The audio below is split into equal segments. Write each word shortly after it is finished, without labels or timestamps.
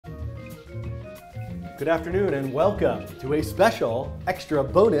Good afternoon and welcome to a special extra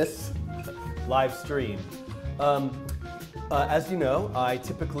bonus live stream. As you know, I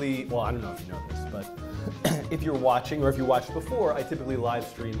typically, well, I don't know if you know this, but if you're watching or if you watched before, I typically live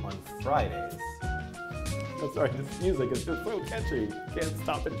stream on Fridays. I'm sorry, this music is just so catchy. Can't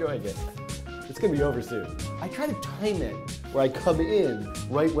stop enjoying it. It's gonna be over soon. I try to time it where I come in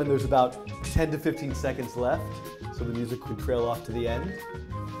right when there's about 10 to 15 seconds left, so the music could trail off to the end.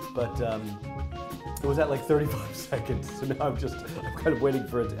 But it was at like 35 seconds, so now I'm kind of waiting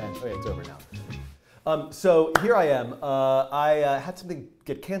for it to end. Okay, it's over now. So here I am. I had something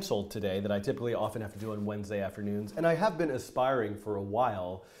get canceled today that I typically often have to do on Wednesday afternoons, and I have been aspiring for a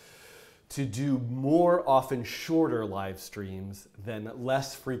while to do more often shorter live streams than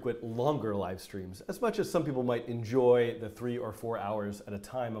less frequent longer live streams. As much as some people might enjoy the 3 or 4 hours at a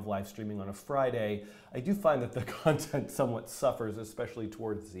time of live streaming on a Friday, I do find that the content somewhat suffers, especially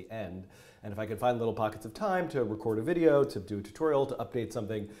towards the end. And if I can find little pockets of time to record a video, to do a tutorial, to update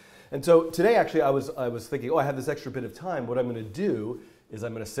something. And so today actually I was thinking, oh, I have this extra bit of time. What I'm gonna do is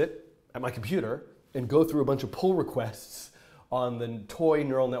I'm gonna sit at my computer and go through a bunch of pull requests on the toy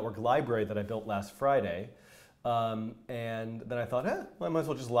neural network library that I built last Friday. And then I thought, well, I might as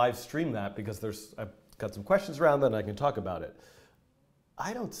well just live stream that because I've got some questions around that and I can talk about it.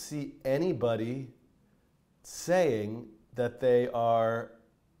 I don't see anybody saying that they are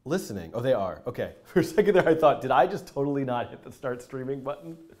listening. Oh, they are. Okay. For a second there I thought, did I just totally not hit the start streaming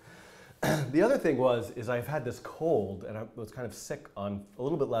button? The other thing is I've had this cold and I was kind of sick on a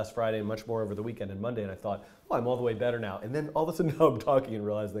little bit last Friday and much more over the weekend and Monday, and I thought, oh, I'm all the way better now. And then all of a sudden now I'm talking and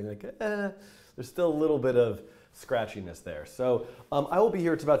realizing like, there's still a little bit of scratchiness there. So I will be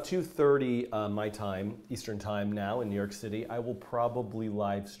here. It's about 2:30 my time, Eastern time now in New York City. I will probably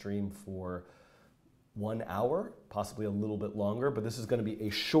live stream for 1 hour, possibly a little bit longer, but this is going to be a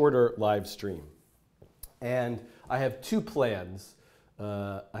shorter live stream. And I have two plans.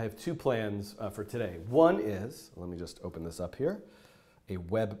 For today. One is, let me just open this up here, a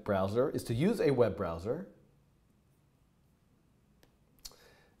web browser, is to use a web browser.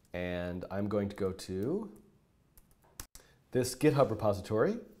 And I'm going to go to this GitHub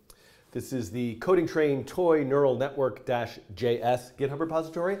repository. This is the Coding Train Toy Neural Network -JS GitHub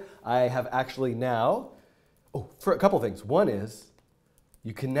repository. I have actually now, for a couple things. One is,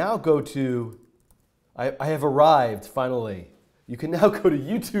 you can now go to, I have arrived finally. You can now go to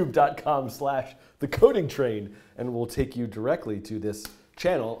youtube.com/thecodingtrain and it will take you directly to this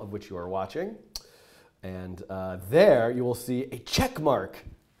channel of which you are watching. And there you will see a check mark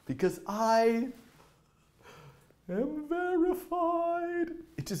because I am verified.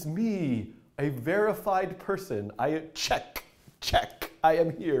 It is me, a verified person. I check. I am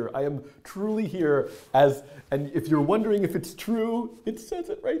here. I am truly here and if you're wondering if it's true, it says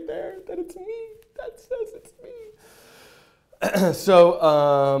it right there that it's me. That says it's me. So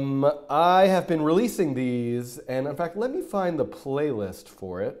I have been releasing these, and in fact, let me find the playlist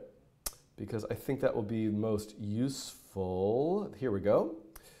for it because I think that will be most useful. Here we go.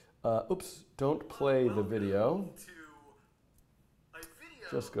 Oops, don't play the video.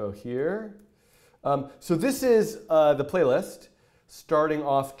 Just go here. So this is the playlist, starting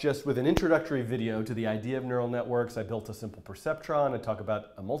off just with an introductory video to the idea of neural networks. I built a simple perceptron. I talk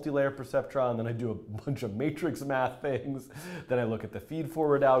about a multi-layer perceptron. Then I do a bunch of matrix math things. Then I look at the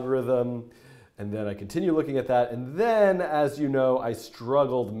feed-forward algorithm. And then I continue looking at that. And then, as you know, I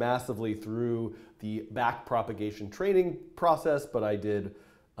struggled massively through the backpropagation training process. But I did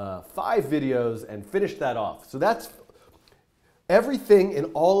 5 videos and finished that off. So that's everything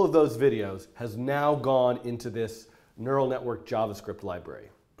in all of those videos has now gone into this neural network JavaScript library.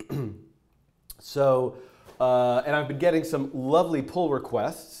 So, and I've been getting some lovely pull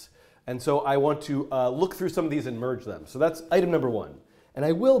requests, and so I want to look through some of these and merge them. So that's item number 1. And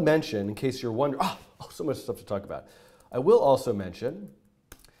I will mention, in case you're wondering, so much stuff to talk about. I will also mention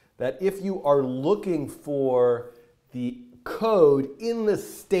that if you are looking for the code in the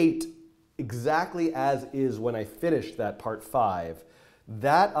state exactly as is when I finished that part 5,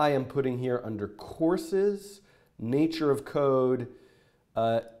 that I am putting here under courses, Nature of Code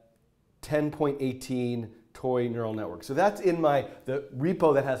 10.18 Toy Neural Network. So that's in the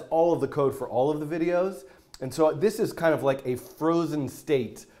repo that has all of the code for all of the videos. And so this is kind of like a frozen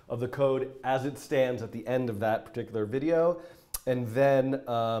state of the code as it stands at the end of that particular video. And then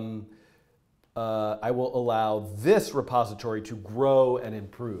I will allow this repository to grow and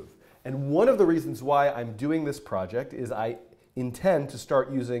improve. And one of the reasons why I'm doing this project is I intend to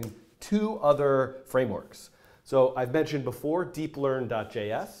start using 2 other frameworks. So I've mentioned before,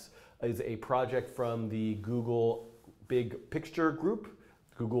 deeplearn.js is a project from the Google Big Picture group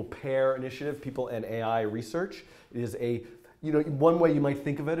Google Pair Initiative, People and AI Research. It is a, one way you might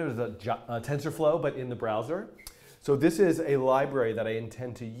think of it is a TensorFlow, but in the browser. So this is a library that I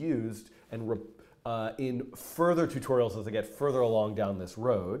intend to use and in further tutorials as I get further along down this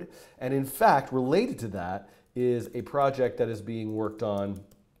road. And in fact, related to that is a project that is being worked on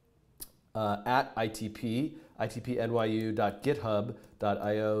at ITP,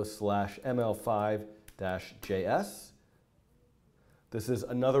 itpnyu.github.io/ml5-js. This is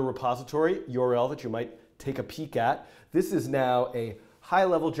another repository URL that you might take a peek at. This is now a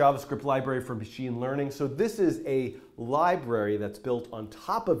high-level JavaScript library for machine learning. So this is a library that's built on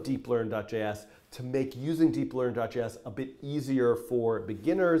top of deeplearn.js to make using deeplearn.js a bit easier for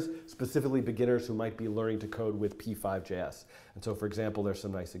beginners, specifically beginners who might be learning to code with P5.js. And so, for example, there's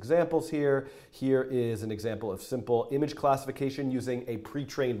some nice examples here. Here is an example of simple image classification using a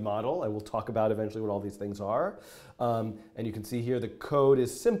pre-trained model. I will talk about eventually what all these things are. And you can see here the code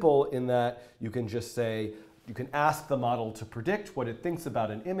is simple in that you can just say, you can ask the model to predict what it thinks about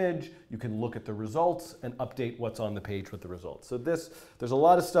an image. You can look at the results and update what's on the page with the results. So there's a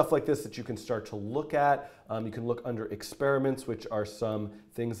lot of stuff like this that you can start to look at. You can look under experiments, which are some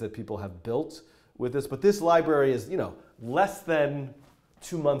things that people have built with this. But this library is, less than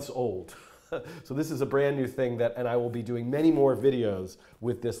 2 months old. So this is a brand new thing and I will be doing many more videos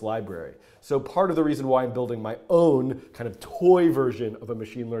with this library. So part of the reason why I'm building my own kind of toy version of a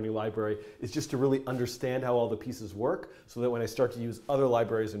machine learning library is just to really understand how all the pieces work so that when I start to use other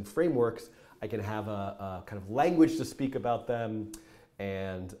libraries and frameworks, I can have a kind of language to speak about them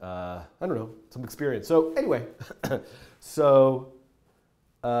and, I don't know, some experience. So anyway,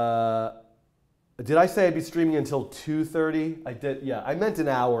 did I say I'd be streaming until 2:30? I did, yeah, I meant an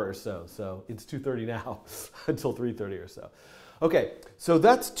hour or so. So it's 2:30 now until 3:30 or so. Okay, so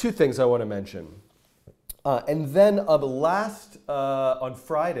that's two things I want to mention. And then on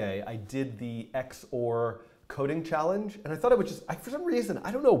Friday, I did the XOR coding challenge. And I thought I would just, for some reason,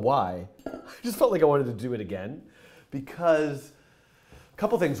 I don't know why, I just felt like I wanted to do it again. Because a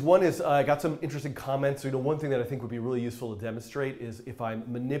couple things. One is I got some interesting comments. One thing that I think would be really useful to demonstrate is if I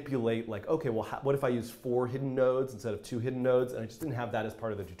manipulate, like, okay, well, what if I use 4 hidden nodes instead of 2 hidden nodes? And I just didn't have that as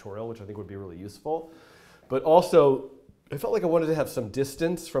part of the tutorial, which I think would be really useful. But also, I felt like I wanted to have some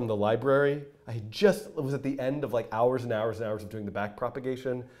distance from the library. I was at the end of like hours and hours and hours of doing the back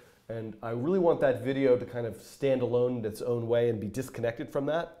propagation. And I really want that video to kind of stand alone in its own way and be disconnected from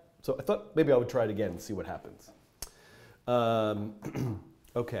that. So I thought maybe I would try it again and see what happens.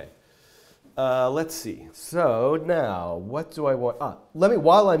 Okay, let's see. So now, what do I want?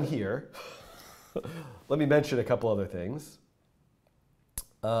 While I'm here, let me mention a couple other things.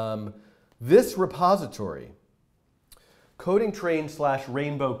 This repository, coding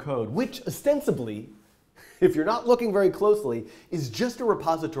train/rainbow code, which ostensibly, if you're not looking very closely, is just a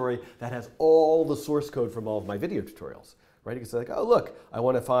repository that has all the source code from all of my video tutorials. Right? You can say like, oh look, I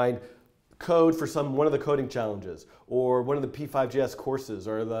want to find code for one of the coding challenges, or one of the P5.js courses,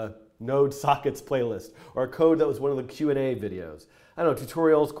 or the Node Sockets playlist, or a code that was one of the Q&A videos. I don't know,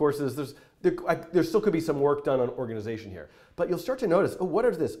 tutorials, courses, there still could be some work done on organization here. But you'll start to notice, oh, what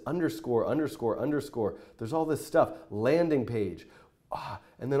is this? Underscore, underscore, underscore. There's all this stuff. Landing page.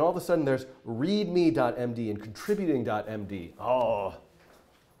 And then all of a sudden there's readme.md and contributing.md. Oh.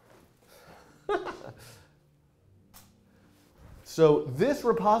 So this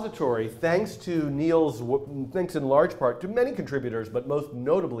repository, thanks in large part to many contributors, but most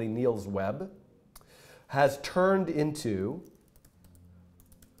notably Niels Webb, has turned into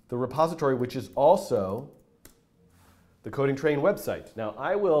the repository which is also the Coding Train website. Now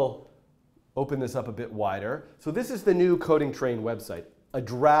I will open this up a bit wider. So this is the new Coding Train website, a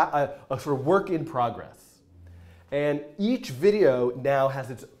sort of work in progress. And each video now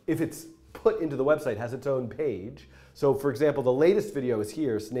has if it's put into the website, has its own page. So for example, the latest video is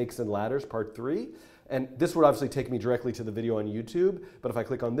here, Snakes and Ladders, part 3. And this would obviously take me directly to the video on YouTube. But if I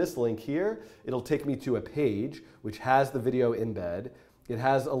click on this link here, it'll take me to a page which has the video embed. It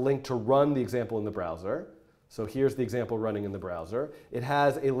has a link to run the example in the browser. So here's the example running in the browser. It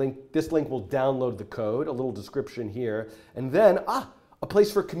has a link, this link will download the code, a little description here. And then, a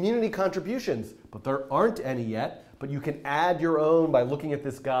place for community contributions. But there aren't any yet. But you can add your own by looking at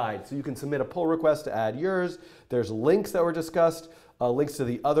this guide. So you can submit a pull request to add yours. There's links that were discussed, links to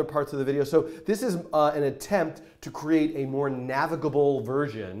the other parts of the video. So this is an attempt to create a more navigable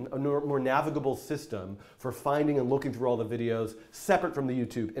version, a more navigable system for finding and looking through all the videos separate from the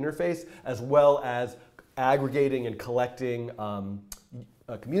YouTube interface, as well as aggregating and collecting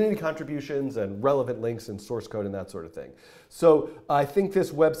community contributions and relevant links and source code and that sort of thing. So I think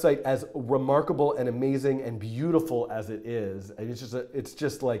this website, as remarkable and amazing and beautiful as it is, and it's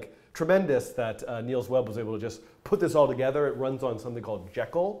just like tremendous that Niels Webb was able to just put this all together. It runs on something called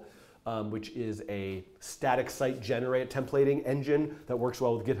Jekyll, which is a static site templating engine that works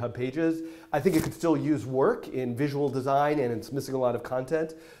well with GitHub Pages. I think it could still use work in visual design, and it's missing a lot of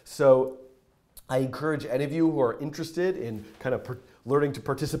content. So I encourage any of you who are interested in kind of learning to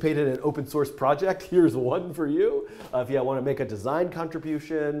participate in an open source project. Here's one for you. If you want to make a design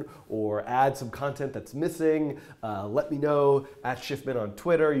contribution or add some content that's missing, let me know at Schiffman on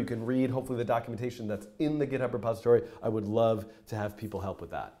Twitter. You can read hopefully the documentation that's in the GitHub repository. I would love to have people help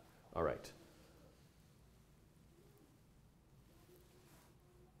with that. All right.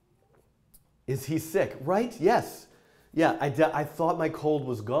 Is he sick? Right? Yes. Yeah, I thought my cold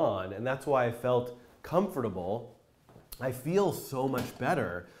was gone, and that's why I felt comfortable. I feel so much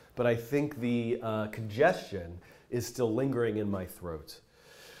better, but I think the congestion is still lingering in my throat.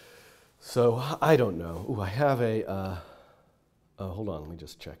 So I don't know. Ooh, I have a, hold on, let me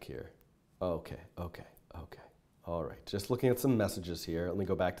just check here. Okay. All right, just looking at some messages here. Let me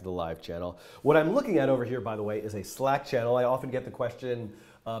go back to the live channel. What I'm looking at over here, by the way, is a Slack channel. I often get the question,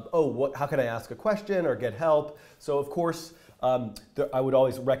 how can I ask a question or get help? So of course, I would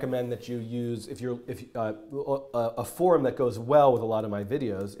always recommend that you use, a forum that goes well with a lot of my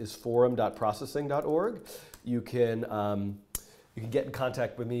videos is forum.processing.org. You can get in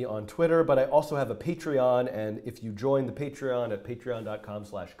contact with me on Twitter, but I also have a Patreon, and if you join the Patreon at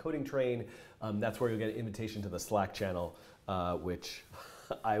patreon.com/codingtrain, that's where you'll get an invitation to the Slack channel, which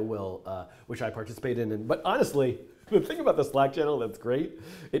I participate in. But honestly, the thing about the Slack channel that's great,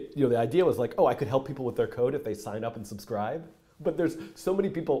 the idea was like, oh, I could help people with their code if they sign up and subscribe. But there's so many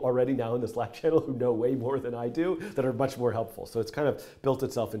people already now in the Slack channel who know way more than I do that are much more helpful. So it's kind of built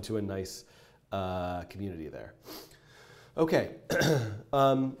itself into a nice community there. Okay.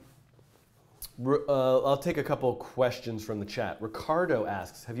 I'll take a couple questions from the chat. Ricardo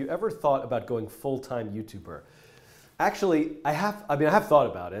asks, have you ever thought about going full-time YouTuber? Actually, I have thought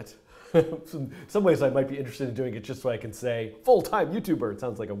about it. In some ways, I might be interested in doing it just so I can say full-time YouTuber. It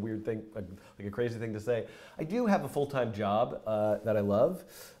sounds like a weird thing, like a crazy thing to say. I do have a full-time job that I love.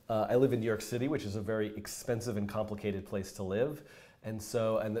 I live in New York City, which is a very expensive and complicated place to live. And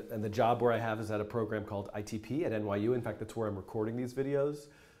so, and the job where I have is at a program called ITP at NYU. In fact, that's where I'm recording these videos.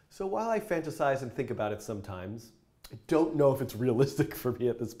 So while I fantasize and think about it sometimes, I don't know if it's realistic for me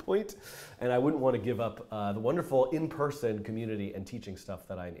at this point, and I wouldn't want to give up the wonderful in-person community and teaching stuff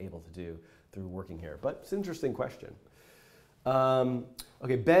that I'm able to do through working here. But it's an interesting question.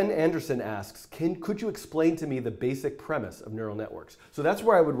 Okay, Ben Anderson asks, could you explain to me the basic premise of neural networks? So that's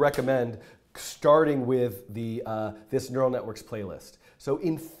where I would recommend starting with the this neural networks playlist. So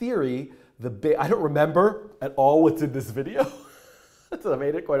in theory, I don't remember at all what's in this video. I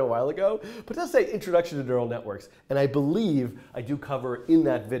made it quite a while ago, but it does say Introduction to Neural Networks, and I believe I do cover in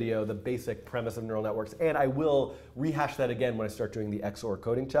that video the basic premise of neural networks, and I will rehash that again when I start doing the XOR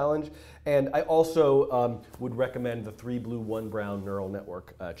coding challenge. And I also would recommend the 3 Blue 1 Brown neural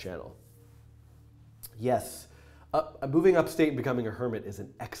network channel. Yes, moving upstate and becoming a hermit is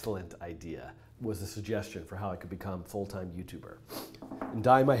an excellent idea, was a suggestion for how I could become full-time YouTuber. And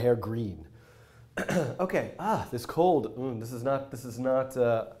dye my hair green. Okay, this cold, this is not,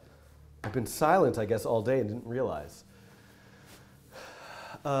 I've been silent, I guess, all day and didn't realize.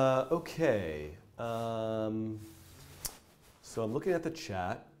 Okay, so I'm looking at the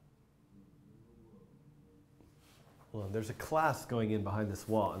chat. Well, there's a class going in behind this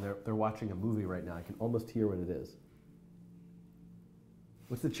wall, and they're watching a movie right now. I can almost hear what it is.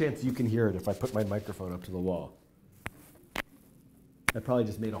 What's the chance you can hear it if I put my microphone up to the wall? I probably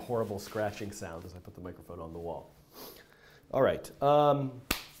just made a horrible scratching sound as I put the microphone on the wall. All right, so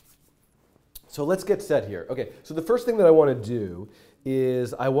let's get set here. Okay, so the first thing that I want to do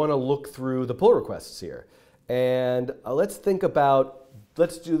is I want to look through the pull requests here. And let's think about,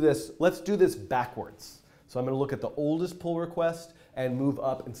 let's do this backwards. So I'm going to look at the oldest pull request and move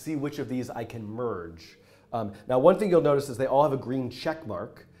up and see which of these I can merge. Now, one thing you'll notice is they all have a green check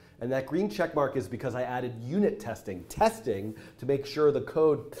mark. And that green check mark is because I added unit testing to make sure the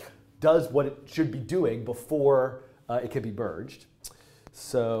code does what it should be doing before it can be merged.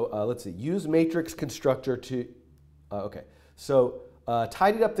 So let's see, use matrix constructor to, okay. So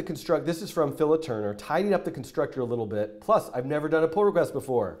tidied up the construct, this is from Philip Turner, tidied up the constructor a little bit. Plus, I've never done a pull request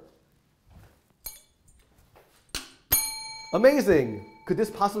before. Amazing. Could this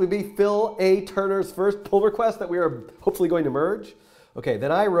possibly be Phil A. Turner's first pull request that we are hopefully going to merge? Okay,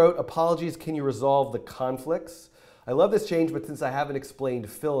 then I wrote, apologies, can you resolve the conflicts? I love this change, but since I haven't explained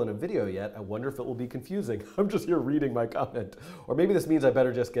fill in a video yet, I wonder if it will be confusing. I'm just here reading my comment. Or maybe this means I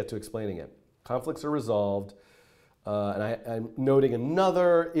better just get to explaining it. Conflicts are resolved. And I'm noting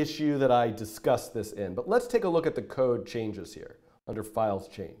another issue that I discussed this in. But let's take a look at the code changes here under Files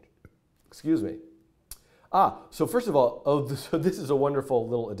Change. Excuse me. So first of all, so this is a wonderful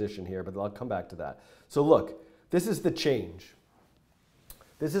little addition here, but I'll come back to that. So look, this is the change.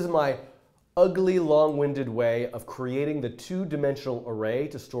 This is my ugly, long-winded way of creating the two-dimensional array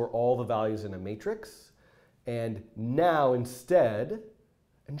to store all the values in a matrix. And now instead,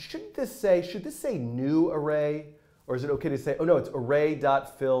 and should this say new array? Or is it okay to say, oh no, it's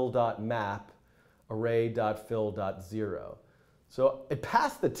array.fill.map, array.fill.0. So it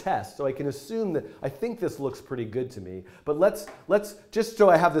passed the test, so I can assume that, I think this looks pretty good to me. But let's just so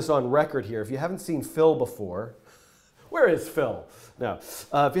I have this on record here, if you haven't seen fill before, where is fill? No,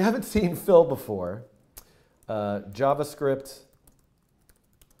 if you haven't seen fill before, JavaScript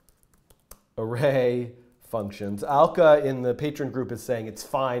array functions. Alka in the patron group is saying it's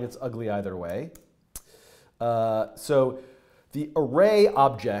fine, it's ugly either way. So the array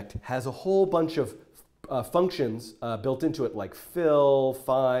object has a whole bunch of functions built into it, like fill,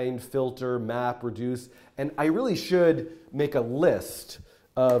 find, filter, map, reduce. And I really should make a list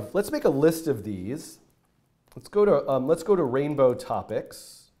of, let's make a list of these. Let's go to Rainbow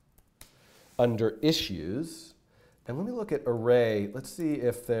Topics under Issues. And let me look at array. Let's see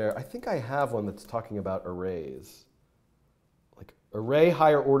if there, I think I have one that's talking about arrays. Like array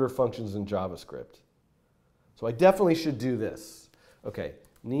higher order functions in JavaScript. So I definitely should do this. Okay,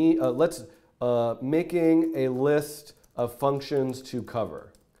 let's making a list of functions to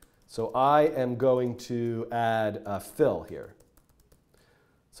cover. So I am going to add fill here.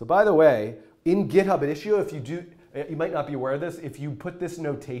 So by the way, in GitHub at issue, if you do, you might not be aware of this, if you put this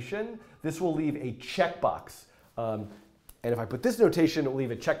notation, this will leave a checkbox. And if I put this notation, it will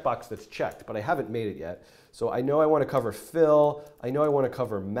leave a checkbox that's checked, but I haven't made it yet. So I know I want to cover fill. I know I want to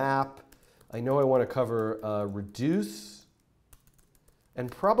cover map. I know I want to cover reduce and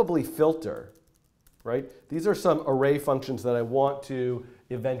probably filter, right? These are some array functions that I want to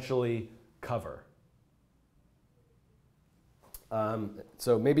eventually cover.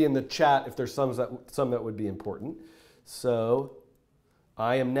 So maybe in the chat, if there's some that would be important. So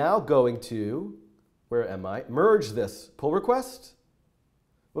I am now going to, where am I? Merge this pull request.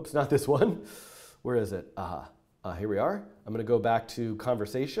 Whoops, not this one. Where is it? Here we are. I'm going to go back to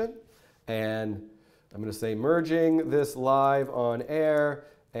conversation. And I'm going to say merging this live on air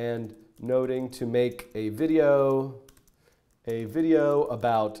and noting to make a video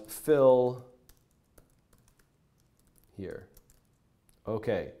about fill here.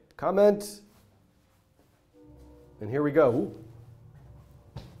 Okay, comment. And here we go. Ooh.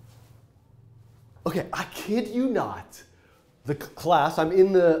 Okay, I kid you not. The class, I'm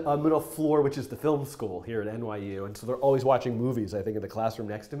in the middle floor, which is the film school here at NYU, and so they're always watching movies, I think, in the classroom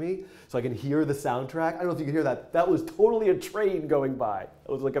next to me, so I can hear the soundtrack. I don't know if you can hear that. That was totally a train going by.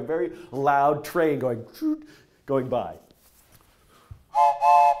 It was like a very loud train going by.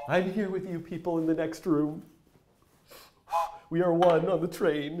 I'm here with you people in the next room. We are one on the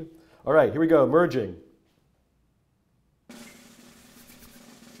train. All right, here we go, merging.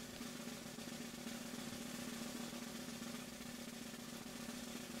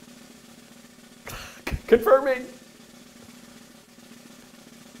 Confirming.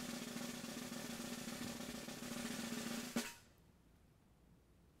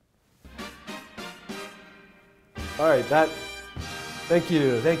 All right, thank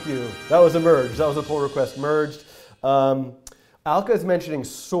you. That was a merge. That was a pull request merged. Alka is mentioning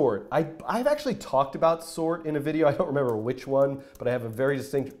sort. I've actually talked about sort in a video. I don't remember which one, but I have a very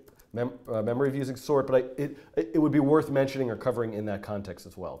distinct memory of using sort, but it would be worth mentioning or covering in that context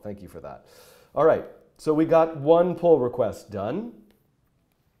as well. Thank you for that. All right. So we got one pull request done.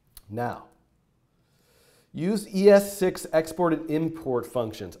 Now, use ES6 export and import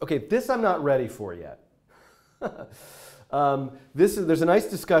functions. Okay, this I'm not ready for yet. There's a nice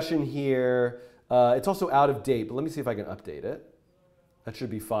discussion here. It's also out of date, but let me see if I can update it. That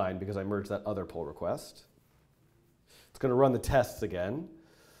should be fine because I merged that other pull request. It's going to run the tests again.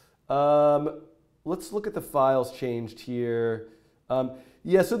 Let's look at the files changed here.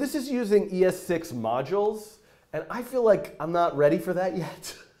 Yeah, so this is using ES6 modules, and I feel like I'm not ready for that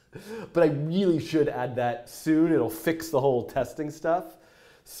yet, but I really should add that soon. It'll fix the whole testing stuff.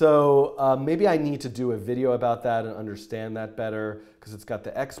 So maybe I need to do a video about that and understand that better, because it's got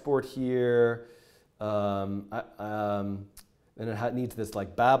the export here. And and it needs this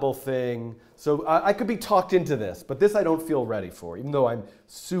like Babel thing. So I could be talked into this, but this I don't feel ready for, even though I'm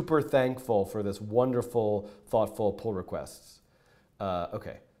super thankful for this wonderful, thoughtful pull requests.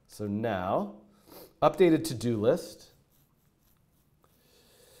 Okay, so now, updated to-do list.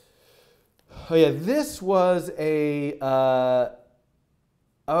 Oh yeah, this was a,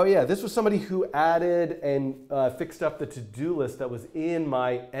 this was somebody who added and fixed up the to-do list that was in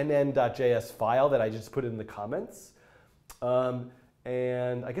my nn.js file that I just put in the comments.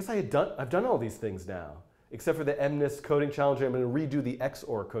 And I guess I've done all these things now, except for the MNIST coding challenge. I'm going to redo the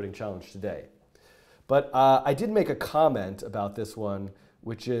XOR coding challenge today. But I did make a comment about this one,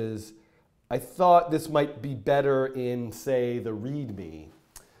 which is I thought this might be better in, say, the README.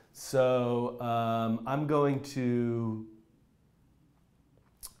 So I'm going to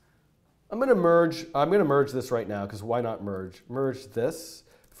merge this right now, because why not merge? Merge this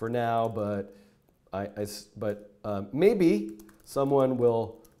for now, but maybe someone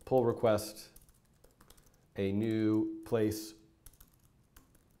will pull request a new place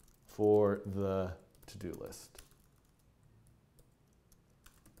for the to-do list.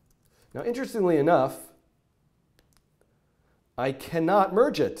 Now, interestingly enough, I cannot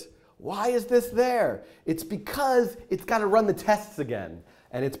merge it. Why is this there? It's because it's got to run the tests again,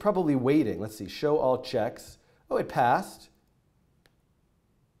 and it's probably waiting. Let's see, show all checks. Oh, it passed.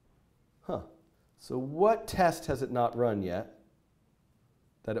 Huh. So what test has it not run yet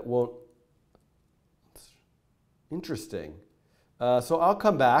that it won't? Interesting. So I'll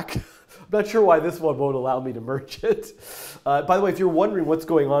come back. I'm not sure why this one won't allow me to merge it. By the way, if you're wondering what's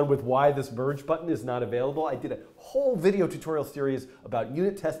going on with why this merge button is not available, I did a whole video tutorial series about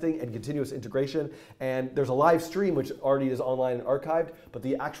unit testing and continuous integration. And there's a live stream which already is online and archived, but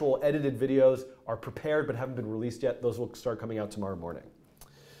the actual edited videos are prepared but haven't been released yet. Those will start coming out tomorrow morning.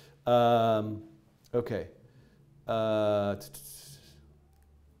 Okay. All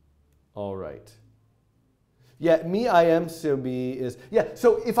right. Yeah, me, I am, so me is, yeah,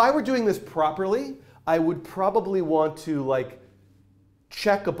 so if I were doing this properly, I would probably want to like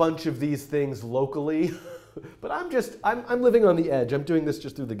check a bunch of these things locally, but I'm living on the edge. I'm doing this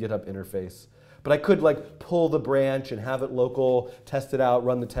just through the GitHub interface. But I could like pull the branch and have it local, test it out,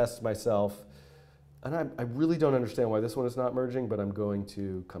 run the tests myself. And I really don't understand why this one is not merging, but I'm going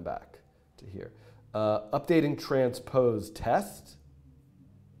to come back to here. Updating transpose test.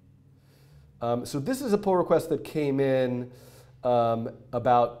 So this is a pull request that came in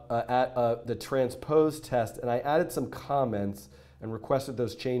about the transpose test, and I added some comments and requested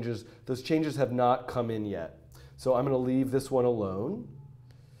those changes. Those changes have not come in yet. So I'm going to leave this one alone.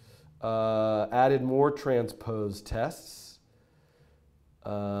 Added more transpose tests.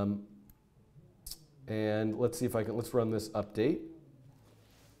 And let's see if I can, let's run this update.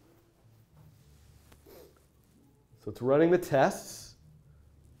 So it's running the tests.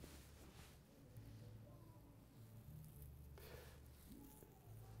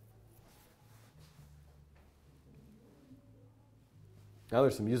 Now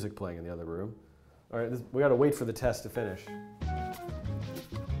there's some music playing in the other room. All right, we got to wait for the test to finish.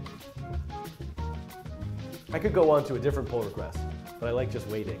 I could go on to a different pull request, but I like just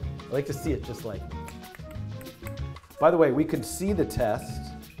waiting. I like to see it just like. By the way, we can see the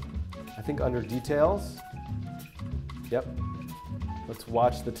test, I think under details. Yep. Let's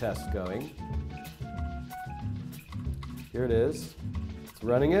watch the test going. Here it is. It's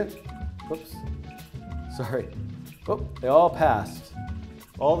running it. Whoops. Sorry. Oh, they all passed.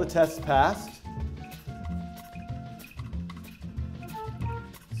 All the tests passed.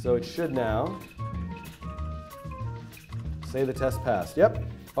 So it should now say the test passed. Yep.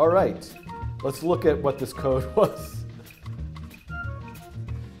 All right. Let's look at what this code was.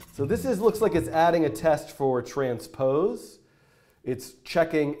 So this looks like it's adding a test for transpose. It's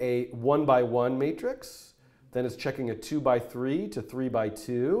checking a 1-by-1 matrix. Then it's checking a 2-by-3 to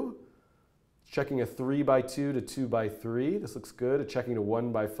 3-by-2. Checking a 3-by-2 to 2-by-3. This looks good. It's checking a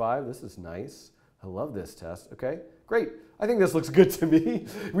 1-by-5. This is nice. I love this test. Okay, great. I think this looks good to me.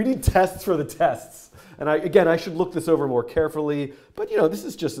 We need tests for the tests. And again, I should look this over more carefully. But you know, this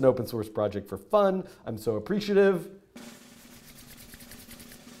is just an open source project for fun. I'm so appreciative.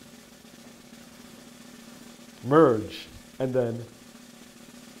 Merge. And then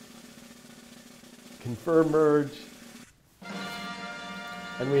confirm merge.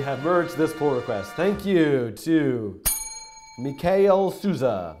 And we have merged this pull request. Thank you to Mikhail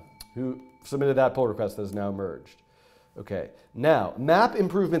Souza, who submitted that pull request that is now merged. Okay, now map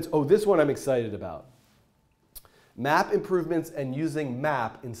improvements. Oh, this one I'm excited about. Map improvements and using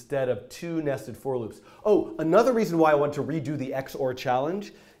map instead of 2 nested for loops. Oh, another reason why I want to redo the XOR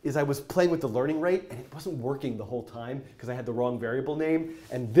challenge is I was playing with the learning rate and it wasn't working the whole time because I had the wrong variable name,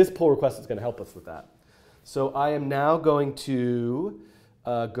 and this pull request is going to help us with that. So I am now going to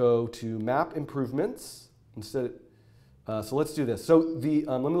go to map improvements instead. So let's do this. So let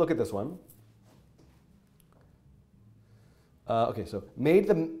me look at this one. Okay, so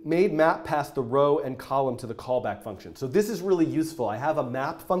made map pass the row and column to the callback function. So this is really useful. I have a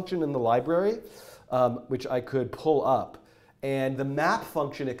map function in the library, which I could pull up. And the map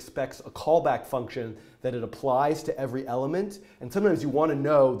function expects a callback function that it applies to every element. And sometimes you want to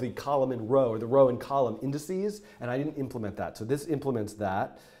know the column and row, or the row and column indices, and I didn't implement that. So this implements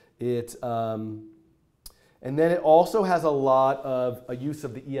that. And then it also has a lot of a use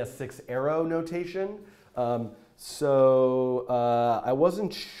of the ES6 arrow notation. I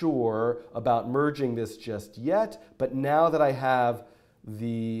wasn't sure about merging this just yet, but now that I have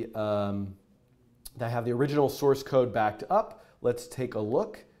the original source code backed up, let's take a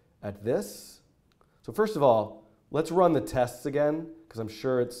look at this. So first of all, let's run the tests again, because I'm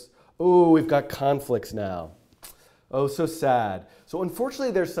sure it's, oh, we've got conflicts now. Oh, so sad. So unfortunately,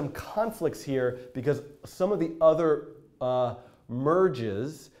 there's some conflicts here because some of the other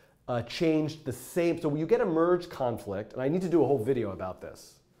merges changed the same. So you get a merge conflict, and I need to do a whole video about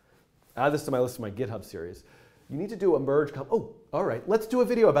this. Add this to my list of my GitHub series. You need to do a merge oh, all right, let's do a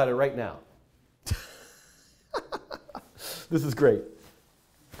video about it right now. This is great.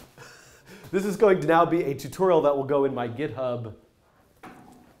 This is going to now be a tutorial that will go in my GitHub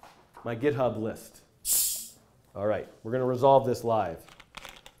list. All right, we're going to resolve this live.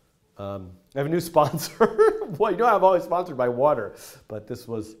 I have a new sponsor. Well, you know I'm always sponsored by water, but this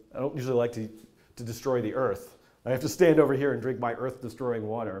was, I don't usually like to destroy the earth. I have to stand over here and drink my earth-destroying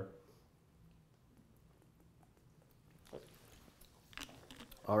water.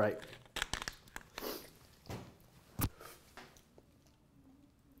 All right.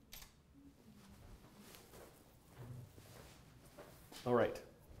 All right.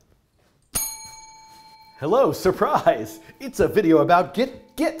 Hello, surprise! It's a video about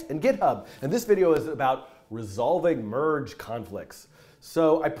Git and GitHub. And this video is about resolving merge conflicts.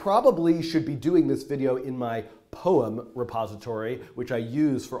 So I probably should be doing this video in my poem repository, which I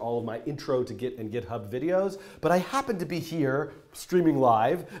use for all of my intro to Git and GitHub videos. But I happen to be here streaming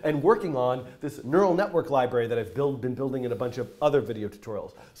live and working on this neural network library that I've been building in a bunch of other video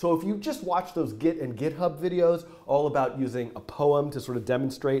tutorials. So if you just watch those Git and GitHub videos all about using a poem to sort of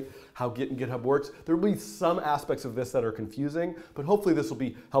demonstrate how Git and GitHub works, there will be some aspects of this that are confusing, but hopefully this will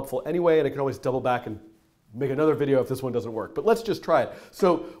be helpful anyway, and I can always double back and make another video if this one doesn't work. But let's just try it.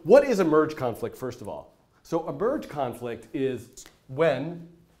 So what is a merge conflict, first of all? So a merge conflict is when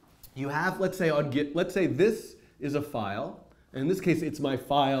you have, let's say on Git, let's say this is a file. And in this case, it's my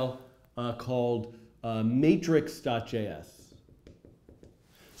file called matrix.js.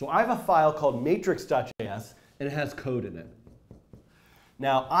 So I have a file called matrix.js, and it has code in it.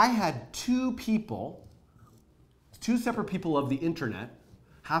 Now, I had two separate people of the internet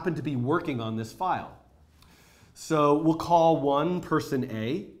happen to be working on this file. So we'll call one person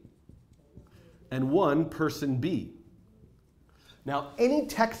A and one person B. Now, any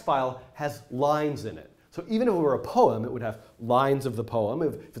text file has lines in it. So even if it were a poem, it would have lines of the poem.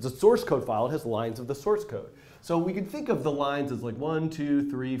 If it's a source code file, it has lines of the source code. So we can think of the lines as like 1, 2,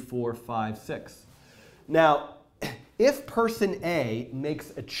 3, 4, 5, 6. Now, if person A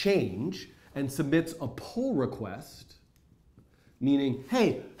makes a change and submits a pull request, meaning,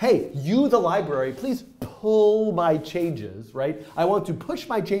 hey, you, the library, please pull my changes, right? I want to push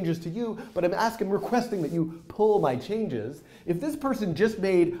my changes to you, but I'm requesting that you pull my changes. If this person just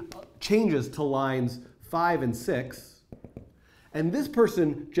made changes to lines 5 and 6, and this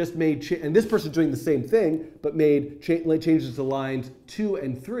person just made, and this person's doing the same thing, but made changes to lines 2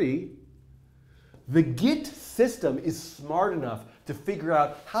 and 3, the Git system is smart enough to figure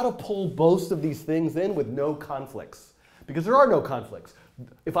out how to pull both of these things in with no conflicts. Because there are no conflicts.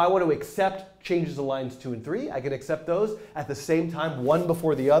 If I want to accept changes to lines 2 and 3, I can accept those at the same time, one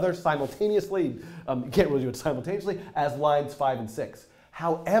before the other, simultaneously. You can't really do it simultaneously, as lines 5 and 6.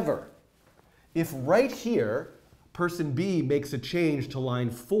 However, if right here, person B makes a change to line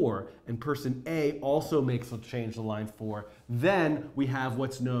 4, and person A also makes a change to line 4, then we have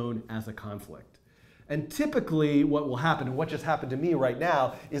what's known as a conflict. And typically, what will happen, and what just happened to me right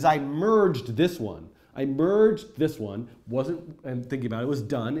now, is I merged this one. I merged this one, and thinking about it, it was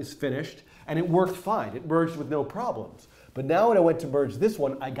done, it's finished, and it worked fine. It merged with no problems. But now when I went to merge this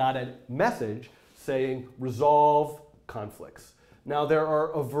one, I got a message saying resolve conflicts. Now there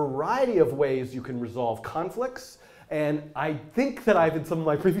are a variety of ways you can resolve conflicts. And I think that I've, in some of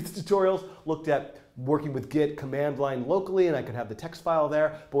my previous tutorials, looked at working with Git command line locally, and I could have the text file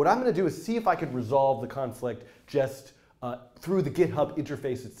there. But what I'm going to do is see if I could resolve the conflict just through the GitHub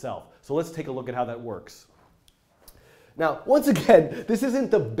interface itself. So let's take a look at how that works. Now, once again, this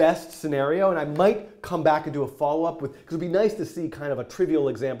isn't the best scenario, and I might come back and do a follow-up with, because it would be nice to see kind of a trivial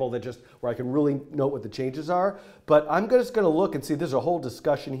example that just where I can really note what the changes are. But I'm just going to look and see there's a whole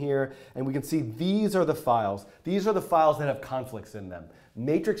discussion here, and we can see these are the files. These are the files that have conflicts in them.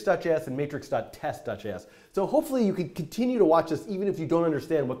 Matrix.js and matrix.test.js. So hopefully you can continue to watch this even if you don't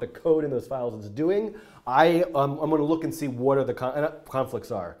understand what the code in those files is doing. I'm going to look and see what are the conflicts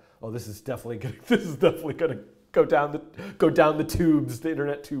are. Oh, this is definitely going to go down the tubes, the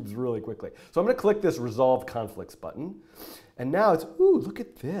internet tubes really quickly. So I'm going to click this Resolve Conflicts button. And now it's, ooh, look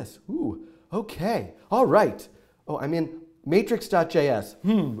at this. Ooh, okay, all right. Oh, I'm in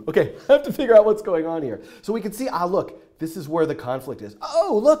matrix.js. Okay, I have to figure out what's going on here. So we can see, look, this is where the conflict is.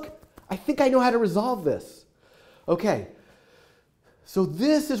 Oh, look, I think I know how to resolve this. Okay, so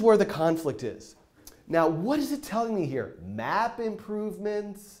this is where the conflict is. Now, what is it telling me here? Map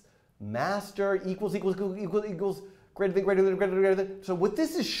improvements, master equals, greater than. So what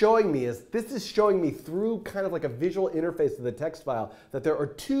this is showing me is, this is showing me through kind of like a visual interface to the text file that there are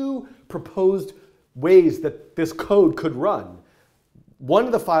two proposed ways that this code could run. One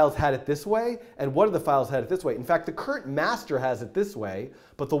of the files had it this way, and one of the files had it this way. In fact, the current master has it this way,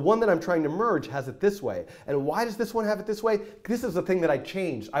 but the one that I'm trying to merge has it this way. And why does this one have it this way? This is the thing that I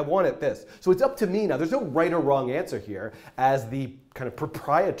changed. I want it this. So it's up to me now. There's no right or wrong answer here. As the kind of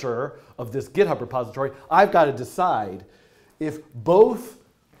proprietor of this GitHub repository, I've got to decide if both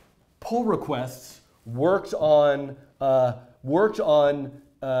pull requests worked on,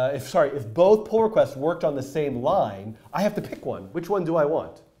 if both pull requests worked on the same line, I have to pick one. Which one do I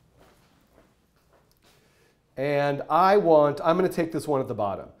want? And I'm going to take this one at the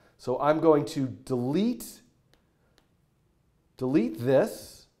bottom. So I'm going to delete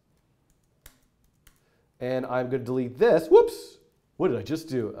this, and I'm going to delete this. Whoops! What did I just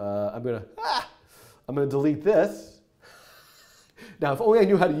do? I'm going to delete this. Now, if only I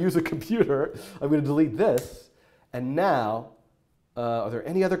knew how to use a computer, I'm going to delete this, and now. Are there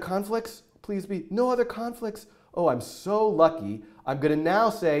any other conflicts? Please be. No other conflicts. Oh, I'm so lucky. I'm going to now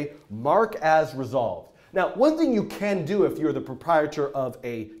say mark as resolved. Now, one thing you can do if you're the proprietor of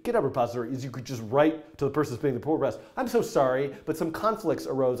a GitHub repository is you could just write to the person submitting the pull request, I'm so sorry, but some conflicts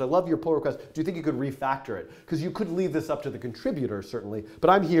arose. I love your pull request. Do you think you could refactor it? Because you could leave this up to the contributor, certainly. But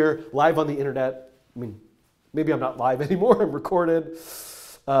I'm here live on the internet. I mean, maybe I'm not live anymore. I'm recorded.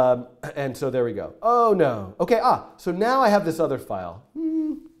 And so there we go. Oh, no. OK, so now I have this other file.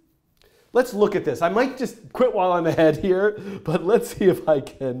 Let's look at this. I might just quit while I'm ahead here, but let's see if I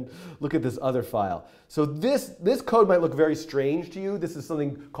can look at this other file. So this code might look very strange to you. This is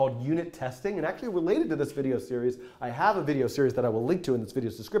something called unit testing. And actually related to this video series, I have a video series that I will link to in this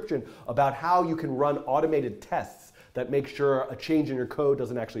video's description about how you can run automated tests that make sure a change in your code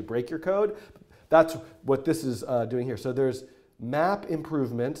doesn't actually break your code. That's what this is doing here. So there's map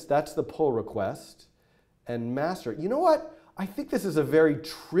improvements, that's the pull request, and master. You know what? I think this is a very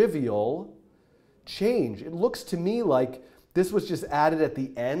trivial change. It looks to me like this was just added at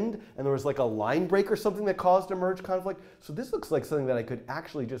the end, and there was like a line break or something that caused a merge conflict. So this looks like something that I could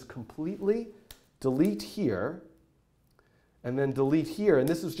actually just completely delete here, and then delete here. And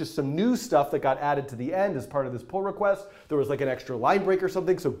this is just some new stuff that got added to the end as part of this pull request. There was like an extra line break or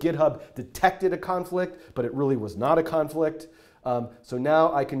something, so GitHub detected a conflict, but it really was not a conflict. So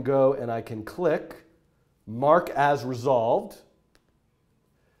now I can go and I can click mark as resolved.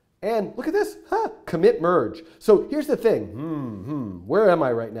 And look at this, commit merge. So here's the thing, where am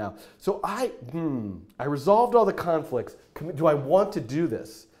I right now? So I resolved all the conflicts. Do I want to do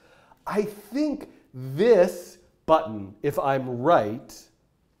this? I think this button, if I'm right,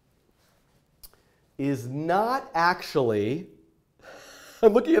 is not actually,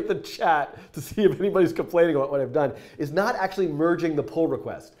 I'm looking at the chat to see if anybody's complaining about what I've done, is not actually merging the pull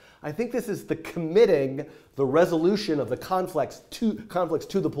request. I think this is the committing the resolution of the conflicts to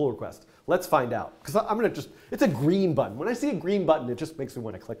the pull request. Let's find out. Because I'm going to just, it's a green button. When I see a green button, it just makes me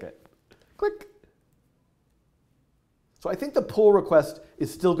want to click it. Click. So I think the pull request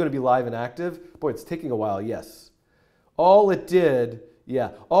is still going to be live and active. Boy, it's taking a while, yes. All it did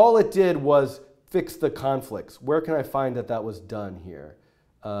was fix the conflicts. Where can I find that that was done here?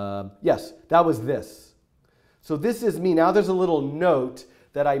 Yes, that was this. So this is me. Now there's a little note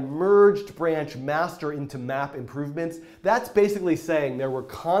that I merged branch master into map improvements. That's basically saying there were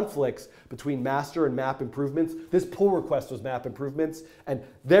conflicts between master and map improvements. This pull request was map improvements, and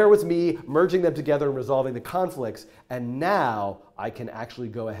there was me merging them together and resolving the conflicts. And now I can actually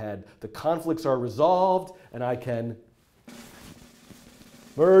go ahead. The conflicts are resolved, and I can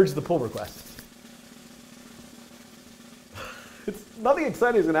merge the pull request. Nothing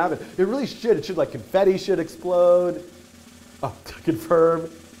exciting is going to happen. It really should. It should, like, confetti should explode. Oh, to confirm.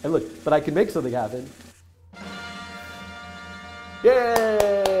 And look, but I can make something happen.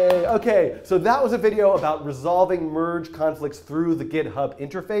 Yay! Okay, so that was a video about resolving merge conflicts through the GitHub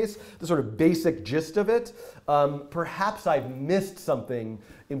interface, the sort of basic gist of it. Perhaps I've missed something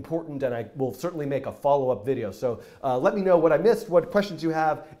important, and I will certainly make a follow-up video. So let me know what I missed, what questions you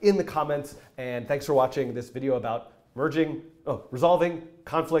have in the comments, and thanks for watching this video about resolving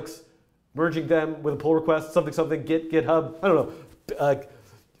conflicts, merging them with a pull request, something, GitHub, I don't know,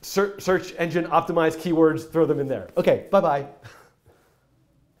 search engine optimized keywords, throw them in there. Okay, bye-bye.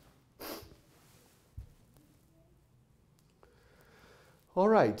 All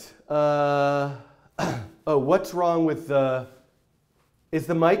right. Oh, what's wrong with is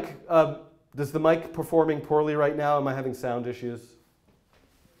the mic, does the mic performing poorly right now? Am I having sound issues?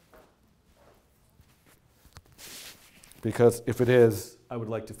 Because if it is, I would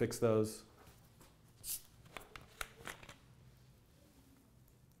like to fix those.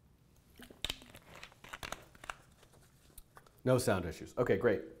 No sound issues. Okay,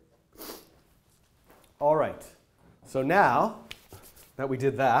 great. All right. So now that we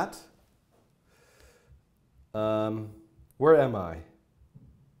did that, where am I?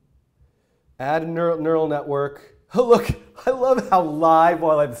 Add a neural network. Oh, look, I love how live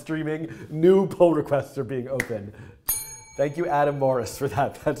while I'm streaming, new pull requests are being opened. Thank you, Adam Morris, for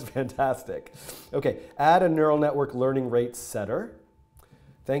that. That's fantastic. Okay, add a neural network learning rate setter.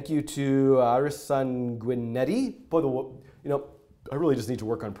 Thank you to Arisanguinetti. Boy, you know, I really just need to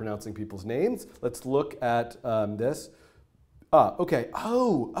work on pronouncing people's names. Let's look at this. Okay.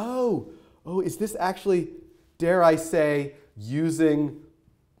 Oh, is this actually, dare I say, using,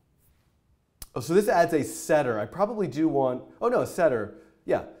 oh, so this adds a setter. I probably do want, oh no, a setter.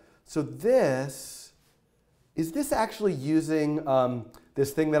 Yeah. So this, is this actually using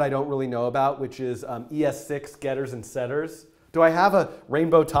this thing that I don't really know about, which is ES6 getters and setters? Do I have a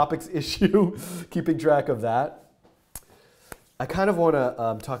rainbow topics issue keeping track of that? I kind of want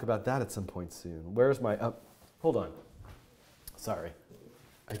to talk about that at some point soon. Where's my, hold on. Sorry.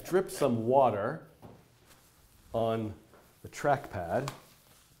 I dripped some water on the trackpad.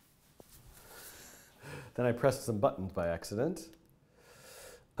 Then I pressed some buttons by accident.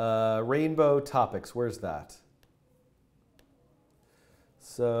 Rainbow topics, where's that?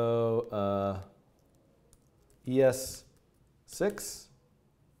 So ES6. ES6,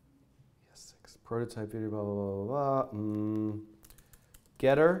 prototype video, blah, blah, blah, blah.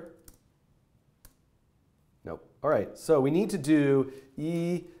 Getter. Nope. All right, so we need to do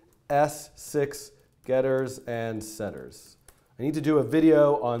ES6 getters and setters. I need to do a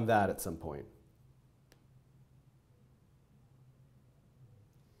video on that at some point.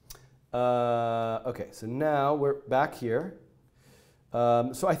 Okay, so now we're back here.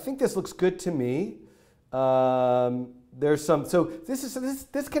 So I think this looks good to me. There's some, so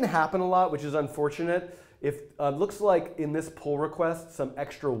this can happen a lot, which is unfortunate. If looks like in this pull request, some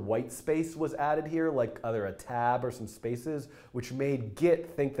extra white space was added here, like either a tab or some spaces, which made Git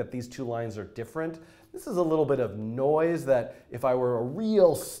think that these two lines are different. This is a little bit of noise that if I were a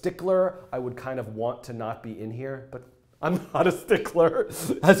real stickler, I would kind of want to not be in here, but I'm not a stickler,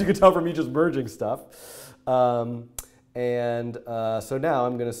 as you can tell from me just merging stuff. So now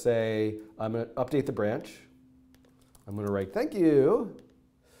I'm going to say, I'm going to update the branch. I'm going to write thank you.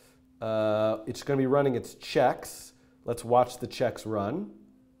 It's going to be running its checks. Let's watch the checks run.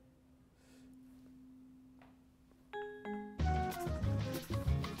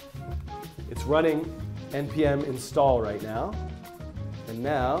 It's running npm install right now. And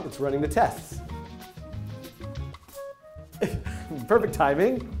now it's running the tests. Perfect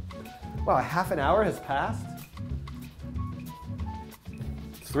timing. Wow, half an hour has passed.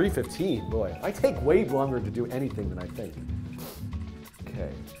 It's 3:15, boy. I take way longer to do anything than I think.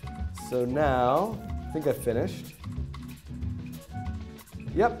 Okay, so now, I think I've finished.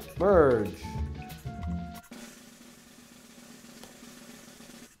 Yep, merge.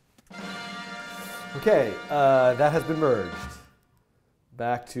 Okay, that has been merged.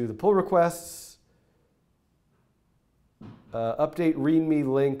 Back to the pull requests. Update readme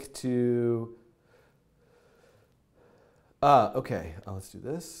link to, okay, let's do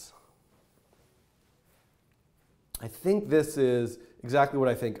this. I think this is, exactly what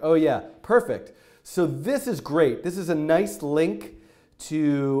I think. Oh yeah, perfect. So this is great. This is a nice link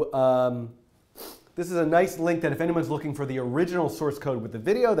to, this is a nice link that if anyone's looking for the original source code with the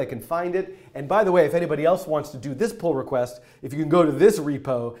video, they can find it. And by the way, if anybody else wants to do this pull request, if you can go to this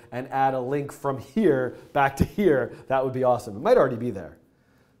repo and add a link from here back to here, that would be awesome. It might already be there.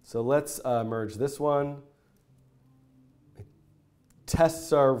 So let's merge this one.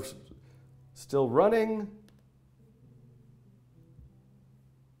 Tests are still running.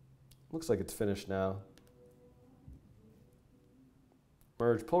 Looks like it's finished now.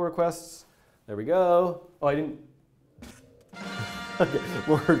 Merge pull requests. There we go. Oh, I didn't. Okay,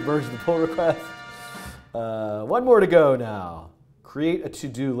 merge the pull request. One more to go now. Create a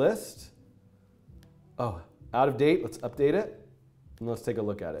to-do list. Oh, out of date. Let's update it. And let's take a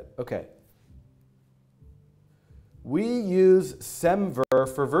look at it. OK. We use semver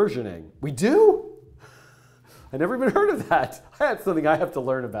for versioning. We do? I never even heard of that. That's something I have to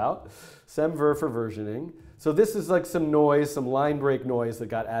learn about. Semver for versioning. So this is like some noise, some line break noise that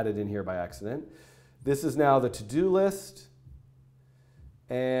got added in here by accident. This is now the to-do list.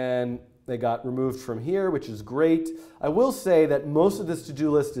 And they got removed from here, which is great. I will say that most of this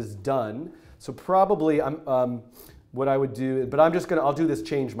to-do list is done. So probably what I would do, but I'll do this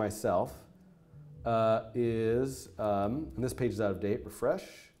change myself, and this page is out of date, refresh.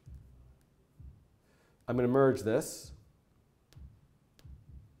 I'm going to merge this.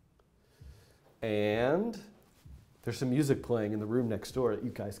 And there's some music playing in the room next door that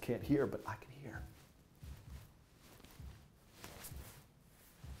you guys can't hear, but I can hear.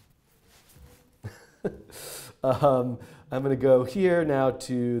 I'm going to go here now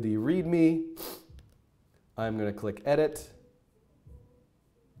to the README. I'm going to click Edit.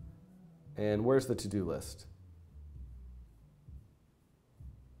 And where's the to-do list?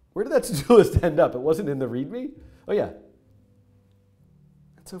 Where did that to-do list end up? It wasn't in the README? Oh, yeah.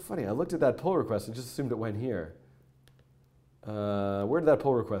 That's so funny. I looked at that pull request and just assumed it went here. Where did that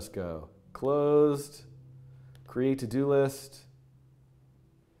pull request go? Closed. Create to-do list.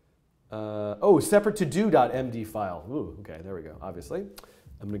 Oh, separate to-do.md file. Ooh, okay, there we go, obviously.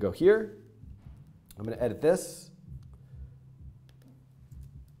 I'm going to go here. I'm going to edit this.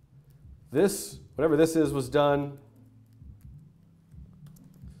 This, whatever this is, was done.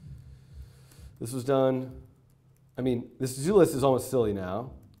 This was done. I mean, this to-do list is almost silly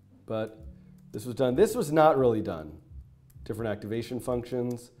now, but this was done. This was not really done. Different activation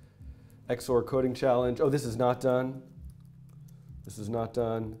functions. XOR coding challenge. Oh, this is not done. This is not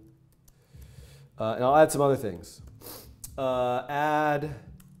done. And I'll add some other things. Add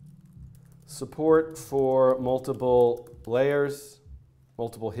support for multiple layers,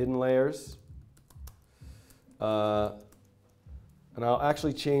 multiple hidden layers. And I'll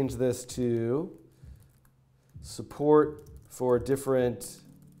actually change this to support for different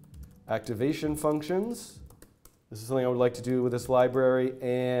activation functions. This is something I would like to do with this library.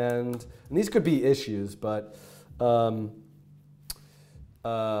 And these could be issues, but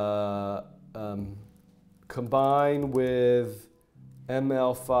combine with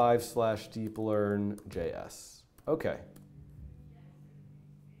ML5/deeplearn.js. OK.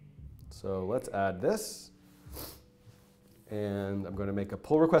 So let's add this. And I'm going to make a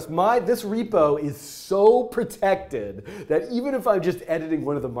pull request. This repo is so protected that even if I'm just editing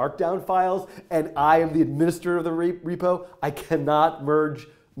one of the markdown files and I am the administrator of the repo, I cannot merge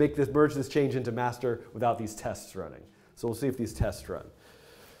this change into master without these tests running. So we'll see if these tests run.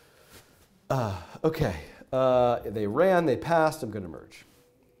 OK. They ran, they passed. I'm going to merge.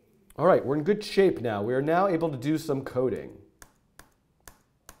 All right, we're in good shape now. We are now able to do some coding.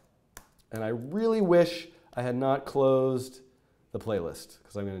 And I really wish I had not closed the playlist,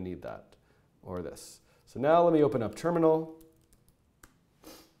 because I'm going to need that, or this. So now let me open up terminal.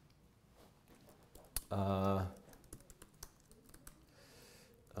 Let's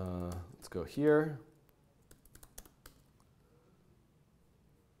go here.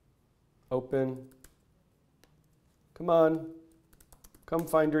 Open. Come on. Come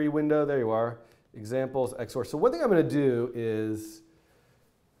find your window. There you are. Examples, XOR. So one thing I'm going to do is,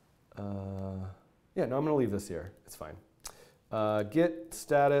 yeah, no, I'm going to leave this here. It's fine. Git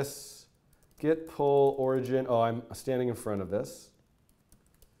status, git pull origin. Oh, I'm standing in front of this.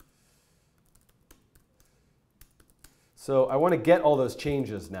 So I want to get all those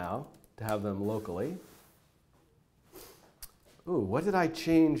changes now to have them locally. Ooh, what did I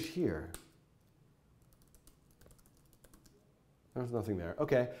change here? There's nothing there.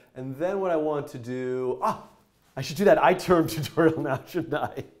 OK. And then what I want to do, I should do that iTerm tutorial now, shouldn't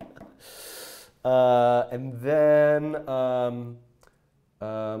I? And then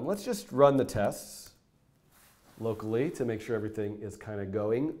let's just run the tests. locally to make sure everything is kind of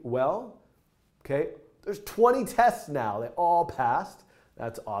going well. Okay, there's 20 tests now. They all passed.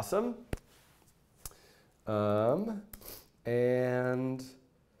 That's awesome.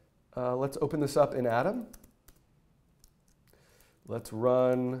 Let's open this up in Atom. Let's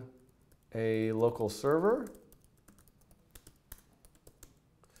run a local server.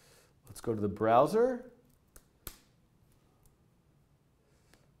 Let's go to the browser.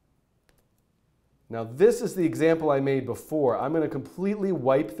 Now this is the example I made before. I'm going to completely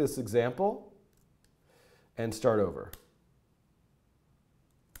wipe this example and start over.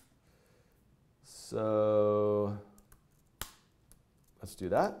 So let's do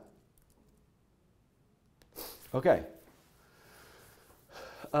that. Okay.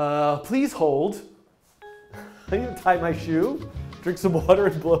 Please hold. I need to tie my shoe, drink some water,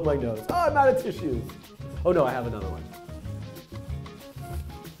 and blow my nose. Oh, I'm out of tissues. Oh no, I have another one.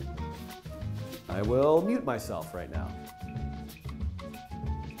 I will mute myself right now.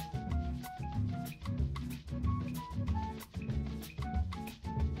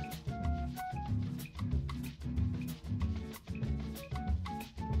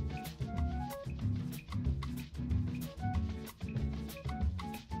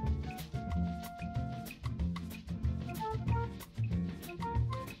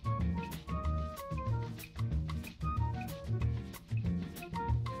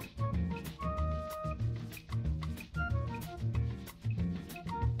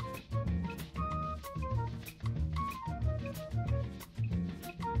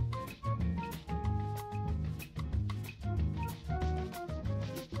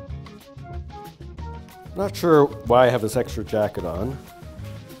 Not sure why I have this extra jacket on.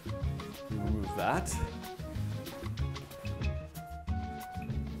 Remove that.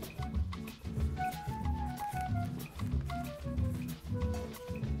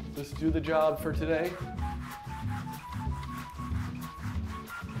 Does this do the job for today?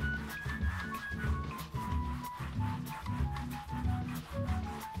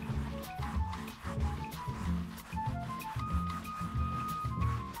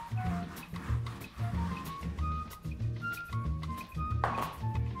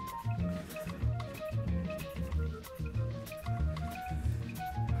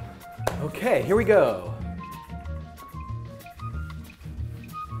 Okay, here we go.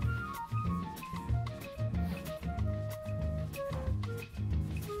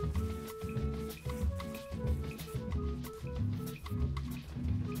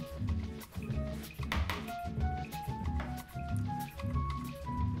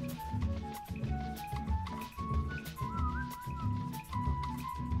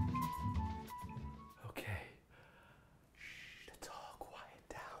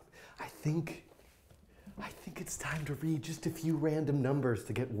 I think it's time to read just a few random numbers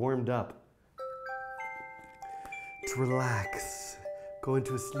to get warmed up. To relax, go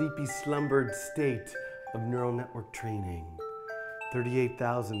into a sleepy, slumbered state of neural network training.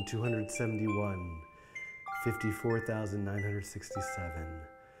 38,271, 54,967,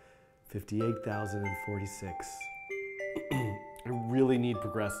 58,046. I really need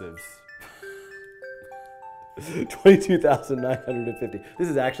progressives. 22,950. This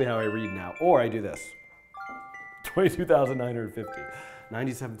is actually how I read now. Or I do this. 22,950.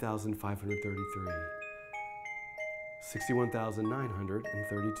 97,533.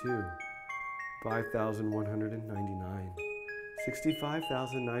 61,932. 5,199.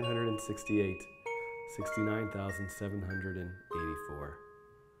 65,968. 69,784.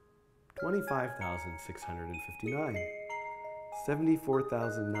 25,659.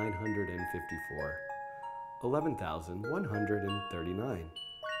 74,954. 11,139,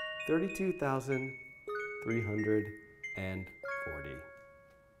 32,340.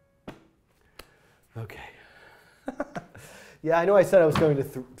 Okay. Yeah, I know I said I was going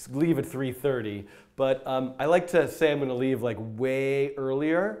to leave at 3:30, but I like to say I'm going to leave like way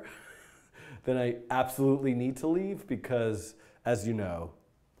earlier than I absolutely need to leave because, as you know,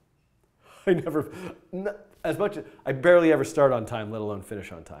 I barely ever start on time, let alone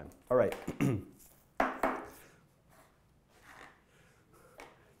finish on time. All right.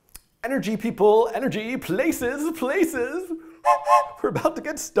 Energy, people, energy, places, places. We're about to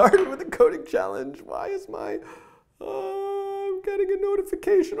get started with the coding challenge. Why is my, I'm getting a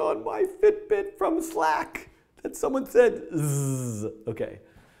notification on my Fitbit from Slack that someone said zzz. Okay.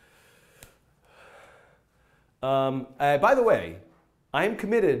 By the way, I am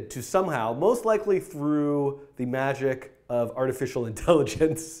committed to somehow, most likely through the magic of artificial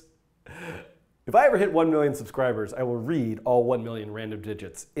intelligence, if I ever hit 1 million subscribers, I will read all 1 million random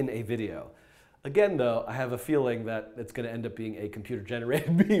digits in a video. Again, though, I have a feeling that it's going to end up being a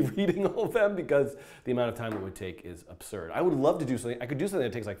computer-generated me reading all of them because the amount of time it would take is absurd. I would love to do something. I could do something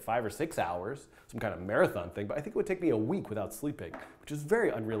that takes like 5 or 6 hours, some kind of marathon thing, but I think it would take me a week without sleeping, which is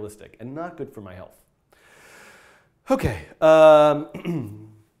very unrealistic and not good for my health. Okay.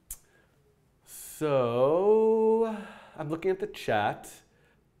 So I'm looking at the chat.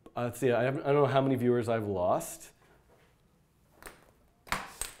 Let's see. I don't know how many viewers I've lost.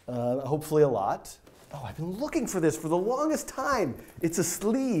 Hopefully a lot. Oh, I've been looking for this for the longest time. It's a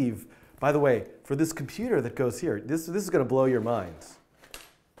sleeve. By the way, for this computer that goes here, this is going to blow your minds.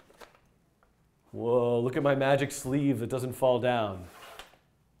 Whoa, look at my magic sleeve that doesn't fall down.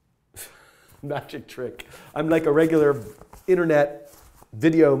 Magic trick. I'm like a regular internet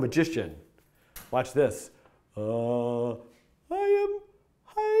video magician. Watch this. I am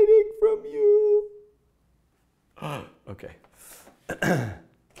hiding from you. Okay.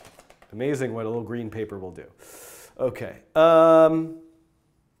 Amazing what a little green paper will do. Okay. It'd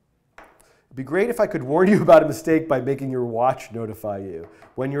be great if I could warn you about a mistake by making your watch notify you.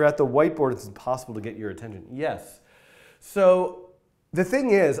 When you're at the whiteboard, it's impossible to get your attention. Yes. So the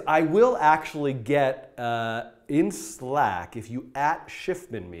thing is, I will actually get in Slack, if you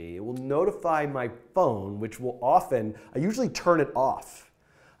 @shiftmanme, it will notify my phone, which will often, I usually turn it off.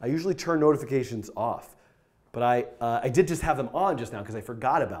 I usually turn notifications off. But I did just have them on just now because I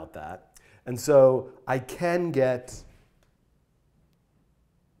forgot about that. And so I can get,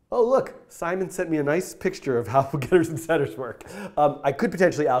 oh look, Simon sent me a nice picture of how getters and setters work. I could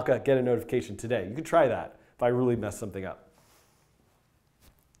potentially, Alka, get a notification today. You could try that if I really mess something up.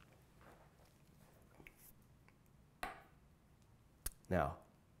 Now,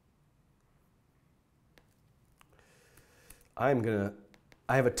 I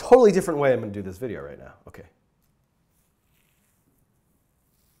have a totally different way I'm going to do this video right now. Okay.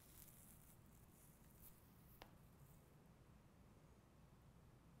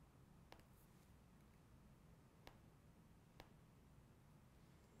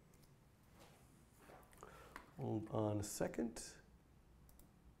 Hold on a second.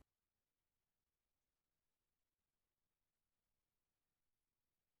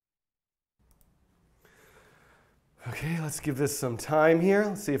 Okay, let's give this some time here.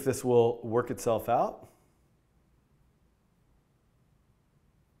 Let's see if this will work itself out.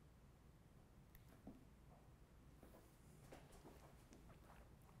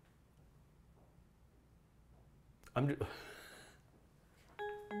 I'm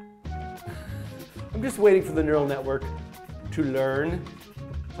just waiting for the neural network to learn.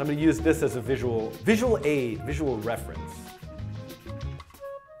 I'm going to use this as a visual aid, visual reference.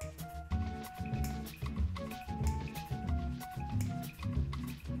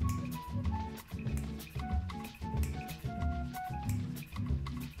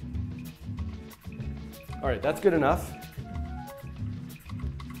 All right, that's good enough.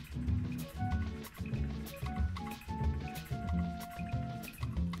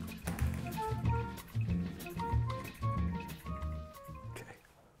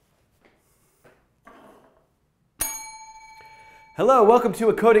 Hello, welcome to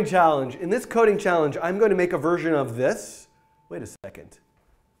a coding challenge. In this coding challenge, I'm going to make a version of this. Wait a second.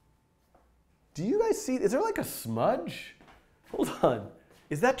 Do you guys see, is there like a smudge? Hold on.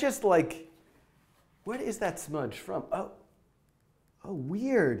 Is that just like, where is that smudge from? Oh,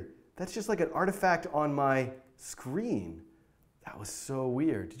 weird. That's just like an artifact on my screen. That was so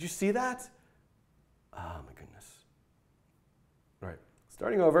weird. Did you see that? Oh my goodness. All right,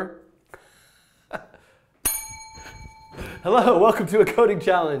 starting over. Hello, welcome to a coding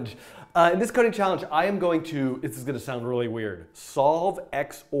challenge. In this coding challenge, I am going to, this is going to sound really weird, solve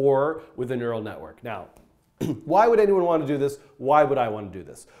XOR with a neural network. Now, why would anyone want to do this? Why would I want to do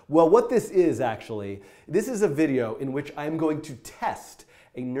this? Well, what this is actually, this is a video in which I'm going to test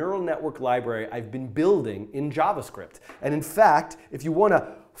a neural network library I've been building in JavaScript. And in fact, if you want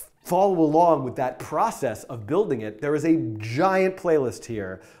to follow along with that process of building it, there is a giant playlist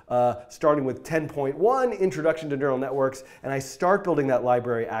here, starting with 10.1, Introduction to Neural Networks, and I start building that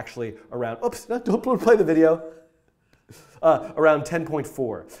library actually around, oops, don't play the video, around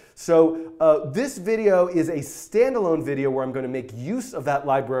 10.4. So this video is a standalone video where I'm going to make use of that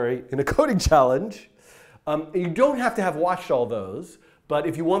library in a coding challenge. You don't have to have watched all those. But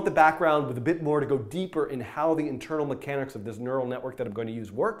if you want the background with a bit more to go deeper in how the internal mechanics of this neural network that I'm going to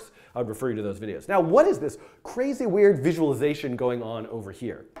use works, I would refer you to those videos. Now, what is this crazy weird visualization going on over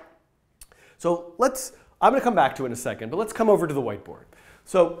here? So I'm going to come back to it in a second, but let's come over to the whiteboard.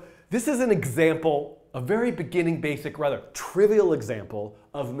 So this is an example, a very beginning, basic, rather trivial example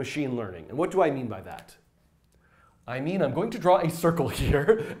of machine learning. And what do I mean by that? I mean I'm going to draw a circle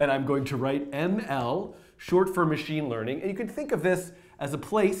here, and I'm going to write ML, short for machine learning. And you can think of this as a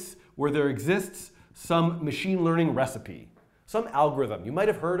place where there exists some machine learning recipe, some algorithm. You might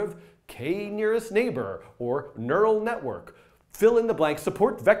have heard of K nearest neighbor or neural network. Fill in the blank,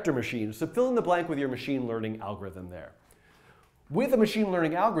 support vector machines. So fill in the blank with your machine learning algorithm there. With a machine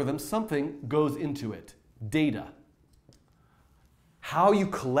learning algorithm, something goes into it, data. How you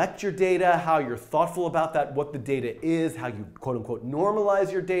collect your data, how you're thoughtful about that, what the data is, how you quote unquote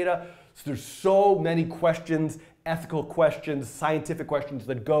normalize your data. So there's so many questions, ethical questions, scientific questions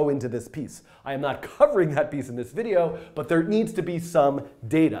that go into this piece. I am not covering that piece in this video, but there needs to be some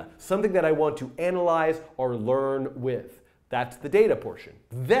data, something that I want to analyze or learn with. That's the data portion.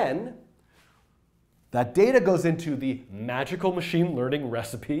 Then that data goes into the magical machine learning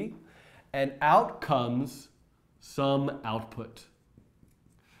recipe, and out comes some output.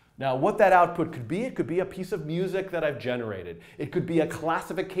 Now, what that output could be, it could be a piece of music that I've generated. It could be a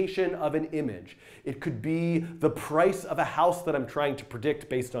classification of an image. It could be the price of a house that I'm trying to predict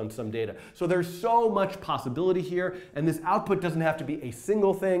based on some data. So there's so much possibility here, and this output doesn't have to be a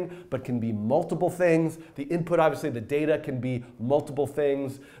single thing, but can be multiple things. The input, obviously, the data can be multiple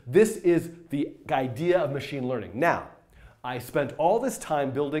things. This is the idea of machine learning. Now, I spent all this time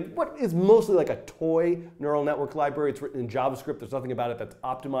building what is mostly like a toy neural network library. It's written in JavaScript. There's nothing about it that's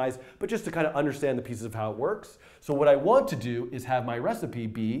optimized, but just to kind of understand the pieces of how it works. So what I want to do is have my recipe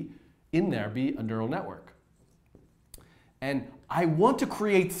be a neural network. And I want to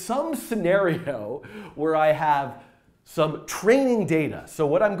create some scenario where I have some training data. So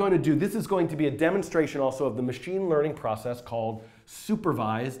what I'm going to do, this is going to be a demonstration also of the machine learning process called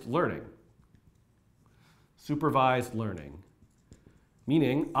supervised learning. Supervised learning,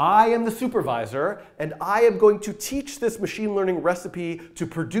 meaning I am the supervisor and I am going to teach this machine learning recipe to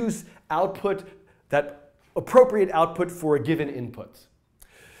produce output, that appropriate output for a given input.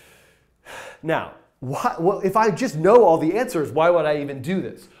 Now, well, if I just know all the answers, why would I even do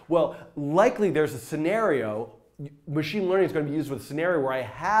this? Well, likely there's a scenario. Machine learning is going to be used with a scenario where I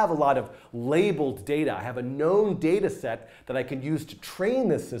have a lot of labeled data. I have a known data set that I can use to train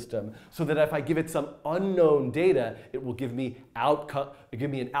this system so that if I give it some unknown data, it will give me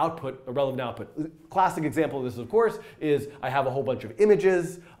an output, a relevant output. Classic example of this, of course, is I have a whole bunch of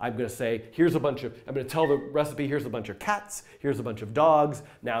images. I'm going to say, I'm going to tell the recipe, here's a bunch of cats, here's a bunch of dogs,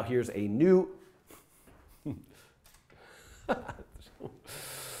 now here's a new...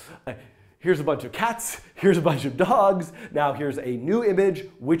 Here's a bunch of cats, here's a bunch of dogs, now here's a new image,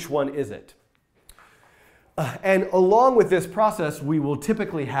 which one is it? And along with this process, we will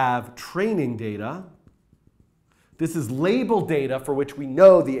typically have training data. This is labeled data for which we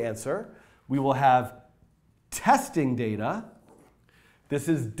know the answer. We will have testing data. This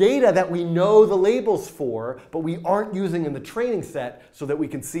is data that we know the labels for, but we aren't using in the training set so that we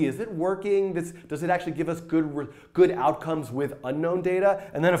can see, is it working? Does it actually give us good outcomes with unknown data?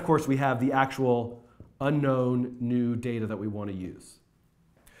 And then, of course, we have the actual unknown new data that we want to use.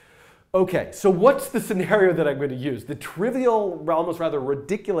 OK, so what's the scenario that I'm going to use? The trivial, almost rather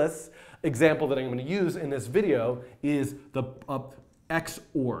ridiculous example that I'm going to use in this video is the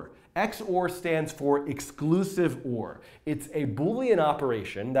XOR. XOR stands for exclusive OR. It's a Boolean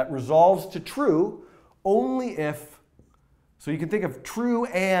operation that resolves to true only if, so you can think of true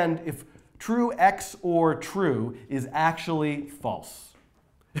and if true XOR true is actually false.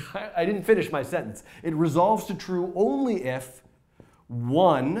 I didn't finish my sentence. It resolves to true only if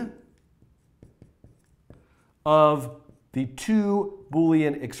one of the two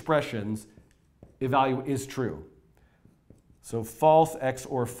Boolean expressions is true. So false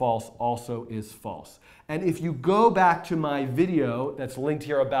XOR false also is false. And if you go back to my video that's linked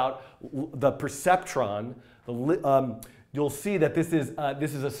here about the perceptron, you'll see that this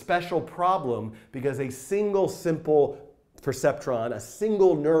is a special problem because a single simple perceptron, a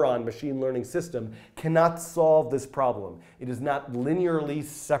single neuron machine learning system, cannot solve this problem. It is not linearly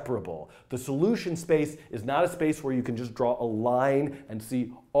separable. The solution space is not a space where you can just draw a line and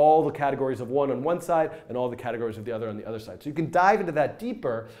see all the categories of one on one side and all the categories of the other on the other side. So you can dive into that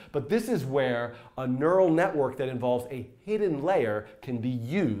deeper, but this is where a neural network that involves a hidden layer can be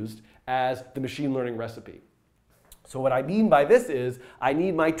used as the machine learning recipe. So what I mean by this is I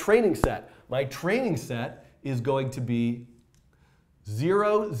need my training set. My training set is going to be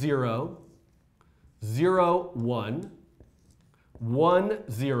 0, 0, 0, 1,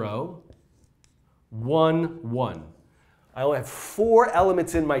 1, 0, 1, 1. I only have 4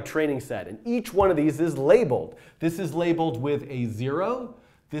 elements in my training set, and each one of these is labeled. This is labeled with a 0.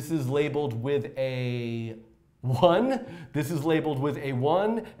 This is labeled with a 1, this is labeled with a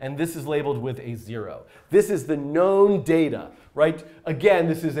 1, and this is labeled with a 0. This is the known data, right? Again,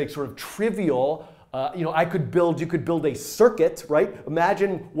 this is a sort of trivial, you could build a circuit, right?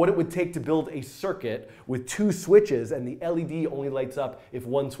 Imagine what it would take to build a circuit with 2 switches, and the LED only lights up if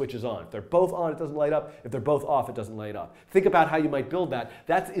one switch is on. If they're both on, it doesn't light up. If they're both off, it doesn't light up. Think about how you might build that.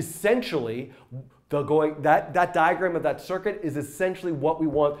 That's essentially that diagram of that circuit is essentially what we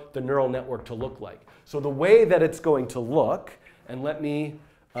want the neural network to look like. So the way that it's going to look, and let me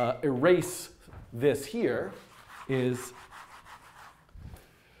erase this here, is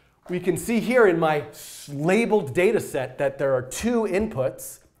we can see here in my labeled data set that there are 2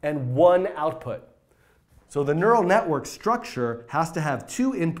 inputs and 1 output. So the neural network structure has to have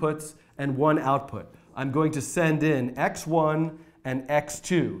 2 inputs and 1 output. I'm going to send in x1 and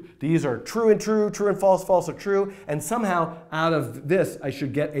x2. These are true and true, true and false, false or true, and somehow out of this I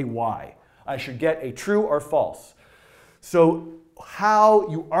should get a y. I should get a true or false. So how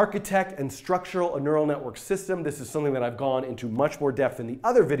you architect and structure a neural network system, this is something that I've gone into much more depth in the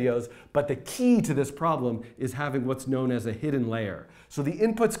other videos, but the key to this problem is having what's known as a hidden layer. So the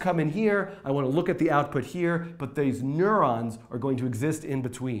inputs come in here, I want to look at the output here, but these neurons are going to exist in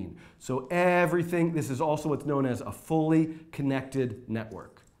between. So everything, this is also what's known as a fully connected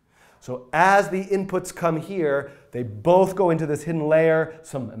network. So as the inputs come here, they both go into this hidden layer.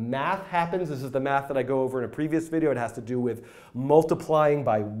 Some math happens. This is the math that I go over in a previous video. It has to do with multiplying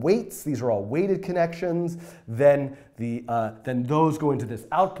by weights. These are all weighted connections. Then those go into this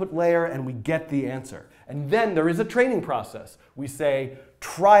output layer, and we get the answer. And then there is a training process. We say,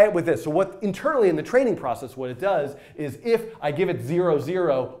 try it with this. So what internally in the training process, what it does is if I give it 0,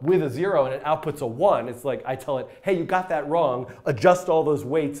 0 with a 0 and it outputs a 1, it's like I tell it, hey, you got that wrong. Adjust all those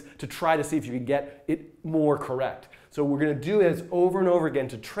weights to try to see if you can get it more correct. So we're going to do this over and over again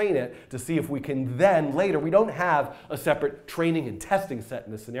to train it to see if we can then later, we don't have a separate training and testing set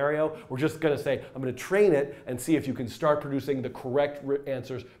in this scenario. We're just going to say, I'm going to train it and see if you can start producing the correct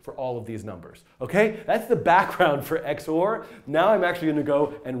answers for all of these numbers. Okay? That's the background for XOR. Now I'm actually going to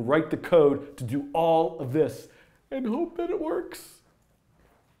go and write the code to do all of this and hope that it works.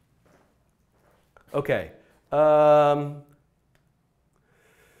 Okay.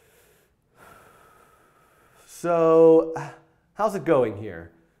 So how's it going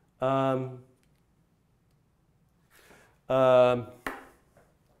here? I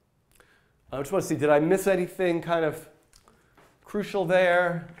just want to see, did I miss anything kind of crucial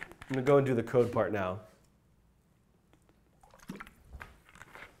there? I'm going to go and do the code part now.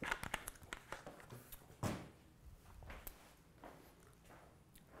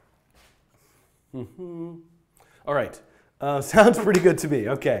 All right. Sounds pretty good to me.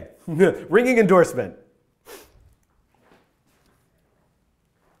 Okay. Ringing endorsement.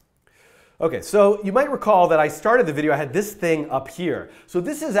 Okay, so you might recall that I started the video, I had this thing up here. So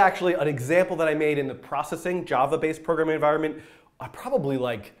this is actually an example that I made in the processing Java-based programming environment probably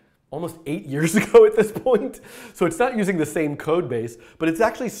like almost 8 years ago at this point. So it's not using the same code base, but it's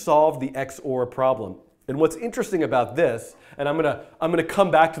actually solved the XOR problem. And what's interesting about this, and I'm gonna come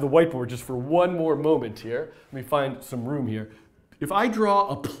back to the whiteboard just for one more moment here. Let me find some room here. If I draw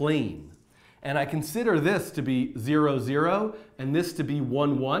a plane, and I consider this to be 0, 0, and this to be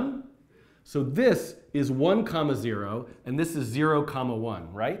 1, 1, so this is 1, 0, and this is 0,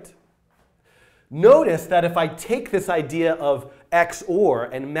 1, right? Notice that if I take this idea of XOR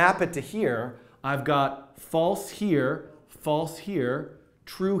and map it to here, I've got false here,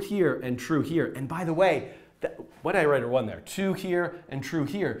 true here, and true here. And by the way, what did I write a 1 there? 2 here and true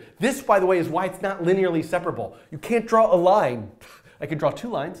here. This, by the way, is why it's not linearly separable. You can't draw a line. I can draw 2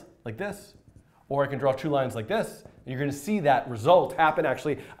 lines like this, or I can draw 2 lines like this. You're going to see that result happen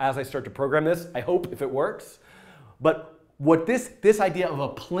actually as I start to program this, I hope, if it works. But what this idea of a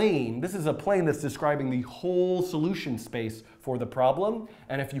plane, this is a plane that's describing the whole solution space for the problem.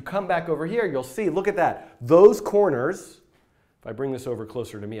 And if you come back over here, you'll see, look at that. Those corners, if I bring this over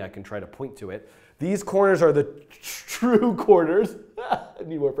closer to me, I can try to point to it. These corners are the true corners. I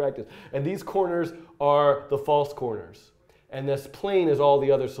need more practice. And these corners are the false corners. And this plane is all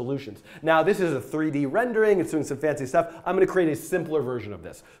the other solutions. Now, this is a 3D rendering. It's doing some fancy stuff. I'm going to create a simpler version of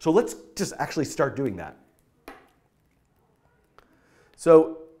this. So let's just actually start doing that.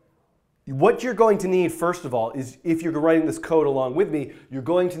 So what you're going to need, first of all, is if you're writing this code along with me, you're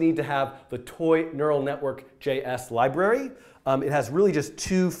going to need to have the toy neural network JS library. It has really just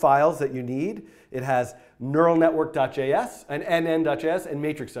 2 files that you need. It has neuralnetwork.js and nn.js and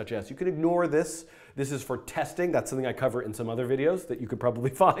matrix.js. You can ignore this. This is for testing. That's something I cover in some other videos that you could probably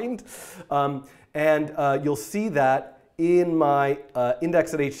find. You'll see that in my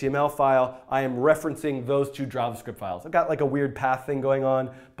index.html file, I am referencing those two JavaScript files. I've got like a weird path thing going on,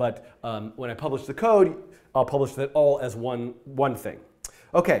 but when I publish the code, I'll publish that all as one thing.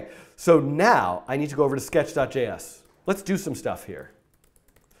 OK, so now I need to go over to sketch.js. Let's do some stuff here.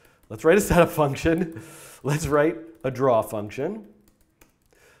 Let's write a setup function. Let's write a draw function.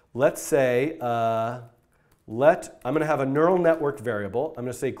 Let's say, I'm going to have a neural network variable. I'm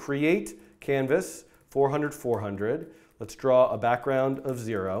going to say create canvas 400, 400. Let's draw a background of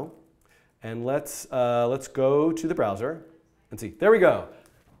 0. And let's go to the browser and see. There we go.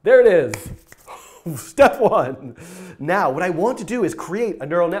 There it is. Step 1. Now, what I want to do is create a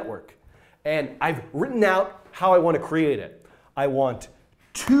neural network. And I've written out how I want to create it. I want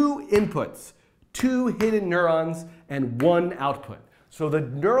 2 inputs, 2 hidden neurons, and 1 output. So the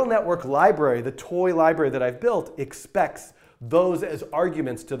neural network library, the toy library that I've built, expects those as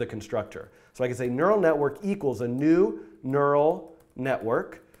arguments to the constructor. So I can say neural network equals a new neural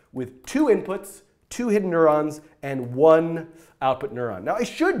network with 2 inputs, 2 hidden neurons, and 1 output neuron. Now I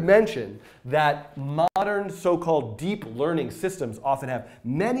should mention that modern so-called deep learning systems often have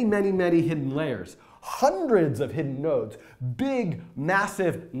many, many, many hidden layers. Hundreds of hidden nodes, big,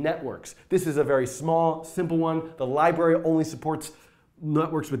 massive networks. This is a very small, simple one. The library only supports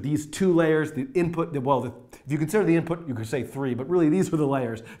networks with these 2 layers. The input, if you consider the input, you could say 3, but really these are the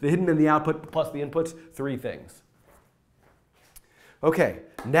layers. The hidden and the output plus the inputs, 3 things. OK,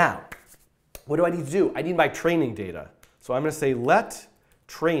 now, what do I need to do? I need my training data. So I'm going to say let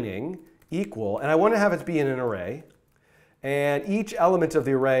training equal, and I want to have it be in an array. And each element of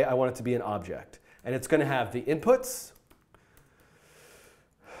the array, I want it to be an object. And it's going to have the inputs,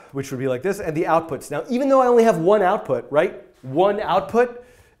 which would be like this, and the outputs. Now, even though I only have 1 output, right? 1 output,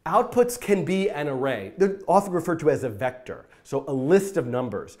 outputs can be an array. They're often referred to as a vector, so a list of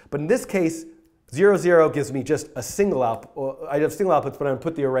numbers. But in this case, 0, 0 gives me just a single output. I have single outputs, but I'm going to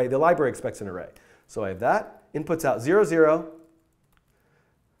put the array. The library expects an array. So I have that. Inputs out 0, 0.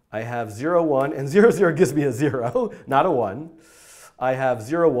 I have 0, 1, and 0, 0 gives me a 0, not a 1. I have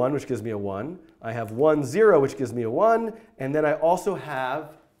 0, 1, which gives me a 1. I have 1, 0, which gives me a 1. And then I also have,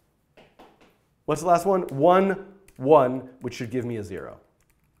 what's the last one? 1, 1, which should give me a 0.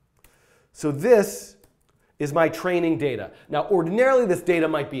 So this is my training data. Now, ordinarily, this data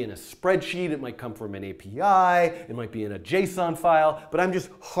might be in a spreadsheet. It might come from an API. It might be in a JSON file. But I'm just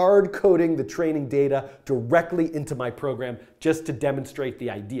hard coding the training data directly into my program just to demonstrate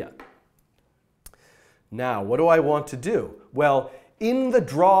the idea. Now, what do I want to do? Well, in the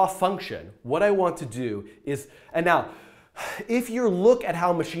draw function, what I want to do is, and now, if you look at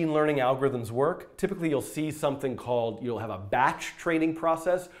how machine learning algorithms work, typically you'll see something called, you'll have a batch training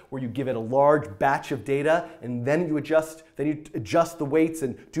process where you give it a large batch of data and then you adjust the weights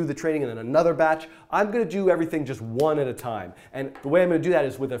and do the training and then another batch. I'm going to do everything just one at a time. And the way I'm going to do that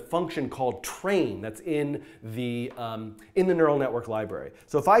is with a function called train that's in the neural network library.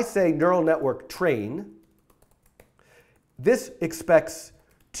 So if I say neural network train, this expects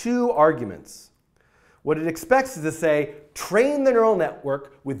 2 arguments. What it expects is to say, train the neural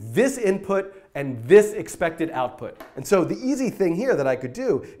network with this input and this expected output. And so the easy thing here that I could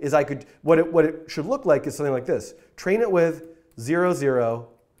do is what it should look like is something like this. Train it with 0, 0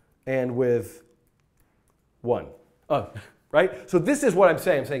 and with 1. Right? So this is what I'm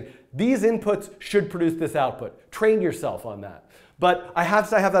saying. I'm saying these inputs should produce this output. Train yourself on that. But I have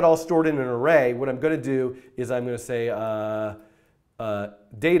to have that all stored in an array. What I'm going to do is I'm going to say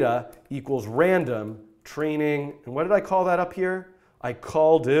data equals random training. And what did I call that up here? I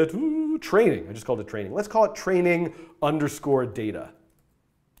called it training. I just called it training. Let's call it training underscore data.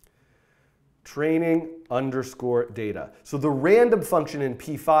 Training underscore data. So the random function in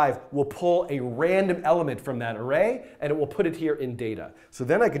P5 will pull a random element from that array, and it will put it here in data. So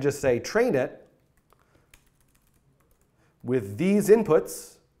then I could just say train it with these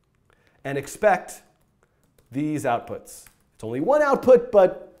inputs and expect these outputs. It's only one output,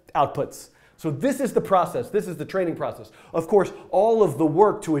 but outputs. So this is the process. This is the training process. Of course, all of the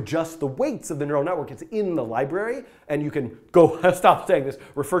work to adjust the weights of the neural network is in the library. And you can go, stop saying this,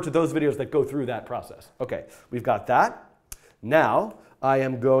 refer to those videos that go through that process. OK, we've got that. Now, I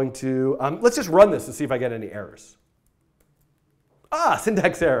am going to, let's just run this to see if I get any errors.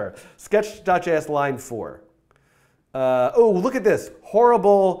 Syntax error. Sketch.js line 4. Oh, look at this.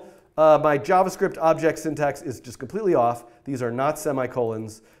 Horrible. My JavaScript object syntax is just completely off. These are not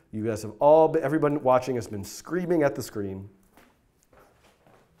semicolons. You guys have all, everyone watching has been screaming at the screen.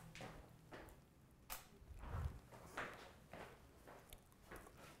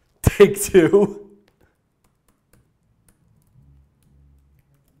 Take 2.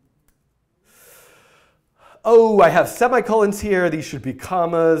 Oh, I have semicolons here. These should be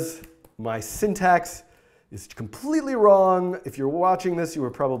commas. My syntax is completely wrong. If you're watching this, you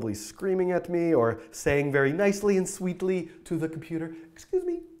were probably screaming at me or saying very nicely and sweetly to the computer, excuse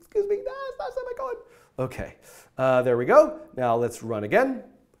me, no, it's not semicolon. Okay, there we go. Now let's run again.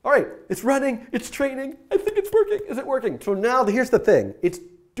 All right, it's running, it's training. I think it's working. Is it working? So now here's the thing. It's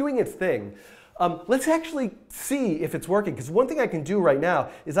doing its thing. Let's actually see if it's working, because one thing I can do right now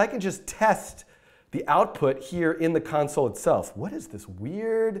is I can just test the output here in the console itself. What is this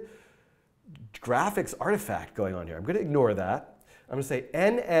weird graphics artifact going on here? I'm going to ignore that. I'm going to say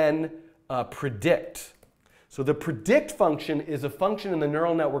nn predict. So the predict function is a function in the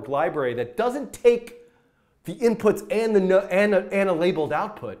neural network library that doesn't take the inputs and a labeled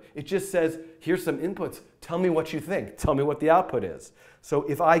output. It just says, here's some inputs. Tell me what you think. Tell me what the output is. So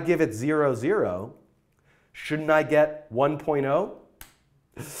if I give it 0, 0, shouldn't I get 1.0?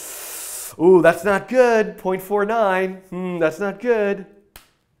 Ooh, that's not good. 0.49. That's not good.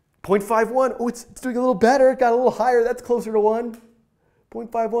 0.51. Oh, it's doing a little better. It got a little higher. That's closer to 1.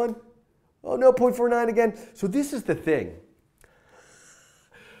 0.51. Oh no, 0.49 again. So this is the thing.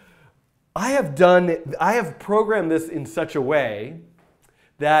 I have programmed this in such a way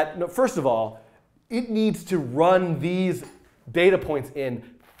that, first of all, it needs to run these data points in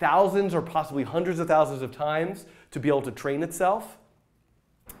thousands or possibly hundreds of thousands of times to be able to train itself.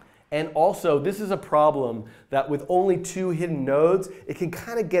 And also, this is a problem that with only 2 hidden nodes, it can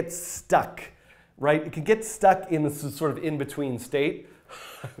kind of get stuck, right? It can get stuck in this sort of in-between state.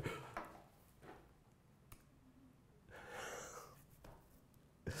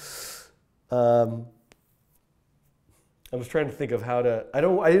 I was trying to think of how to, I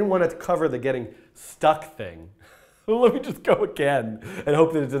didn't want to cover the getting stuck thing. Let me just go again and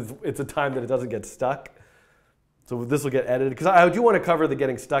hope that it's a time that it doesn't get stuck. So this will get edited, because I do want to cover the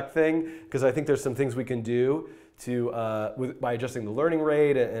getting stuck thing, because I think there's some things we can do to, by adjusting the learning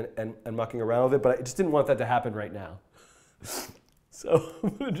rate and mucking around with it, but I just didn't want that to happen right now. So I'm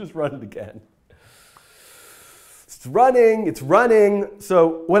going to just run it again. It's running.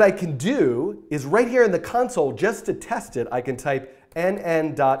 So what I can do is right here in the console, just to test it, I can type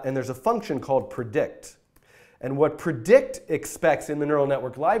nn dot, and there's a function called predict. And what predict expects in the neural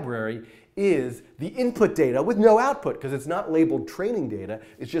network library is the input data with no output, because it's not labeled training data,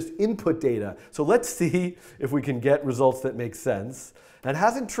 it's just input data. So let's see if we can get results that make sense. And it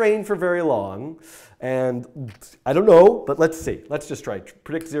hasn't trained for very long, and I don't know, but let's see. Let's just try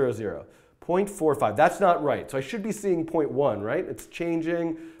predict 0, 0. 0.45, that's not right. So I should be seeing 0.1, right? It's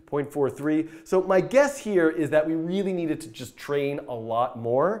changing, 0.43. So my guess here is that we really needed to just train a lot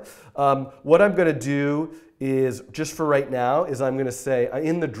more. What I'm going to do is, just for right now, is I'm going to say,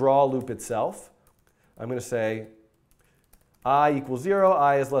 in the draw loop itself, I'm going to say I equals 0,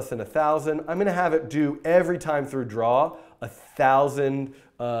 I is less than 1,000. I'm going to have it do every time through draw 1,000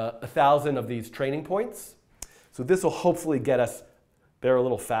 of these training points. So this will hopefully get us there a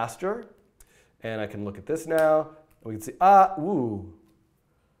little faster. And I can look at this now. We can see, ooh.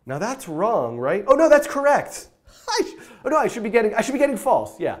 Now that's wrong, right? Oh no, that's correct. Oh no, I should be getting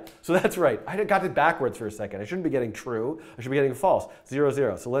false. Yeah, so that's right. I got it backwards for a second. I shouldn't be getting true. I should be getting false. 0,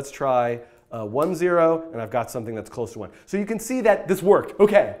 0. So let's try 1, 0, and I've got something that's close to 1. So you can see that this worked.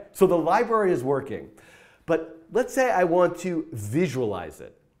 Okay, so the library is working. But let's say I want to visualize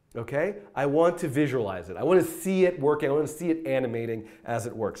it. Okay? I want to visualize it. I want to see it working. I want to see it animating as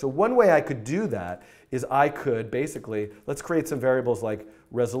it works. So one way I could do that is I could basically, let's create some variables like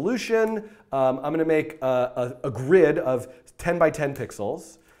resolution. I'm going to make a grid of 10 by 10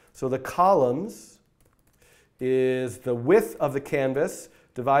 pixels. So the columns is the width of the canvas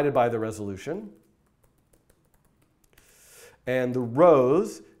divided by the resolution. And the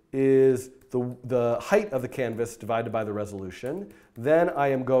rows is the height of the canvas divided by the resolution. Then I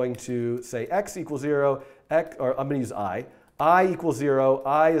am going to say x equals 0, or I'm going to use I equals 0,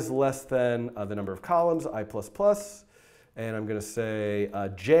 I is less than the number of columns, I plus plus. And I'm going to say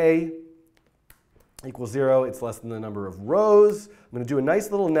j equals 0, it's less than the number of rows. I'm going to do a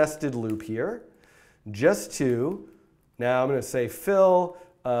nice little nested loop here, just to, now I'm going to say fill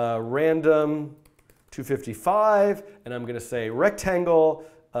random 255, and I'm going to say rectangle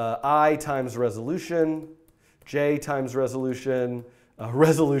I times resolution, j times resolution,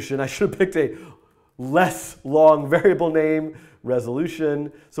 resolution. I should have picked a less long variable name,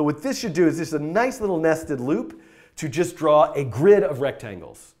 resolution. So what this should do is just a nice little nested loop to just draw a grid of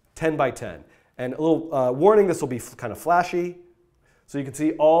rectangles, 10 by 10. And a little warning, this will be kind of flashy. So you can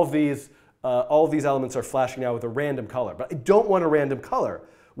see all of these elements are flashing now with a random color. But I don't want a random color.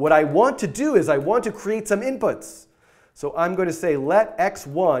 What I want to do is I want to create some inputs. So I'm going to say let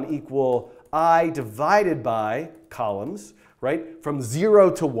x1 equal I divided by columns, right? From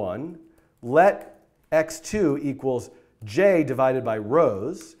 0 to 1, let x2 equals j divided by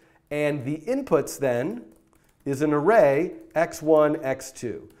rows. And the inputs then is an array x1,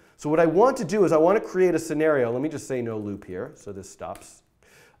 x2. So what I want to do is I want to create a scenario. Let me just say no loop here, so this stops.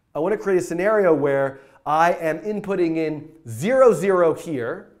 I want to create a scenario where I am inputting in 0, 0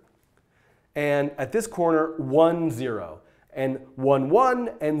 here, and at this corner, 1, 0, and 1, 1,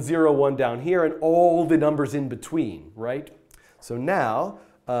 and 0, 1 down here, and all the numbers in between, right? So now,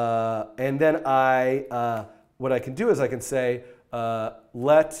 and then what I can do is I can say,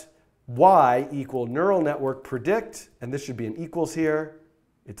 let y equal neural network predict, and this should be an equals here.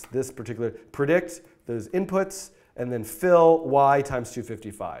 It's this particular, predict those inputs, and then fill y times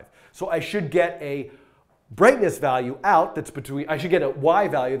 255. So I should get a brightness value out that's between, I should get a y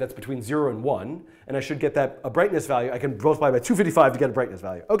value that's between 0 and 1, and I should get that a brightness value. I can multiply by 255 to get a brightness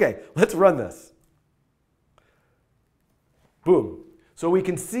value. Okay, let's run this. Boom. So we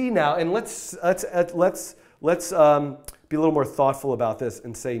can see now, and let's be a little more thoughtful about this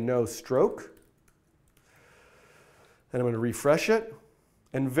and say no stroke. And I'm going to refresh it.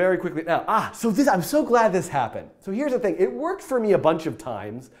 And very quickly, now, so this, I'm so glad this happened. So here's the thing. It worked for me a bunch of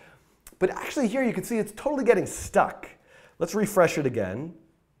times. But actually here you can see it's totally getting stuck. Let's refresh it again.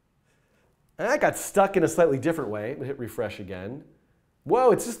 And I got stuck in a slightly different way. Hit refresh again.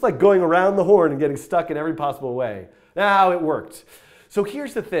 Whoa, it's just like going around the horn and getting stuck in every possible way. Now it worked. So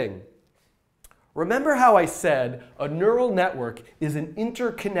here's the thing. Remember how I said a neural network is an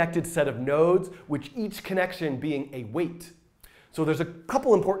interconnected set of nodes, which each connection being a weight. So there's a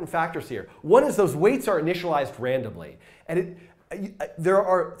couple important factors here. One is those weights are initialized randomly. And there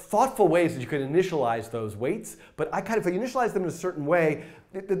are thoughtful ways that you can initialize those weights, but if I initialize them in a certain way,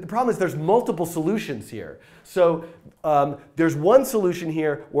 the problem is there's multiple solutions here. So there's one solution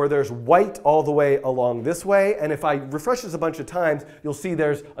here where there's white all the way along this way, and if I refresh this a bunch of times, you'll see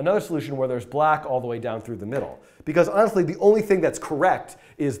there's another solution where there's black all the way down through the middle. Because honestly, the only thing that's correct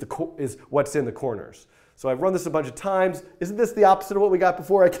is what's in the corners. So I've run this a bunch of times. Isn't this the opposite of what we got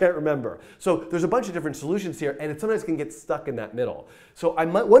before? I can't remember. So there's a bunch of different solutions here, and it sometimes can get stuck in that middle. So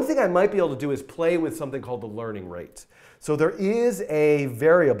one thing I might be able to do is play with something called the learning rate. So there is a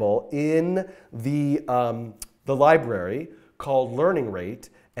variable in the library called learning rate,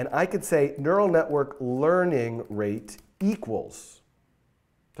 and I could say neural network learning rate equals.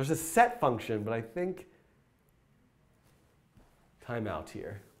 There's a set function, but I think timeout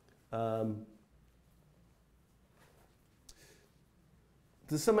here.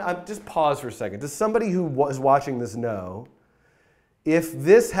 Just pause for a second. Does somebody who is watching this know if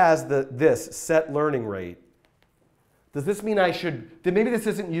this has this set learning rate, does this mean I should, maybe this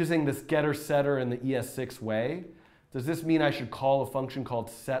isn't using this getter setter in the ES6 way. Does this mean I should call a function called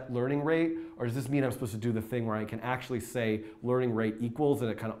set learning rate? Or does this mean I'm supposed to do the thing where I can actually say learning rate equals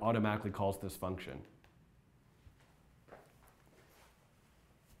and it kind of automatically calls this function?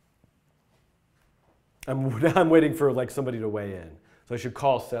 I'm waiting for like somebody to weigh in. So I should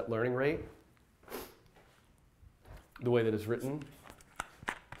call set learning rate the way that it's written.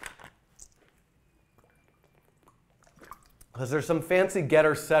 Because there's some fancy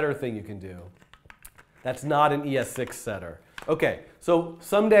getter setter thing you can do. That's not an ES6 setter. OK, so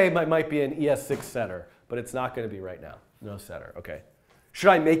someday it might be an ES6 setter, but it's not going to be right now. No setter. OK. Should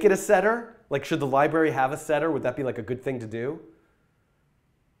I make it a setter? Like, should the library have a setter? Would that be like a good thing to do?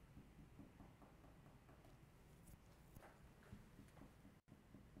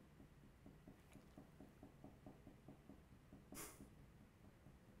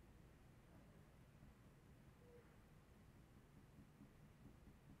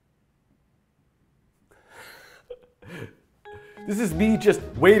 This is me just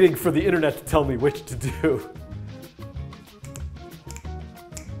waiting for the internet to tell me which to do.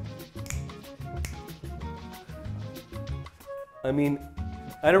 I mean,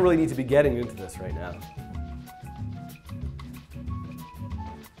 I don't really need to be getting into this right now.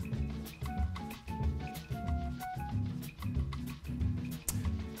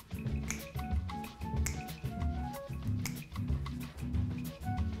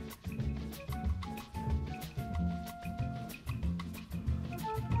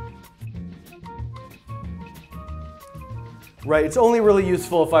 Right, it's only really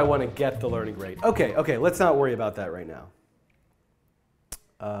useful if I want to get the learning rate. Okay, let's not worry about that right now.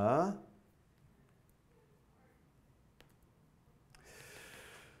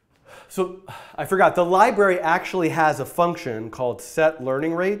 So I forgot, the library actually has a function called set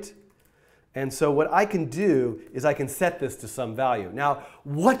learning rate. And so what I can do is I can set this to some value. Now,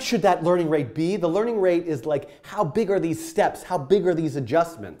 what should that learning rate be? The learning rate is like, how big are these steps? How big are these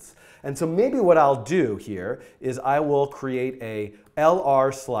adjustments? And so maybe what I'll do here is I will create a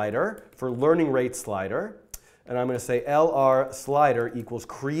LR slider for learning rate slider. And I'm going to say LR slider equals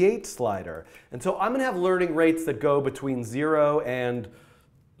create slider. And so I'm going to have learning rates that go between 0 and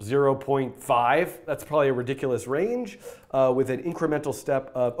 0.5. That's probably a ridiculous range with an incremental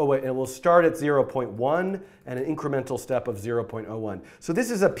step of, oh wait, and we'll start at 0.1 and an incremental step of 0.01. So this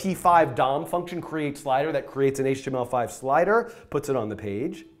is a P5 DOM function create slider that creates an HTML5 slider, puts it on the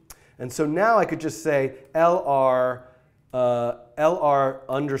page. And so now I could just say LR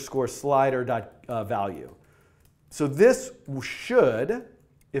underscore slider dot value. So this should,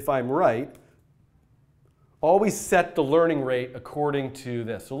 if I'm right, always set the learning rate according to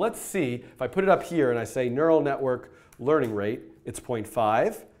this. So let's see, if I put it up here and I say neural network learning rate, it's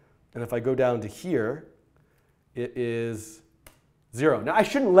 0.5. And if I go down to here, it is 0. Now I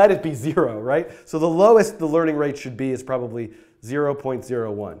shouldn't let it be 0, right? So the lowest the learning rate should be is probably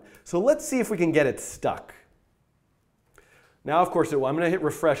 0.01. So let's see if we can get it stuck. Now, of course, I'm going to hit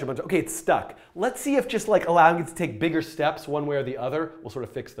refresh a bunch. OK, it's stuck. Let's see if just like allowing it to take bigger steps one way or the other will sort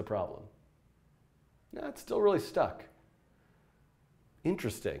of fix the problem. No, it's still really stuck.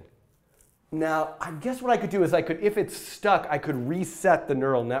 Interesting. Now, I guess what I could do is I could, if it's stuck, I could reset the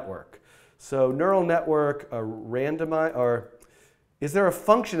neural network. So neural network randomize, or is there a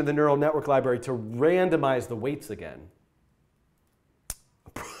function in the neural network library to randomize the weights again?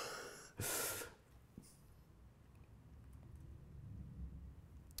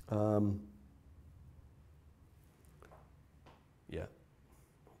 Yeah.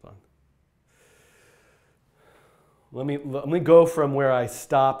 Hold on. Let me go from where I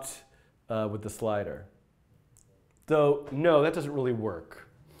stopped with the slider. Though, no, that doesn't really work.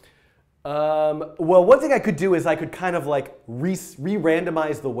 Well, one thing I could do is I could kind of like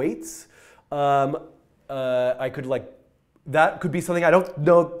re-randomize the weights. I could like, that could be something I don't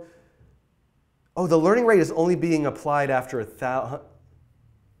know. Oh, the learning rate is only being applied after 1,000.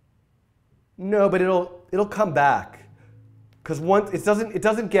 No, but it'll come back. Because once it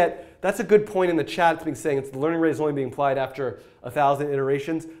doesn't get, that's a good point in the chat. It's being saying it's the learning rate is only being applied after 1,000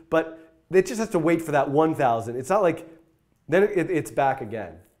 iterations, but it just has to wait for that 1,000. It's not like, then it's back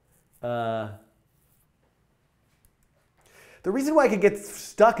again. The reason why I could get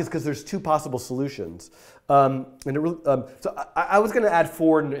stuck is because there's two possible solutions. So I was going to add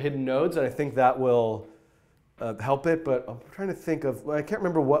 4 hidden nodes, and I think that will help it, but I'm trying to think of, I can't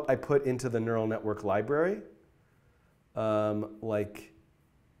remember what I put into the neural network library. Like,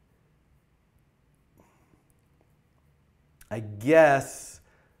 I guess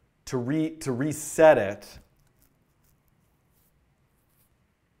to reset it.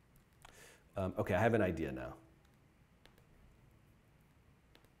 OK, I have an idea now.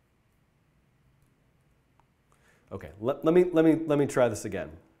 OK, let me try this again.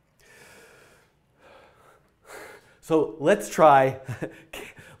 So let's try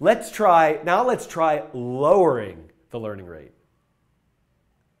lowering the learning rate.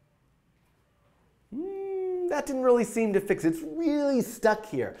 That didn't really seem to fix it. It's really stuck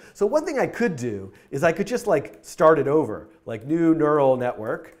here. So one thing I could do is I could just like start it over, like new neural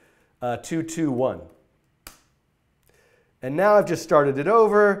network 221. And now I've just started it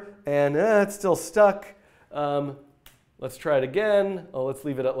over, and it's still stuck. Let's try it again. Oh, let's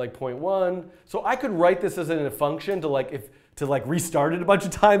leave it at like 0.1. So I could write this as in a function to restart it a bunch of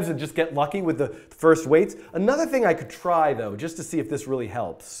times and just get lucky with the first weights. Another thing I could try, though, just to see if this really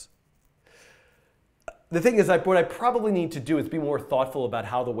helps. The thing is, what I probably need to do is be more thoughtful about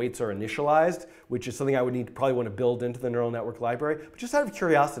how the weights are initialized, which is something I would probably want to build into the neural network library. But just out of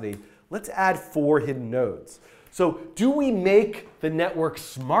curiosity, let's add 4 hidden nodes. So do we make the network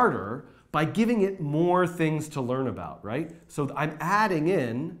smarter by giving it more things to learn about, right? So I'm adding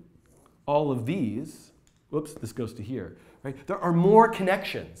in all of these. Whoops, this goes to here. Right? There are more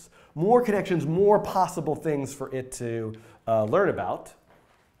connections, more possible things for it to learn about.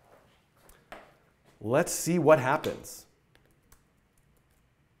 Let's see what happens.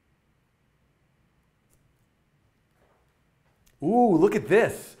 Ooh, look at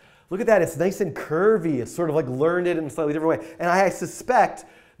this. Look at that. It's nice and curvy. It's sort of like learned it in a slightly different way. And I suspect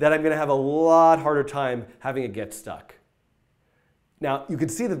that I'm going to have a lot harder time having it get stuck. Now, you can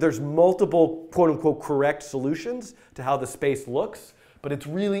see that there's multiple quote-unquote correct solutions to how the space looks, but it's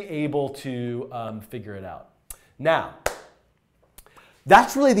really able to figure it out. Now,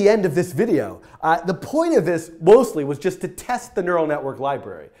 that's really the end of this video. The point of this mostly was just to test the neural network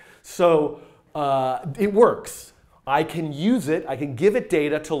library. So it works. I can use it, I can give it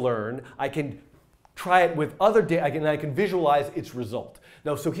data to learn, I can try it with other data, and I can visualize its result.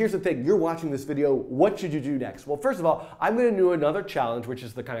 Now, so here's the thing, you're watching this video, what should you do next? Well, first of all, I'm going to do another challenge, which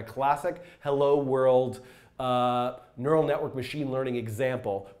is the kind of classic hello world neural network machine learning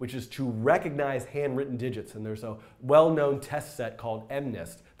example, which is to recognize handwritten digits. And there's a well-known test set called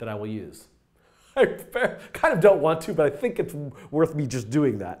MNIST that I will use. I kind of don't want to, but I think it's worth me just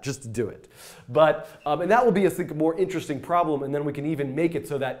doing that, just to do it. But, and that will be, I think, a more interesting problem, and then we can even make it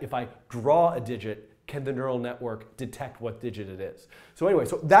so that if I draw a digit, can the neural network detect what digit it is? So anyway,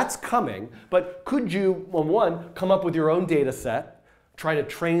 so that's coming, but could you, one, come up with your own data set, try to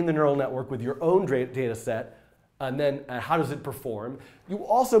train the neural network with your own data set, and then how does it perform? You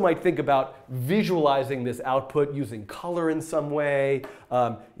also might think about visualizing this output using color in some way.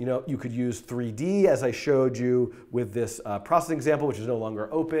 You could use 3D, as I showed you with this processing example, which is no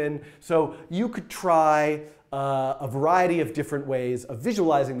longer open. So you could try a variety of different ways of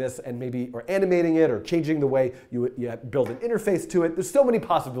visualizing this and maybe, or animating it, or changing the way you build an interface to it. There's so many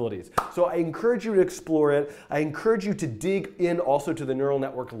possibilities. So I encourage you to explore it. I encourage you to dig in also to the neural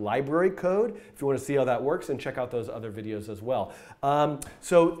network library code if you want to see how that works, and check out those other videos as well.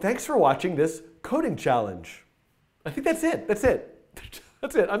 So thanks for watching this coding challenge. I think that's it. That's it.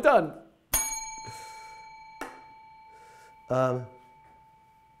 That's it. I'm done.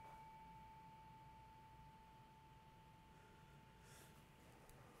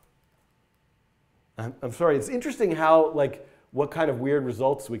 I'm sorry, it's interesting how, like, what kind of weird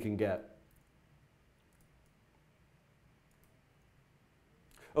results we can get.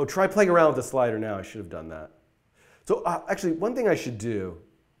 Oh, try playing around with the slider now. I should have done that. So actually, one thing I should do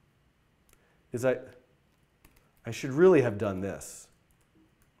is I should really have done this.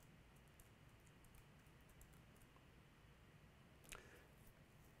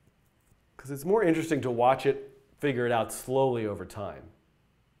 Because it's more interesting to watch it figure it out slowly over time.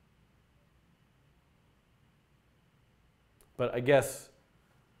 But I guess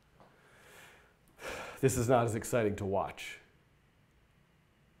this is not as exciting to watch.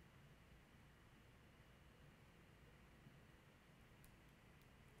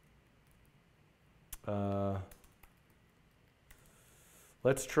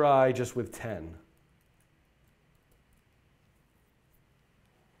 Let's try just with 10.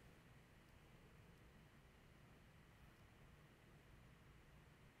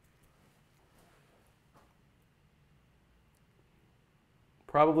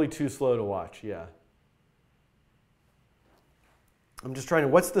 Probably too slow to watch, yeah. I'm just trying to,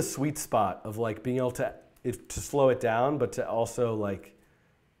 what's the sweet spot of like being able to slow it down, but to also like,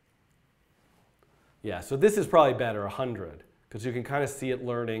 yeah, so this is probably better, 100, because you can kind of see it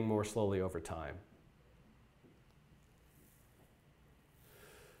learning more slowly over time.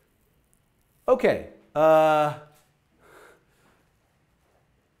 Okay.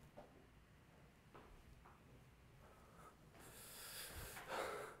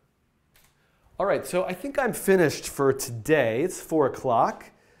 All right, so I think I'm finished for today. It's 4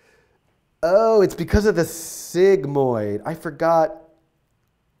 o'clock. Oh, it's because of the sigmoid. I forgot.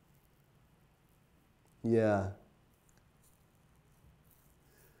 Yeah.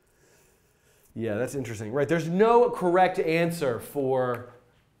 Yeah, that's interesting. Right, there's no correct answer for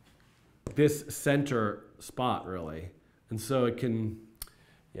this center spot, really. And so it can,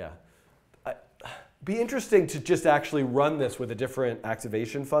 yeah. Be interesting to just actually run this with a different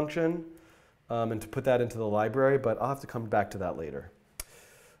activation function. And to put that into the library, but I'll have to come back to that later.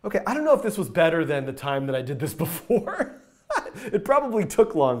 Okay, I don't know if this was better than the time that I did this before. It probably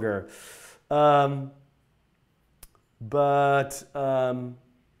took longer. Yeah,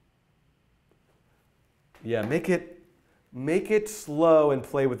 make it slow and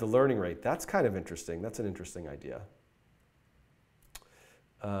play with the learning rate. That's kind of interesting. That's an interesting idea.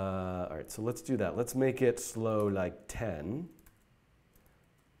 All right, so let's do that. Let's make it slow like 10.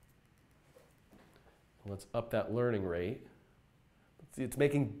 Let's up that learning rate. See, it's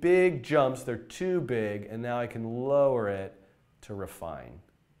making big jumps. They're too big, and now I can lower it to refine.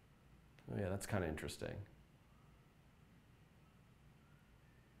 Oh, yeah, that's kind of interesting.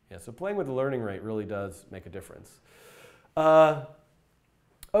 Yeah, so playing with the learning rate really does make a difference. Okay.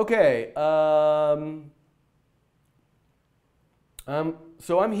 So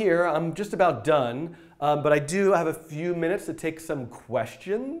I'm here. I'm just about done, but I do have a few minutes to take some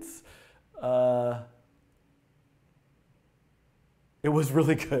questions. It was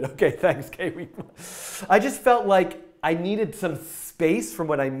really good. Okay, thanks, Kay. I just felt like I needed some space from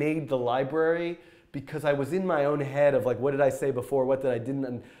when I made the library because I was in my own head of like, what did I say before? What did I didn't?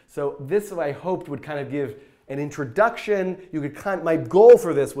 And so this, I hoped, would kind of give an introduction. You could my goal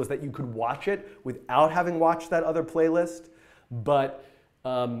for this was that you could watch it without having watched that other playlist, but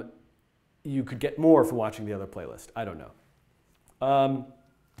you could get more from watching the other playlist. I don't know.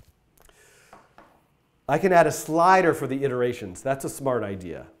 I can add a slider for the iterations. That's a smart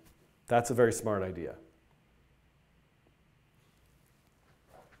idea. That's a very smart idea.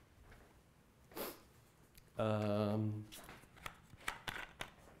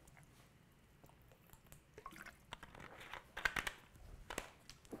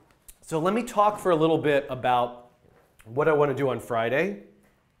 So let me talk for a little bit about what I want to do on Friday,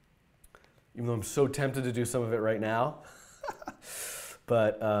 even though I'm so tempted to do some of it right now.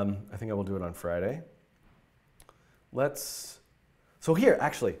 But I think I will do it on Friday. So here,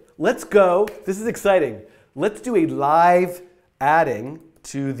 actually, let's go. This is exciting. Let's do a live adding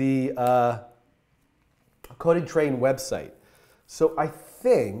to the Coding Train website. So I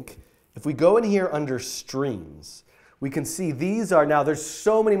think if we go in here under streams, we can see these are now, there's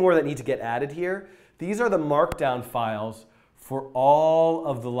so many more that need to get added here. These are the markdown files for all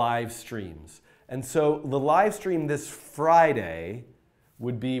of the live streams. And so the live stream this Friday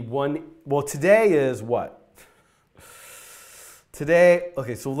would be well, today is what? Today,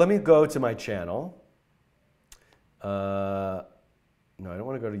 okay, so let me go to my channel. No, I don't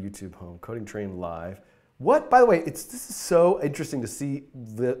want to go to YouTube home. Coding Train live. What, by the way, this is so interesting to see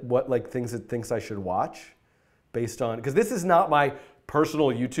what things it thinks I should watch based on, because this is not my personal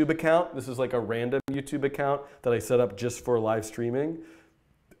YouTube account. This is like a random YouTube account that I set up just for live streaming.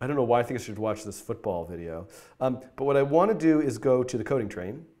 I don't know why I think I should watch this football video. But what I want to do is go to the Coding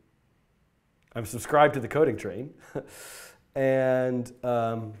Train. I'm subscribed to the Coding Train. And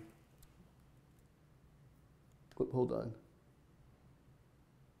hold on.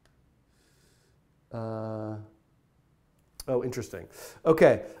 Oh, interesting.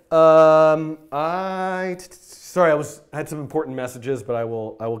 Okay. Sorry, I had some important messages, but I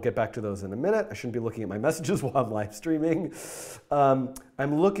will get back to those in a minute. I shouldn't be looking at my messages while I'm live streaming. I'm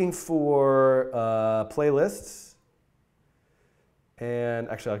looking for playlists, and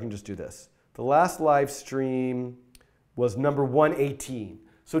actually, I can just do this. The last live stream was number 118.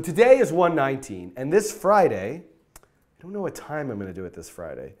 So today is 119, and this Friday, I don't know what time I'm going to do it this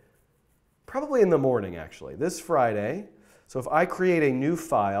Friday. Probably in the morning, actually. This Friday. So if I create a new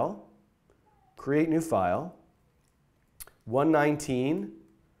file, create new file, 119,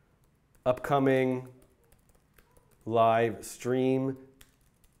 upcoming live stream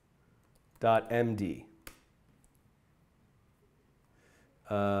 .md.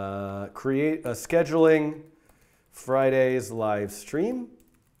 Create a scheduling Friday's live stream,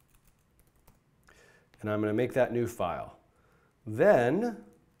 and I'm going to make that new file. Then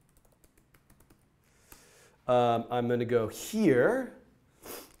I'm going to go here,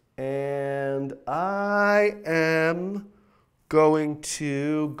 and I am going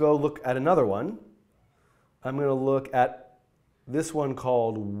to go look at another one. I'm going to look at this one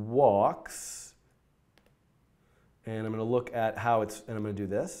called walks, and I'm going to look at how and I'm going to do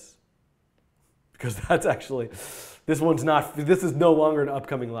this, because that's actually, this is no longer an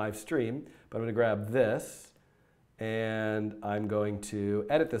upcoming live stream, but I'm going to grab this, and I'm going to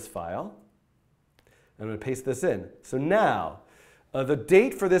edit this file. I'm going to paste this in. So now, the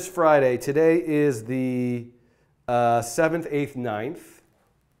date for this Friday, today is the 7th, 8th, 9th,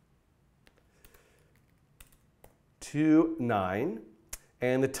 2/9.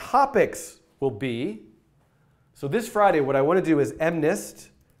 And the topics will be, so this Friday, what I want to do is MNIST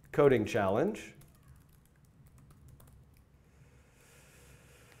Coding Challenge,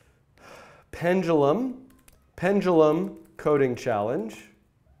 Pendulum Coding Challenge,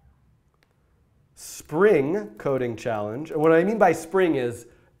 Spring Coding Challenge. And what I mean by spring is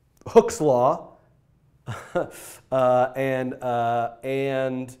Hooke's Law and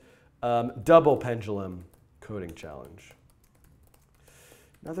Double Pendulum Coding Challenge.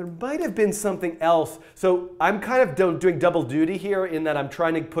 Now there might have been something else. So I'm kind of doing double duty here in that I'm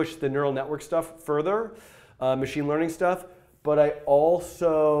trying to push the neural network stuff further, machine learning stuff, but I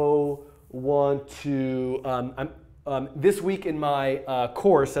also want to, this week in my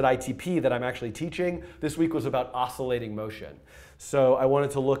course at ITP that I'm actually teaching, this week was about oscillating motion. So I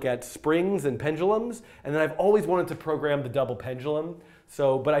wanted to look at springs and pendulums, and then I've always wanted to program the double pendulum.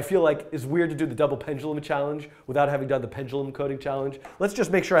 So, but I feel like it's weird to do the double pendulum challenge without having done the pendulum coding challenge. Let's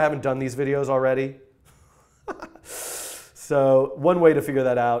just make sure I haven't done these videos already. So one way to figure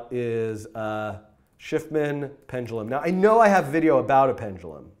that out is Schiffman pendulum. Now I know I have video about a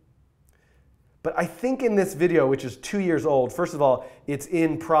pendulum, but I think in this video, which is 2 years old, first of all, it's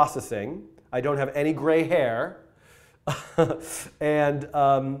in processing. I don't have any gray hair. And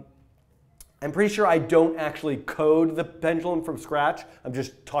I'm pretty sure I don't actually code the pendulum from scratch. I'm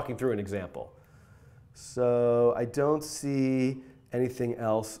just talking through an example. So I don't see anything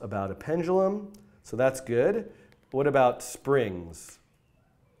else about a pendulum. So that's good. What about springs?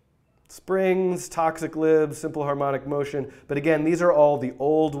 Springs, toxic libs, simple harmonic motion. But again, these are all the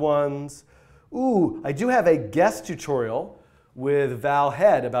old ones. Ooh, I do have a guest tutorial with Val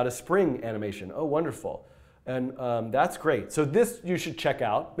Head about a spring animation. Oh, wonderful. And that's great. So this you should check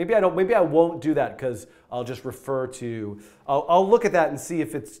out. Maybe I won't do that because I'll just refer to, I'll look at that and see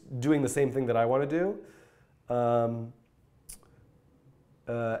if it's doing the same thing that I want to do.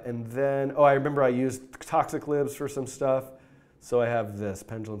 And then, oh, I remember I used toxic libs for some stuff. So I have this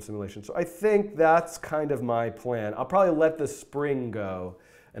pendulum simulation. So I think that's kind of my plan. I'll probably let the spring go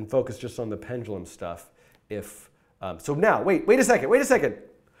and focus just on the pendulum stuff. If so now, wait a second.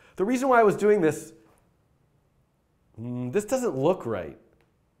 The reason why I was doing this, this doesn't look right.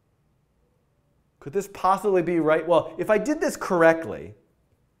 Could this possibly be right? Well, if I did this correctly,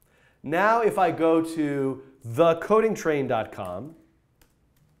 now if I go to thecodingtrain.com,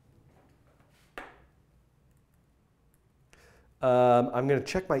 I'm going to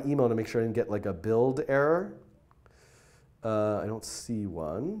check my email to make sure I didn't get like a build error. I don't see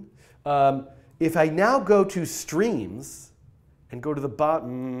one. If I now go to streams and go to the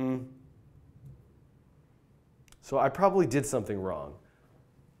bottom, so I probably did something wrong.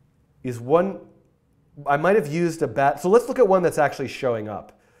 I might have used a bad, so let's look at one that's actually showing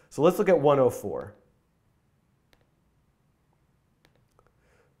up. So let's look at 104.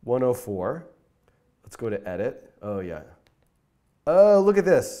 104. Let's go to edit. Oh, yeah. Oh, look at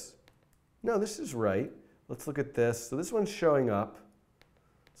this. No, this is right. Let's look at this. So this one's showing up.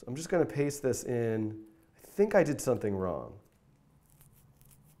 So I'm just going to paste this in. I think I did something wrong.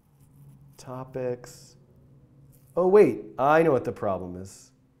 Topics. Oh, wait. I know what the problem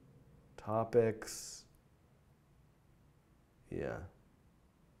is. Topics. Yeah.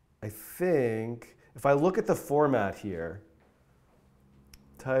 I think if I look at the format here,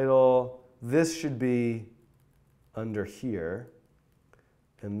 title, this should be under here.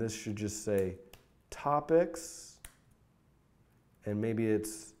 And this should just say topics. And maybe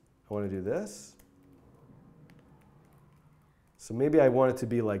it's, I want to do this. So maybe I want it to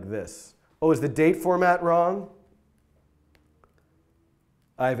be like this. Oh, is the date format wrong?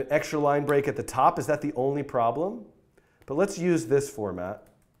 I have an extra line break at the top. Is that the only problem? But let's use this format.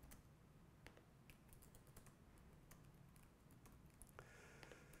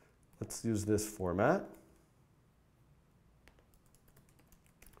 Let's use this format.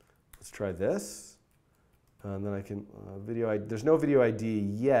 Let's try this. And then I can, there's no video ID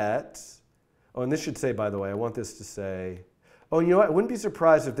yet. Oh, and this should say, by the way, I want this to say, oh, you know what? I wouldn't be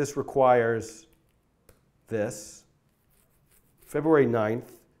surprised if this requires this. February 9th.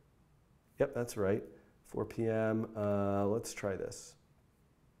 Yep, that's right. 4 p.m. Let's try this.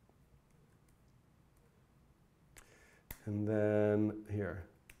 And then here.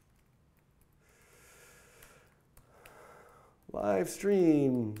 Live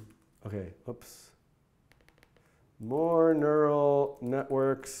stream. Okay, oops. More neural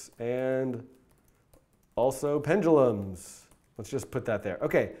networks and also pendulums. Let's just put that there.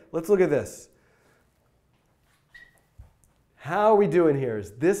 Okay, let's look at this. How are we doing here?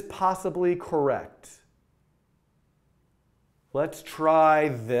 Is this possibly correct? Let's try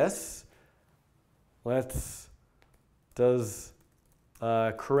this. Does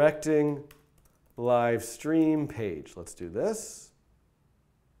correcting live stream page. Let's do this.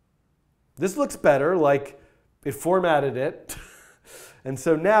 This looks better, like it formatted it. And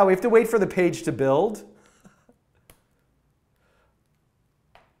so now we have to wait for the page to build.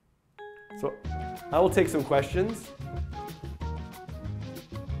 So I will take some questions.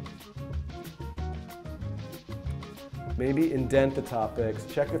 Maybe indent the topics.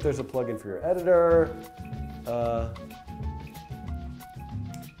 Check if there's a plugin for your editor.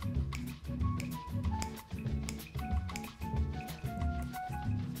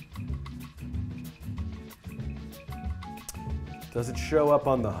 Does it show up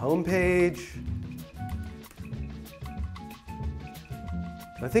on the home page?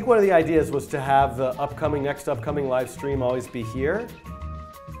 I think one of the ideas was to have the next upcoming live stream always be here.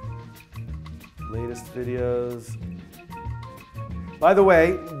 Latest videos. By the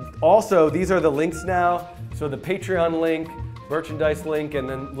way, also these are the links now. So the Patreon link, merchandise link, and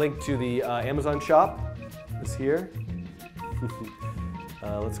then link to the Amazon shop is here.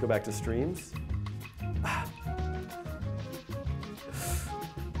 Let's go back to streams.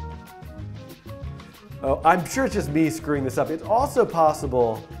 Oh, I'm sure it's just me screwing this up. It's also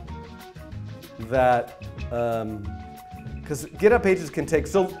possible that, because GitHub pages can take,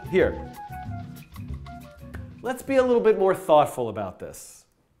 so here, let's be a little bit more thoughtful about this.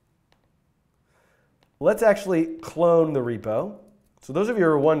 Let's actually clone the repo. So those of you who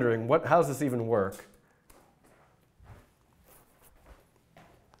are wondering, how does this even work?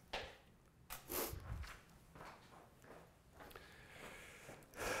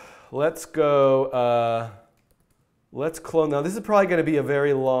 Let's go, let's clone. Now this is probably going to be a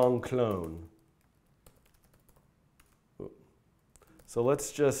very long clone. So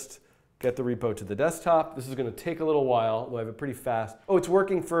let's just get the repo to the desktop. This is going to take a little while. We'll have it pretty fast. Oh, it's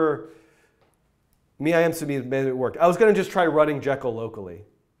working for me. I am Sumi made it work. I was going to just try running Jekyll locally.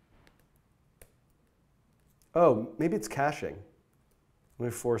 Oh, maybe it's caching. Let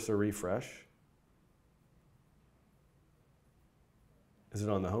me force a refresh. Is it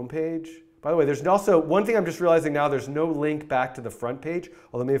on the home page? By the way, there's also one thing I'm just realizing now, there's no link back to the front page.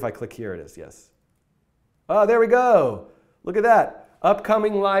 Although maybe if I click here, it is, yes. Oh, there we go. Look at that.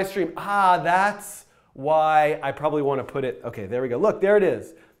 Upcoming live stream. Ah, that's why I probably want to put it. OK, there we go. Look, there it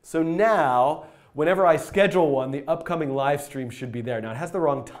is. So now, whenever I schedule one, the upcoming live stream should be there. Now, it has the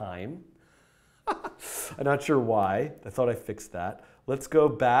wrong time. I'm not sure why. I thought I fixed that. Let's go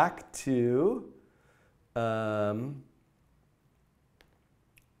back to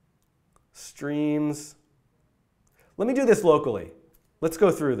streams. Let me do this locally. Let's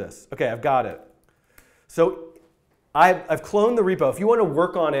go through this. OK, I've got it. So I've cloned the repo. If you want to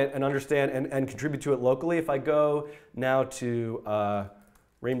work on it and understand and contribute to it locally, if I go now to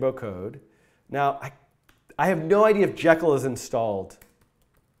Rainbow Code, now I have no idea if Jekyll is installed.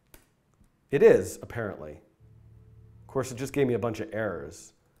 It is, apparently. Of course, it just gave me a bunch of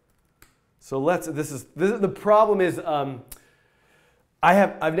errors. So the problem is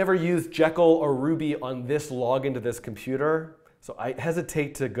I've never used Jekyll or Ruby on this login to this computer. So I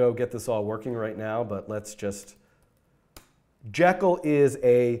hesitate to go get this all working right now, but let's just. Jekyll is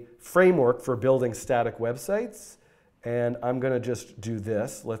a framework for building static websites. And I'm going to just do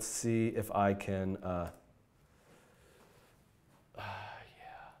this. Let's see if I can. Yeah.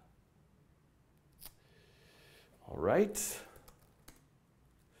 All right.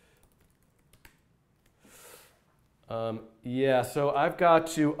 Yeah, so I've got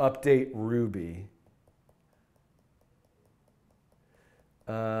to update Ruby.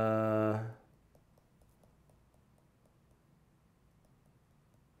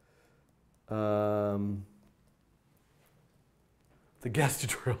 The guest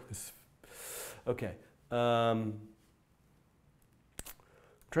tutorial is okay. I'm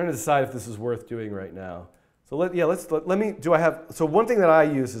trying to decide if this is worth doing right now. So let me. Do I have? So one thing that I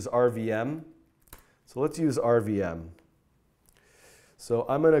use is RVM. So let's use RVM. So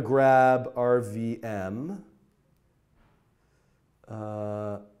I'm going to grab RVM,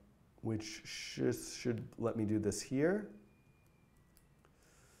 which should let me do this here.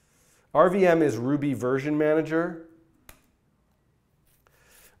 RVM is Ruby Version Manager.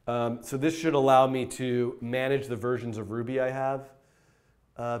 So this should allow me to manage the versions of Ruby I have.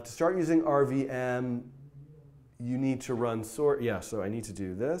 To start using RVM, you need to run sort. Yeah, so I need to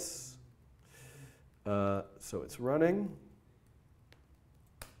do this. So it's running.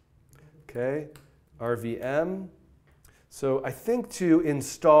 OK, RVM. So I think to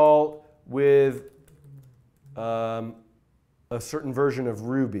install with a certain version of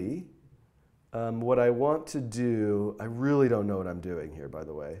Ruby, what I want to do, I really don't know what I'm doing here, by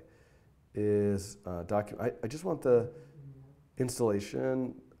the way, is document. I just want the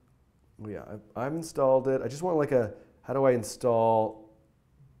installation. Yeah, I've installed it. I just want like a, how do I install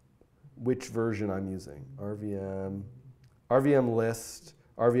which version I'm using? RVM, RVM list,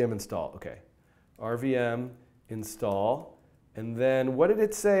 RVM install. OK, RVM install. And then what did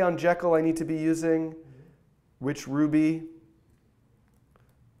it say on Jekyll I need to be using? Which Ruby?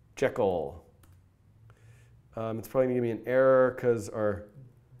 Jekyll. It's probably going to give me an error because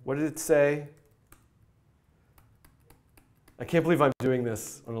what did it say? I can't believe I'm doing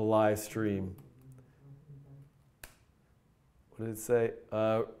this on a live stream. What did it say?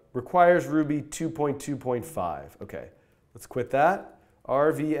 Requires Ruby 2.2.5. OK, let's quit that.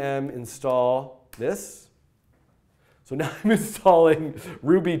 RVM install this. So now I'm installing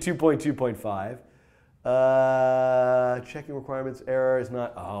Ruby 2.2.5. Checking requirements error is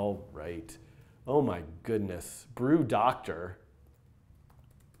not. Oh, right. Oh, my goodness. Brew doctor.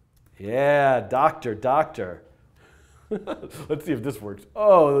 Yeah, doctor. Let's see if this works.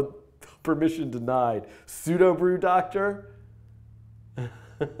 Oh, permission denied. Sudo brew doctor.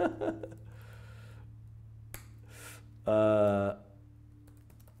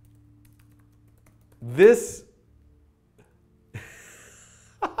 This.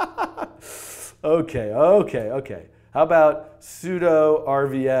 Okay. How about sudo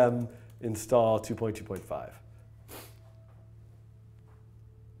RVM install 2.2.5?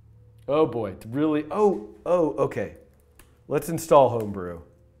 Oh boy, really? Oh, okay. Let's install Homebrew.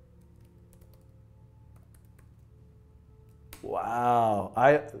 Wow,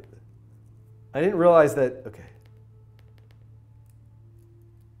 I didn't realize that. Okay.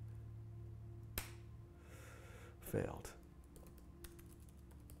 Failed.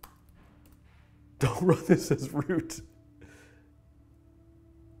 Don't run this as root.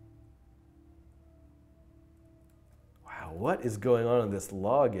 Wow, what is going on in this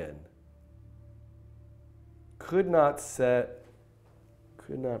login? Could not set,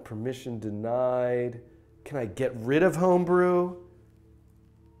 could not permission denied. Can I get rid of Homebrew?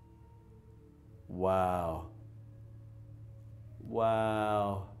 Wow.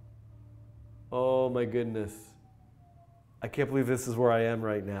 Wow. Oh my goodness. I can't believe this is where I am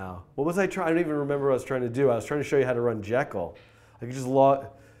right now. What was I trying? I don't even remember what I was trying to do. I was trying to show you how to run Jekyll. I could just log.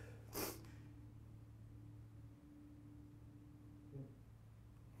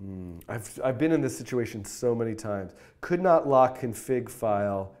 I've been in this situation so many times. Could not lock config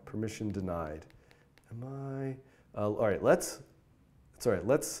file, permission denied. Am I? All right, let's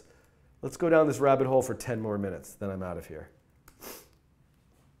go down this rabbit hole for 10 more minutes, then I'm out of here.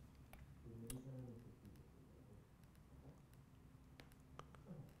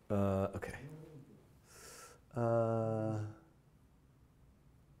 Okay.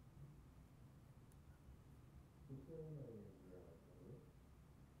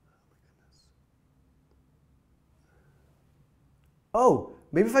 Oh,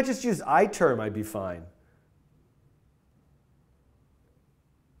 maybe if I just use iTerm, I'd be fine.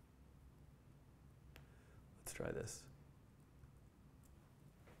 Let's try this.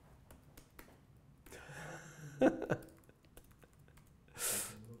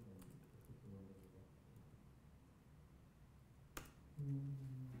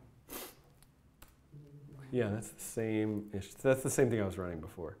 Yeah, that's the same. That's the same thing I was running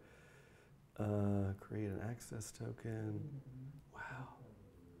before. Create an access token. Wow.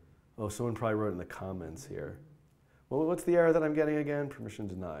 Oh, someone probably wrote in the comments here. Well, what's the error that I'm getting again? Permission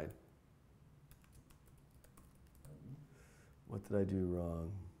denied. What did I do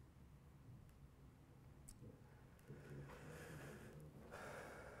wrong?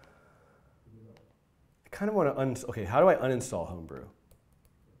 I kind of want to okay, how do I uninstall Homebrew?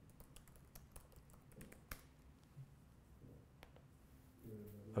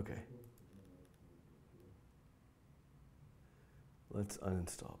 Okay. Let's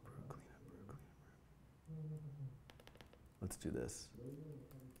uninstall brew cleanup. Let's do this.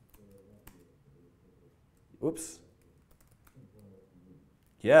 Oops.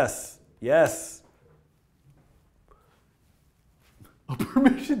 Yes. Yes. Oh,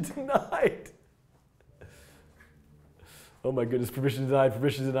 permission denied. Oh my goodness, permission denied,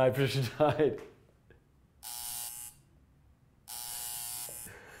 permission denied, permission denied.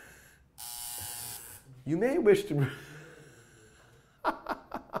 You may wish to...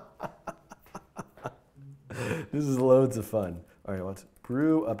 This is loads of fun. All right, let's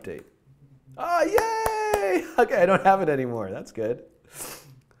brew update. Oh, yay! Okay, I don't have it anymore. That's good.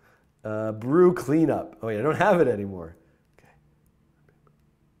 Brew cleanup. Oh, yeah, I don't have it anymore. Okay.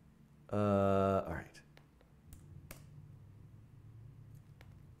 All right.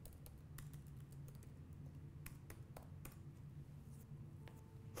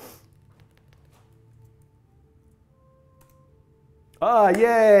 Ah,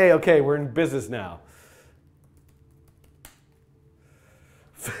 yay! Okay, we're in business now.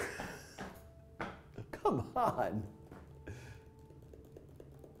 Come on.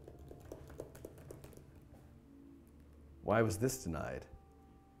 Why was this denied?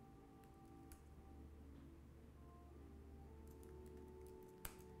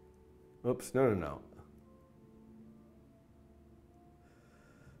 Oops, no, no, no.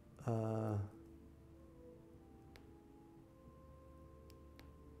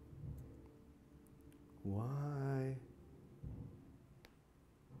 Why?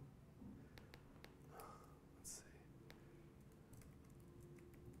 Let's see.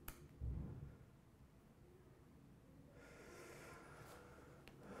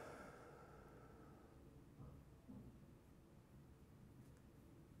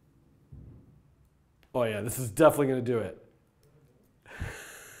 Oh yeah, this is definitely going to do it.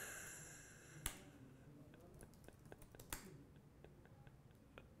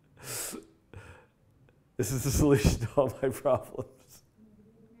 This is the solution to all my problems.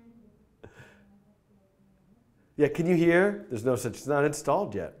 Yeah, can you hear? There's no such, it's not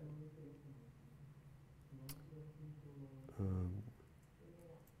installed yet.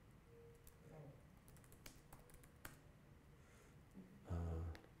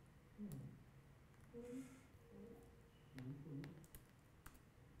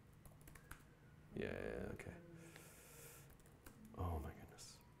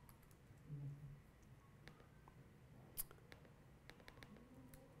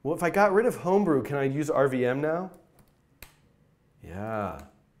 Well, if I got rid of Homebrew, can I use RVM now? Yeah.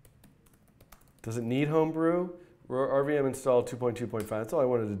 Does it need Homebrew? RVM install 2.2.5. That's all I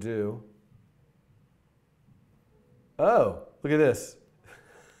wanted to do. Oh, look at this.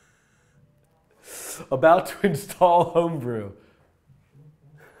 About to install Homebrew.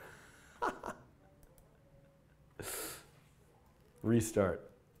 Restart.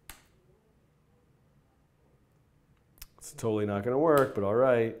 It's totally not going to work, but all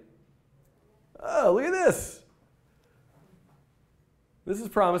right. Oh, look at this. This is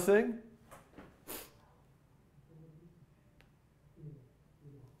promising.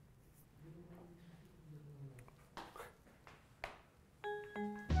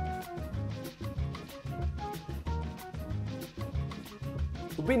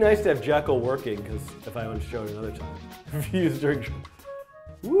 It would be nice to have Jekyll working, because if I want to show it another time. Views during.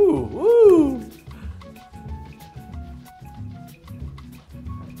 Woo, woo!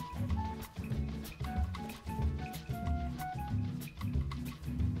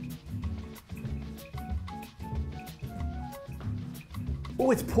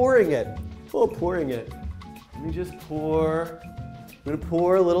 Oh, it's pouring it. Oh, pouring it. Let me just pour. I'm going to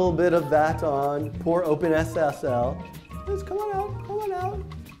pour a little bit of that on. Pour OpenSSL. Just come on out. Come on out.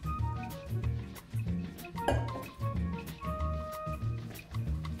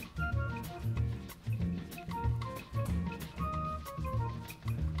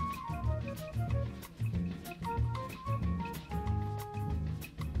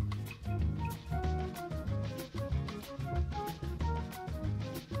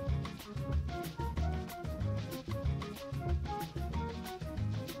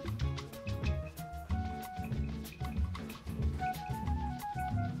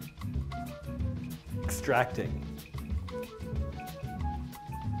 Extracting.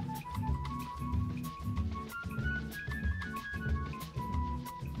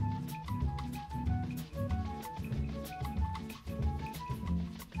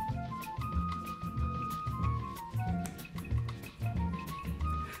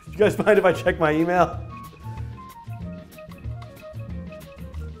 You guys mind if I check my email?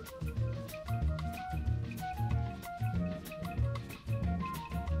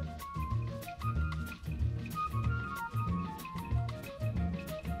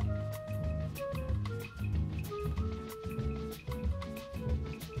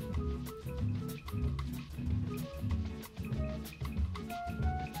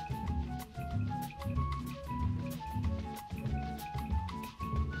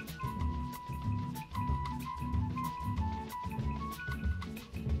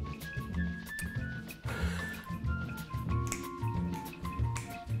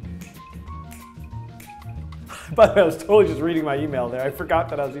 By the way, I was totally just reading my email there. I forgot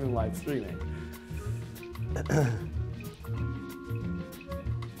that I was even live streaming.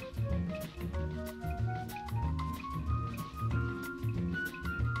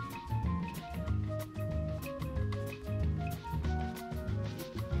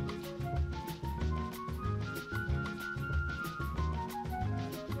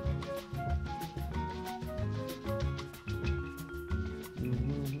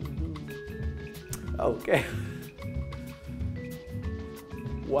 Okay.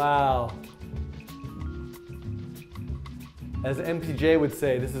 Wow. As MPJ would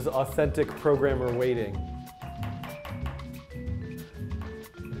say, this is authentic programmer waiting.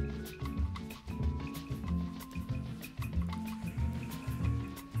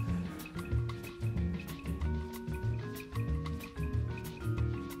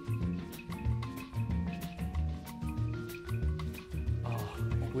 Oh,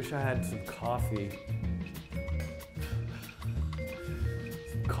 I wish I had some coffee.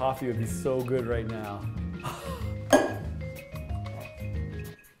 Coffee would be so good right now.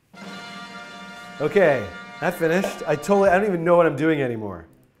 Okay, that finished. I don't even know what I'm doing anymore.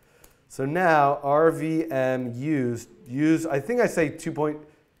 So now RVM use, I think I say 2.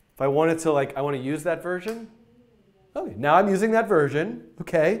 If I wanted to I want to use that version. Okay, now I'm using that version.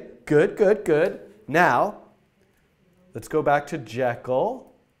 Okay, good, good, good. Now, let's go back to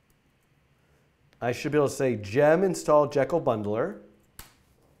Jekyll. I should be able to say gem install Jekyll bundler.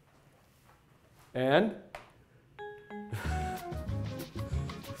 And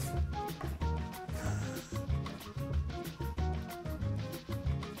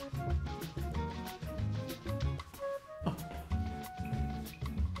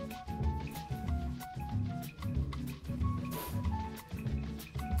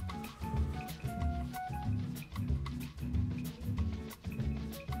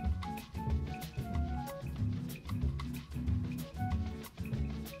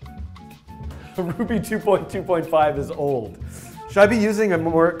Ruby 2.2.5 is old. Should I be using a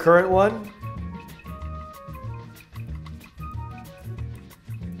more current one?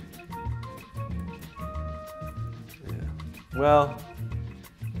 Yeah. Well,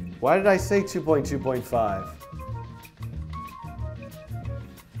 why did I say 2.2.5?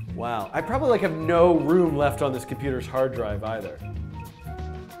 Wow, I probably have no room left on this computer's hard drive either.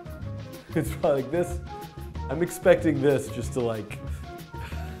 It's probably like this. I'm expecting this just to like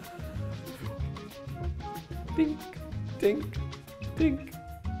dink, dink, dink,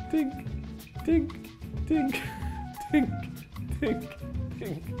 dink, dink, dink, dink, dink,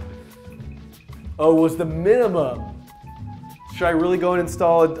 dink. Oh, it was the minimum. Should I really go and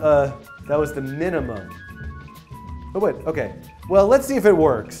install it? That was the minimum. Oh wait, okay. Well, let's see if it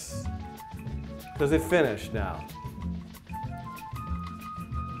works. Because it finished now.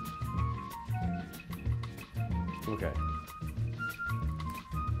 Okay.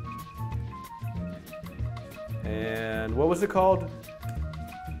 And what was it called?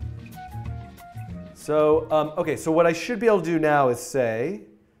 So, okay, so what I should be able to do now is say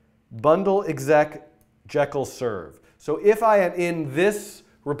bundle exec Jekyll serve. So if I am in this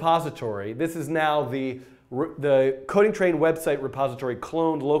repository, this is now the Coding Train website repository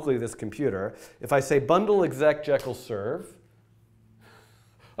cloned locally to this computer. If I say bundle exec Jekyll serve,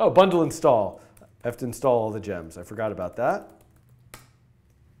 oh, bundle install. I have to install all the gems. I forgot about that.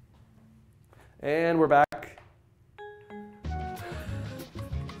 And we're back.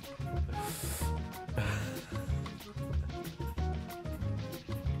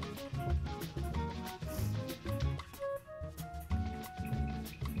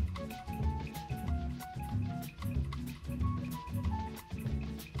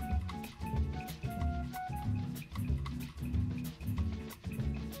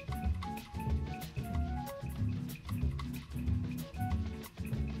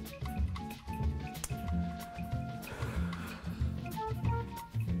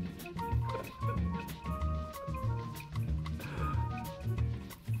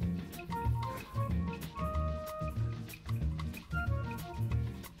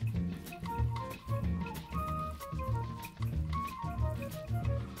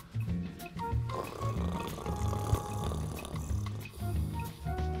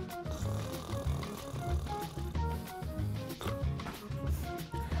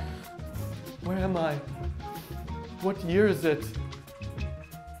 Where am I? What year is it?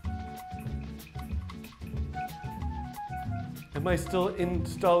 Am I still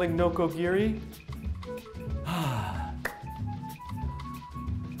installing Nokogiri?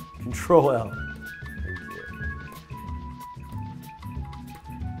 Control L. Thank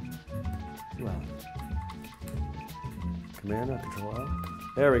you. Well. Command L, Control L.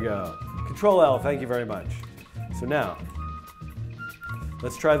 There we go. Control L, thank you very much. So now,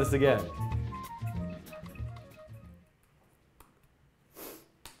 let's try this again.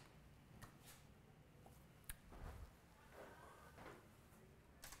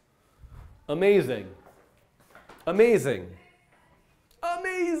 Amazing. Amazing.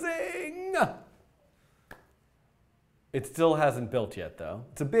 Amazing! It still hasn't built yet, though.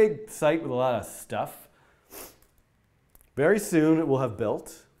 It's a big site with a lot of stuff. Very soon it will have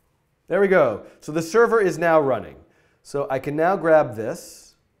built. There we go. So the server is now running. So I can now grab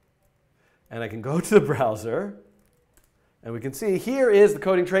this, and I can go to the browser, and we can see here is the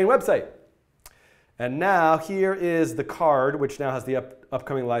Coding Train website. And now here is the card, which now has the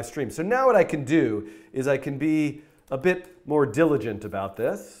upcoming live stream. So now what I can do is I can be a bit more diligent about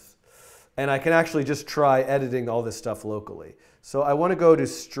this. And I can actually just try editing all this stuff locally. So I want to go to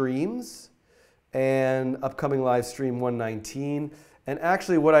Streams and upcoming live stream 119. And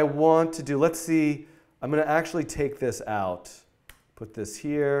actually what I want to do, let's see, I'm going to actually take this out, put this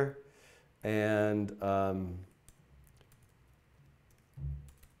here, and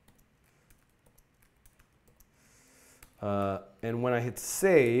when I hit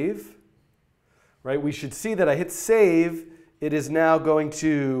save, right, we should see that I hit save. It is now going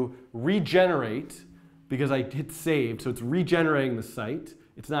to regenerate because I hit save. So it's regenerating the site.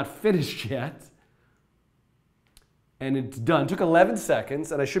 It's not finished yet. And it's done. It took 11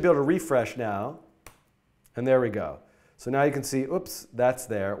 seconds, and I should be able to refresh now. And there we go. So now you can see, oops, that's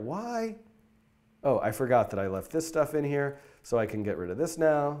there. Why? Oh, I forgot that I left this stuff in here, so I can get rid of this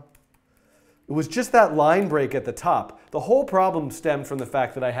now. It was just that line break at the top. The whole problem stemmed from the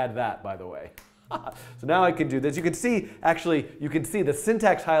fact that I had that, by the way. So now I can do this. You can see, actually, you can see the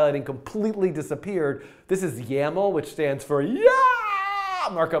syntax highlighting completely disappeared. This is YAML, which stands for Yeah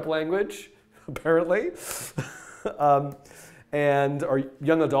markup language, apparently. Or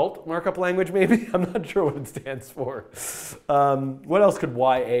young adult markup language, maybe. I'm not sure what it stands for. What else could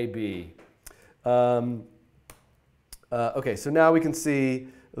YA be? OK, so now we can see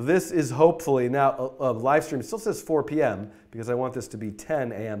this is hopefully now a live stream. It still says 4 p.m. because I want this to be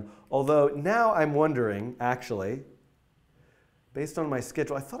 10 a.m. Although now I'm wondering, actually, based on my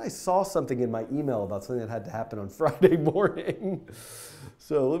schedule, I thought I saw something in my email about something that had to happen on Friday morning.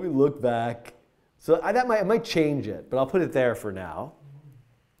 So let me look back. So I might change it, but I'll put it there for now.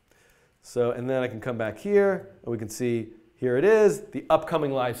 So, and then I can come back here, and we can see here it is. The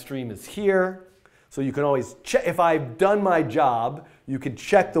upcoming live stream is here. So you can always check, if I've done my job, you can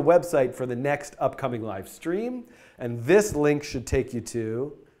check the website for the next upcoming live stream. And this link should take you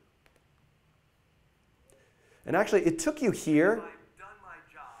to, and actually it took you here, I've done my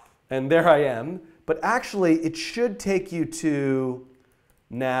job. And there I am. But actually it should take you to,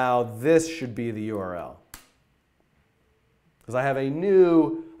 now this should be the URL. Because I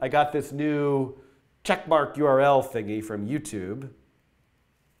got this new checkmark URL thingy from YouTube.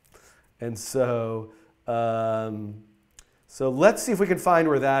 And so, so let's see if we can find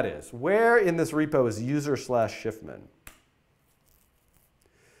where that is. Where in this repo is user/Schiffman?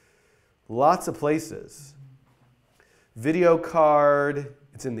 Lots of places. Video card,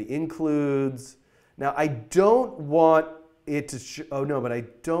 it's in the includes. Now I don't want it to, oh no, but I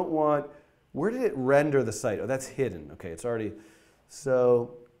don't want, where did it render the site? Oh, that's hidden. Okay, it's already,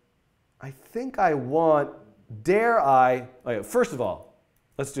 so I think I want, oh yeah, first of all,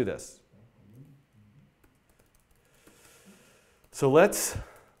 let's do this. So let's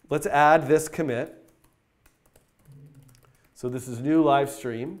add this commit. So this is new live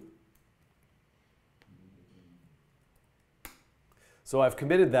stream. So I've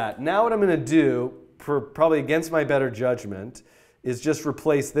committed that. Now what I'm going to do, probably against my better judgment, is just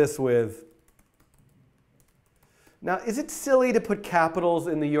replace this with, now is it silly to put capitals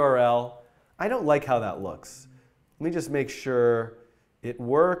in the URL? I don't like how that looks. Let me just make sure it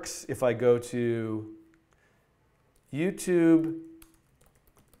works if I go to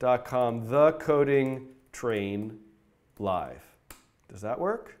youtube.com, the coding train live. Does that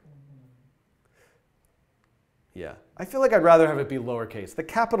work? Yeah. I feel like I'd rather have it be lowercase. The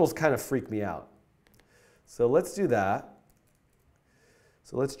capitals kind of freak me out. So let's do that.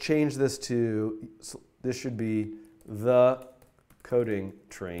 So let's change this to, this should be the coding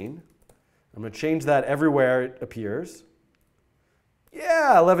train. I'm going to change that everywhere it appears.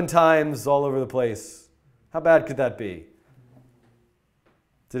 Yeah, 11 times all over the place. How bad could that be?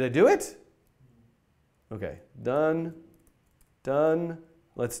 Did I do it? OK, done, done.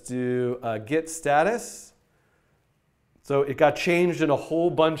 Let's do git status. So it got changed in a whole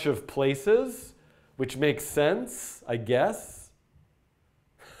bunch of places, which makes sense, I guess.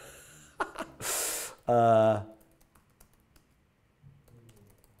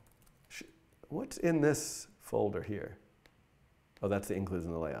 What's in this folder here? Oh, that's the includes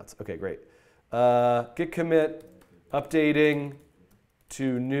and the layouts. OK, great. Git commit, updating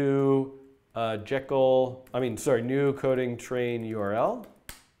to new new coding train URL.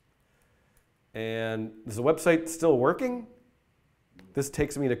 And is the website still working? This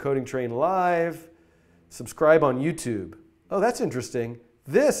takes me to Coding Train Live. Subscribe on YouTube. Oh, that's interesting.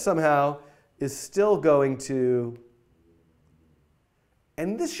 This somehow is still going to,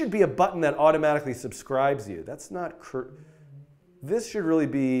 and this should be a button that automatically subscribes you. That's not, this should really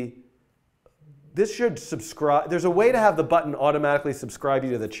be, this should subscribe. There's a way to have the button automatically subscribe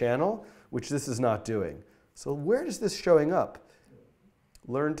you to the channel, which this is not doing. So where is this showing up?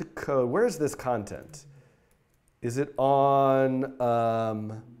 Learn to code. Where is this content? Is it on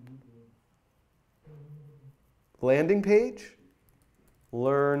landing page?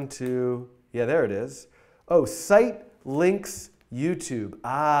 Learn to, yeah, there it is. Oh, site links YouTube.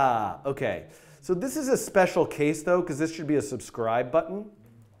 Ah, OK. So this is a special case, though, because this should be a subscribe button.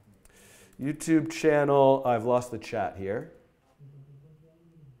 YouTube channel. I've lost the chat here.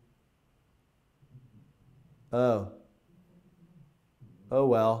 Oh. Oh,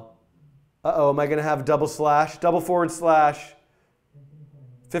 well. Uh-oh, am I going to have double /,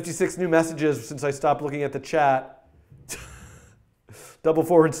 56 new messages since I stopped looking at the chat. /.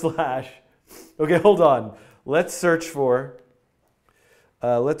 OK, hold on. Let's search for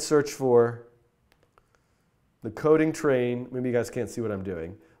the coding train. Maybe you guys can't see what I'm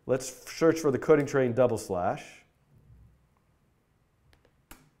doing. Let's search for the coding train /.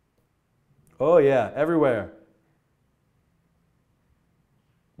 Oh, yeah, everywhere.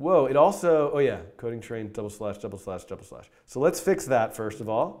 Whoa, it also, oh yeah, coding train /////. So let's fix that first of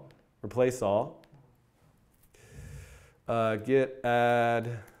all. Replace all. Git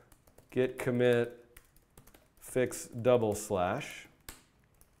add, git commit, fix //.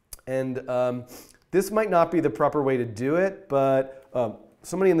 And this might not be the proper way to do it, but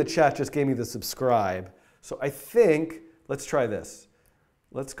somebody in the chat just gave me the subscribe. So I think, let's try this.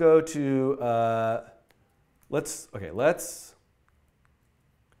 Let's go to, let's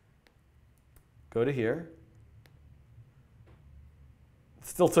go to here.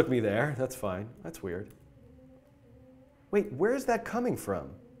 Still took me there. That's fine. That's weird. Wait, where is that coming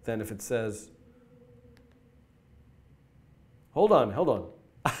from then if it says, hold on. I'm talking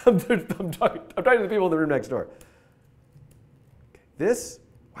to the people in the room next door. Okay,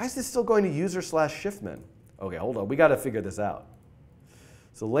 why is this still going to user/shiftman? Okay, hold on. We got to figure this out.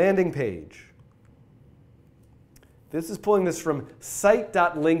 So landing page. This is pulling this from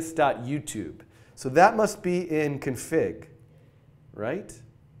site.links.youtube. So that must be in config, right?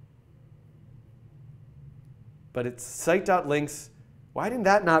 But it's site.links. Why didn't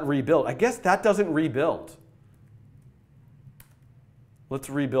that not rebuild? I guess that doesn't rebuild. Let's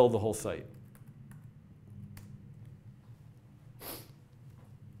rebuild the whole site.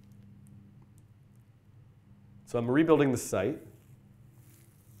 So I'm rebuilding the site.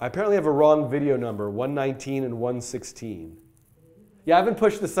 I apparently have a wrong video number, 119 and 116. Yeah, I haven't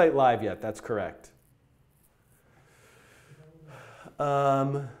pushed the site live yet. That's correct.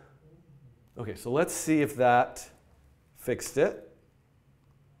 OK, so let's see if that fixed it.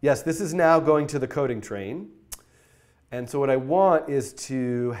 Yes, this is now going to the coding train. And so what I want is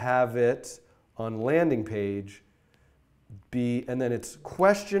to have it on landing page be, and then it's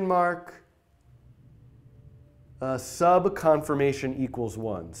question mark sub confirmation equals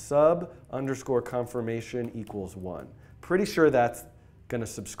 1. Sub underscore confirmation equals 1. Pretty sure that's going to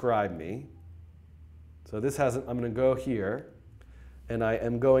subscribe me. So this hasn't, I'm going to go here, and I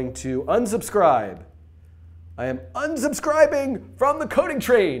am going to unsubscribe. I am unsubscribing from the coding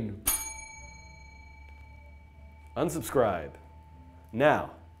train. Unsubscribe.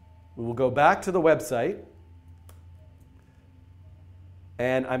 Now, we will go back to the website,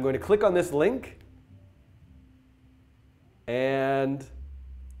 and I'm going to click on this link. And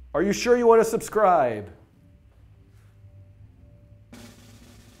are you sure you want to subscribe?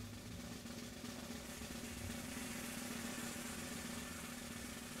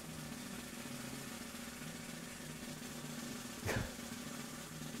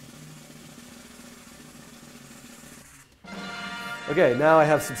 OK, now I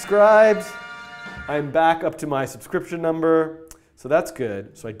have subscribed. I'm back up to my subscription number. So that's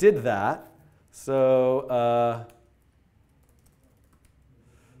good. So I did that. So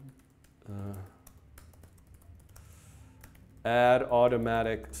add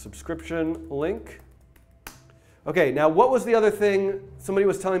automatic subscription link. OK, now what was the other thing? Somebody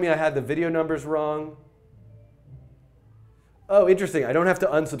was telling me I had the video numbers wrong. Oh, interesting. I don't have to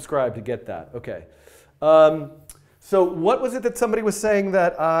unsubscribe to get that. OK. So what was it that somebody was saying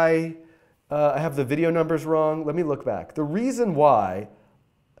that I have the video numbers wrong? Let me look back. The reason why,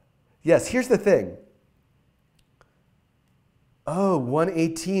 yes, here's the thing. Oh,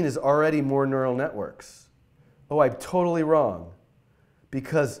 118 is already more neural networks. Oh, I'm totally wrong.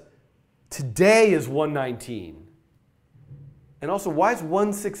 Because today is 119. And also, why is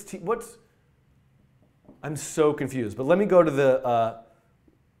 116? I'm so confused. But let me go to the,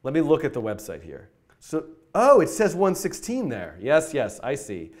 let me look at the website here. So, oh, it says 116 there. Yes, I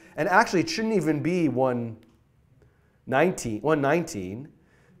see. And actually, it shouldn't even be 119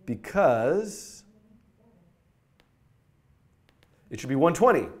 because it should be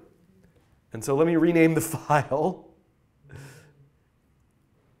 120. And so let me rename the file.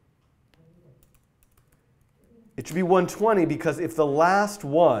 It should be 120 because if the last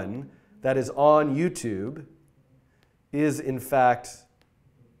one that is on YouTube is in fact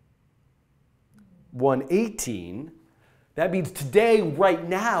 118, that means today, right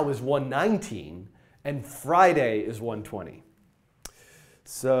now, is 119, and Friday is 120.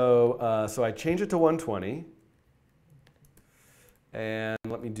 So, so I change it to 120. And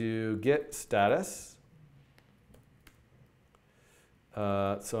let me do get status.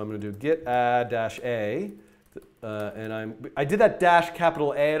 So I'm going to do get add dash A. And I did that dash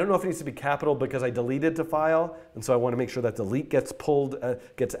capital A. I don't know if it needs to be capital because I deleted the file. And so I want to make sure that delete gets pulled,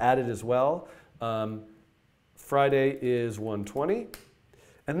 gets added as well. Friday is 120.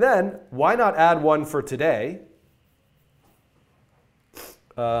 And then why not add one for today?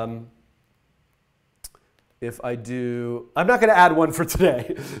 If I do, I'm not going to add one for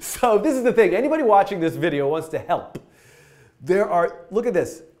today. So this is the thing. Anybody watching this video wants to help. There are, look at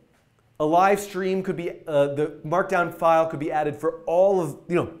this. A live stream could be, the markdown file could be added for all of,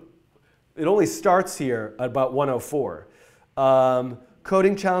 it only starts here at about 104.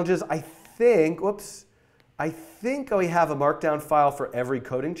 Coding challenges, I think we have a markdown file for every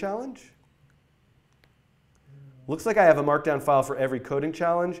coding challenge. Looks like I have a markdown file for every coding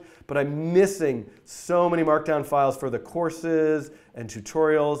challenge, but I'm missing so many markdown files for the courses and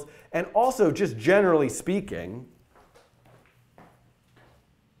tutorials. And also, just generally speaking,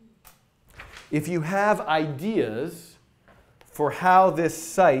 if you have ideas for how this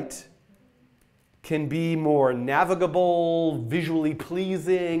site can be more navigable, visually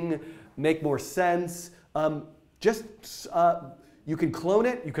pleasing, make more sense, you can clone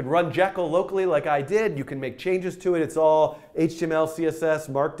it. You can run Jekyll locally like I did. You can make changes to it. It's all HTML, CSS,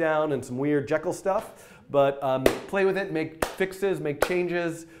 Markdown, and some weird Jekyll stuff. But play with it, make fixes, make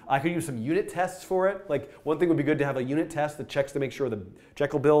changes. I could use some unit tests for it. Like one thing would be good to have a unit test that checks to make sure the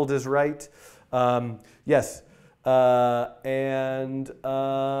Jekyll build is right. Yes. Yeah,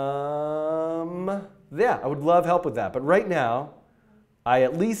 I would love help with that. But right now, I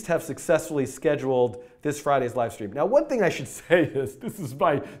at least have successfully scheduled this Friday's live stream. Now, one thing I should say is, this is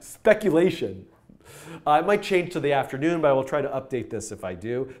my speculation. It might change to the afternoon, but I will try to update this if I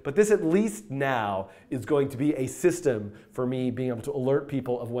do. But this, at least now, is going to be a system for me being able to alert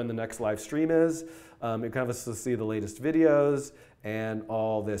people of when the next live stream is. You can have to see the latest videos and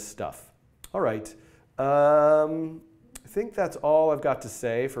all this stuff. All right. I think that's all I've got to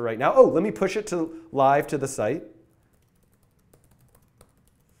say for right now. Oh, let me push it to live to the site.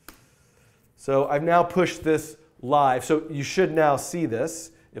 So I've now pushed this live. So you should now see this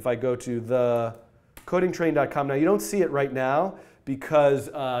if I go to thecodingtrain.com. Now you don't see it right now because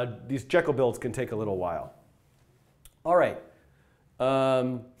these Jekyll builds can take a little while. All right.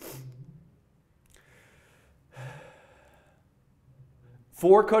 4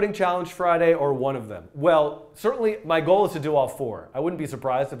 coding challenge Friday or one of them? Well, certainly my goal is to do all 4. I wouldn't be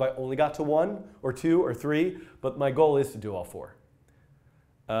surprised if I only got to 1 or 2 or 3, but my goal is to do all 4.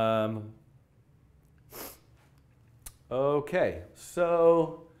 Okay,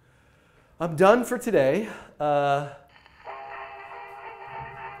 so I'm done for today. I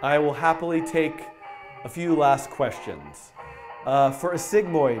will happily take a few last questions. For a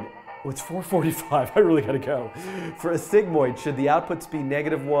sigmoid, it's 4:45, I really gotta go. For a sigmoid, should the outputs be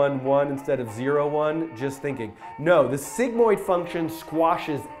 -1, 1 instead of 0, 1? Just thinking. No, the sigmoid function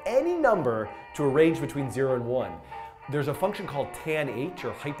squashes any number to a range between 0 and 1. There's a function called tanh,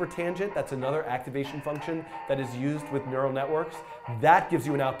 or hypertangent. That's another activation function that is used with neural networks. That gives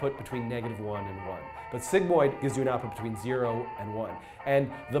you an output between -1 and 1. But sigmoid gives you an output between 0 and 1.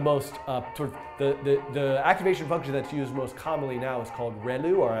 And the most the activation function that's used most commonly now is called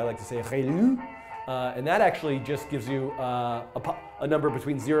relu, or I like to say relu. And that actually just gives you a number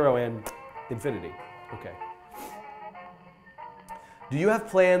between 0 and infinity. Okay. Do you have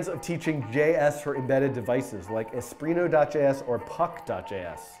plans of teaching JS for embedded devices like Esprino.js or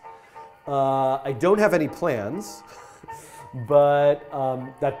Puck.js? I don't have any plans, but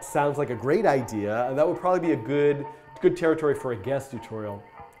that sounds like a great idea. And that would probably be a good territory for a guest tutorial.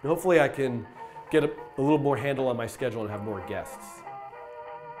 And hopefully I can get a little more handle on my schedule and have more guests.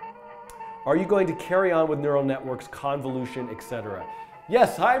 Are you going to carry on with neural networks, convolution, etc.?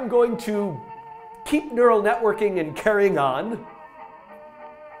 Yes, I'm going to keep neural networking and carrying on.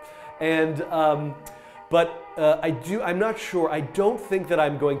 And, I'm not sure. I don't think that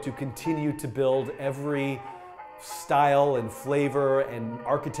I'm going to continue to build every style and flavor and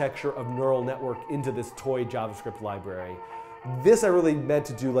architecture of neural network into this toy JavaScript library. This I really meant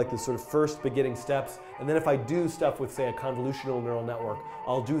to do like the sort of first beginning steps. And then if I do stuff with, say, a convolutional neural network,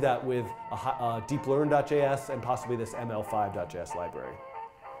 I'll do that with a deeplearn.js and possibly this ml5.js library.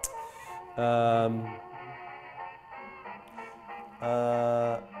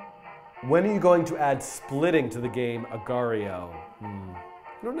 When are you going to add splitting to the game Agario? I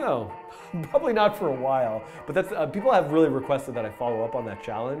don't know. Probably not for a while. But that's people have really requested that I follow up on that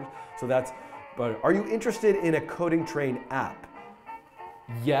challenge. So that's. But are you interested in a coding train app?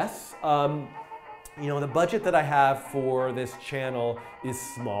 Yes. You know, the budget that I have for this channel is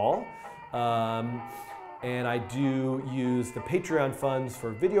small. And I do use the Patreon funds for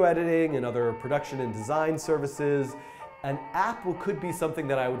video editing and other production and design services. An app could be something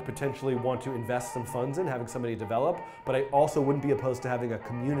that I would potentially want to invest some funds in, having somebody develop, but I also wouldn't be opposed to having a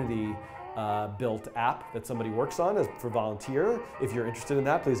community built app that somebody works on for volunteer. If you're interested in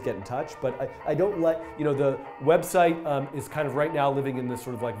that, please get in touch. But I don't let, you know, the website is kind of right now living in this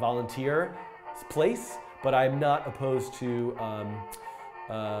sort of like volunteer place, but I'm not opposed to,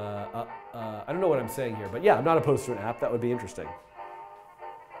 I don't know what I'm saying here, but yeah, I'm not opposed to an app. That would be interesting.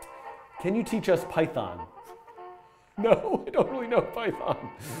 Can you teach us Python? No, I don't really know Python.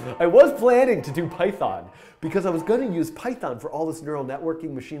 I was planning to do Python because I was going to use Python for all this neural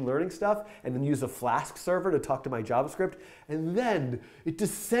networking, machine learning stuff, and then use a Flask server to talk to my JavaScript. And then it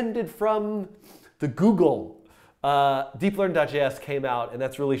descended from the Google Deeplearn.js came out, and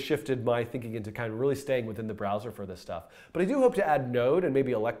that's really shifted my thinking into kind of really staying within the browser for this stuff. But I do hope to add Node and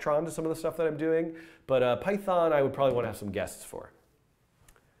maybe Electron to some of the stuff that I'm doing. But Python, I would probably want to have some guests for.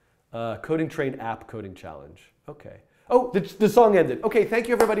 Coding Train App Coding Challenge. Okay. Oh, the song ended. Okay, thank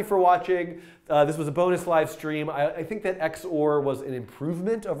you everybody for watching. This was a bonus live stream. I think that XOR was an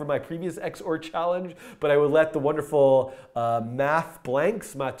improvement over my previous XOR challenge, but I would let the wonderful math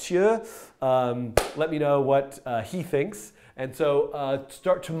blanks, Mathieu, let me know what he thinks. And so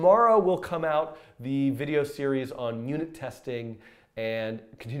tomorrow will come out the video series on unit testing and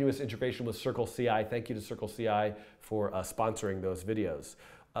continuous integration with Circle CI. Thank you to Circle CI for sponsoring those videos.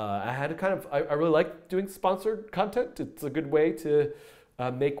 I really like doing sponsored content. It's a good way to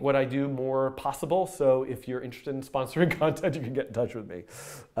make what I do more possible. So if you're interested in sponsoring content, you can get in touch with me.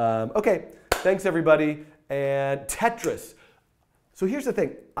 Okay, thanks everybody. And Tetris. So here's the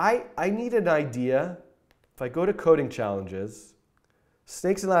thing. I need an idea. If I go to coding challenges,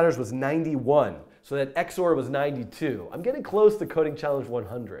 Snakes and Ladders was 91. So that XOR was 92. I'm getting close to coding challenge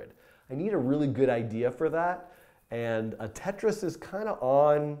 100. I need a really good idea for that. And Tetris is kind of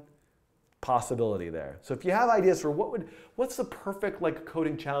on possibility there. So if you have ideas for what's the perfect like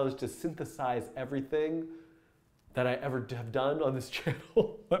coding challenge to synthesize everything that I ever have done on this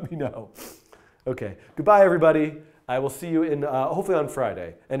channel, let me know. Okay, goodbye everybody. I will see you in hopefully on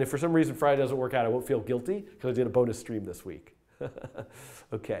Friday. And if for some reason Friday doesn't work out, I won't feel guilty because I did a bonus stream this week.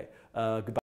 Okay, goodbye.